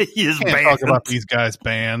his band? Talk about these guys'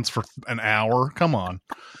 bands for an hour. Come on.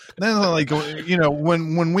 Then, like, you know,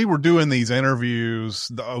 when we were doing these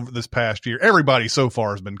interviews this past year, everybody so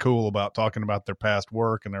far has been cool about talking about their past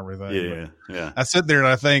work and everything. Yeah. I sit there and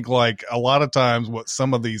I think, like, a lot of times what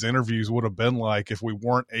some of these interviews would have been like if we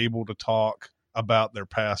weren't able to talk about their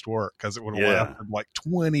past work, because it would have lasted like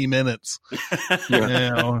 20 minutes. You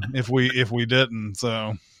know, if we didn't.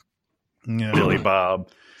 So, yeah. Billy Bob.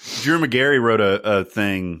 Drew McGarry wrote a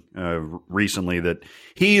thing recently that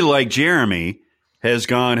he, like Jeremy, has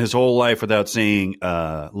gone his whole life without seeing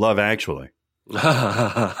Love Actually.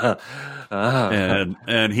 And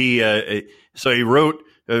he so he wrote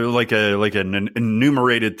like an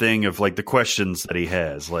enumerated thing of like the questions that he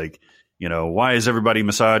has, like, you know, why is everybody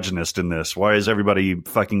misogynist in this? Why is everybody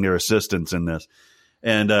fucking their assistants in this?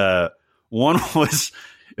 And one was,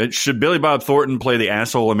 should Billy Bob Thornton play the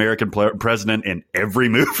asshole American president in every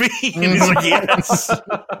movie? And he's like, yes.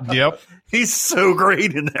 Yep. He's so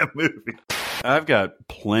great in that movie. I've got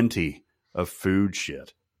plenty of food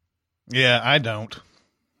shit. Yeah, I don't.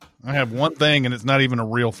 I have one thing, and it's not even a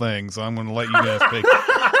real thing, so I'm going to let you guys pick it.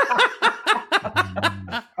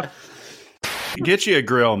 Get you a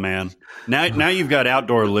grill, man. Now you've got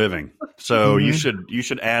outdoor living, so you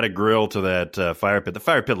should add a grill to that fire pit. The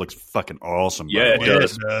fire pit looks fucking awesome. Yeah, it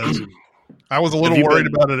does. I was a little worried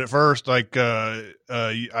about it at first. Like, the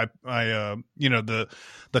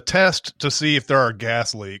test to see if there are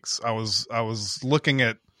gas leaks. I was looking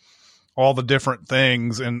at all the different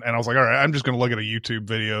things, and I was like, all right, I'm just going to look at a YouTube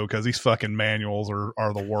video because these fucking manuals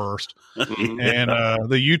are the worst. And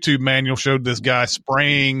the YouTube manual showed this guy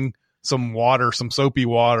spraying some soapy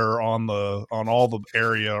water on all the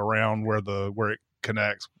area around where it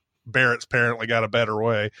connects. Barrett's apparently got a better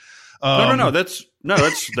way. No. That's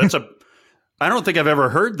a. I don't think I've ever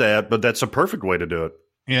heard that, but that's a perfect way to do it.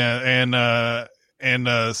 Yeah,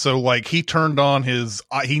 and so like he turned on his.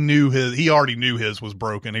 He already knew his was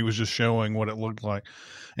broken. He was just showing what it looked like,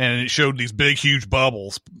 and it showed these big, huge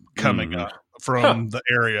bubbles coming up from the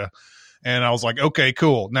area. And I was like, okay,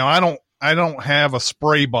 cool. Now I don't have a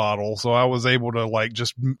spray bottle, so I was able to like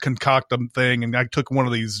just concoct a thing, and I took one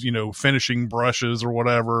of these, finishing brushes or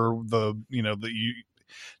whatever,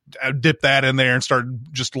 I dipped that in there and started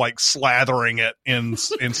just like slathering it in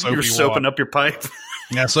soapy water. You're soaping up your pipe.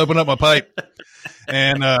 Yeah, soaping up my pipe.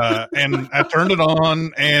 And I turned it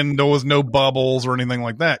on, and there was no bubbles or anything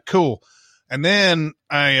like that. Cool. And then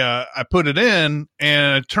I put it in,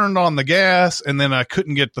 and I turned on the gas, and then I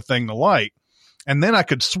couldn't get the thing to light. And then I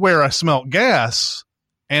could swear I smelt gas,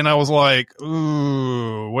 and I was like,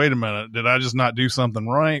 ooh, wait a minute. Did I just not do something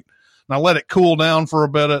right? And I let it cool down for a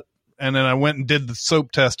bit, and then I went and did the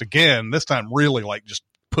soap test again, this time really like just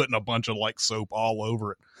putting a bunch of like soap all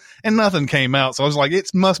over it. And nothing came out. So I was like, it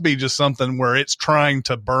must be just something where it's trying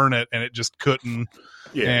to burn it, and it just couldn't.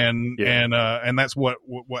 Yeah. And that's what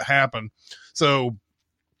happened. So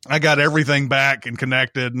I got everything back and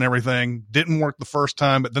connected and everything. Didn't work the first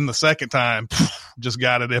time, but then the second time, just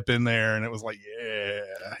got it up in there, and it was like, yeah.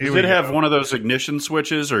 Does it have one of those ignition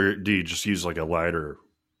switches, or do you just use like a lighter?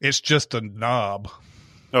 It's just a knob.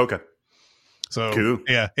 Okay. So cool.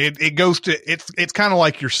 Yeah, it goes to it's kind of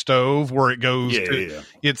like your stove where it goes to.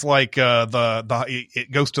 It's like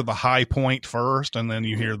it goes to the high point first, and then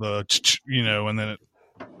you hear the and then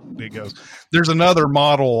it goes. There's another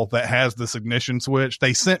model that has this ignition switch.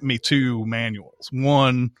 They sent me two manuals.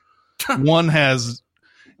 One has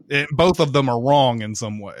both of them are wrong in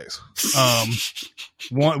some ways.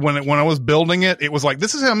 When I was building it, it was like,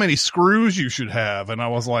 this is how many screws you should have, and I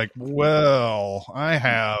was like, well, I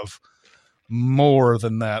have more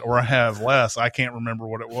than that, or I have less. I can't remember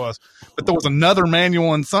what it was, but there was another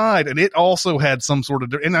manual inside, and it also had some sort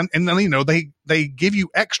of, and then they give you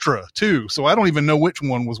extra too, so I don't even know which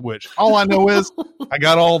one was which. All I know is I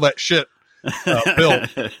got all that shit built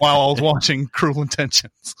while I was watching Cruel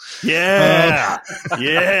Intentions. Yeah,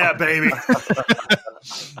 yeah, baby.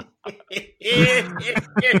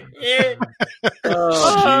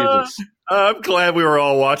 Oh, Jesus! I'm glad we were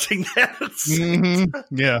all watching that. Mm-hmm.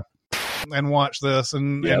 Yeah. And watch this,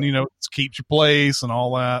 and it keeps your place and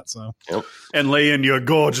all that. So, and lay in your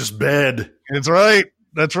gorgeous bed. That's right.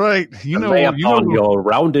 That's right. Lay upon your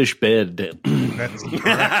roundish bed. That's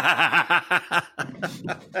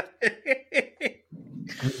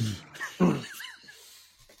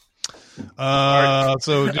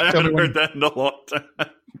so I haven't heard that in a long time.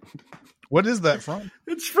 What is that from?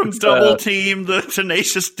 It's from Double Team, the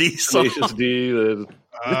Tenacious D song. Tenacious D.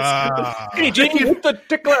 Hey, Jakey, hit the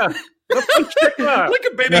tickler. Look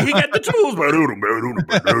at baby, he got the tools.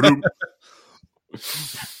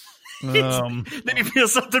 Then you feel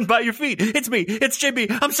something by your feet. It's me. It's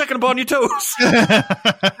JB. I'm sucking upon your toes.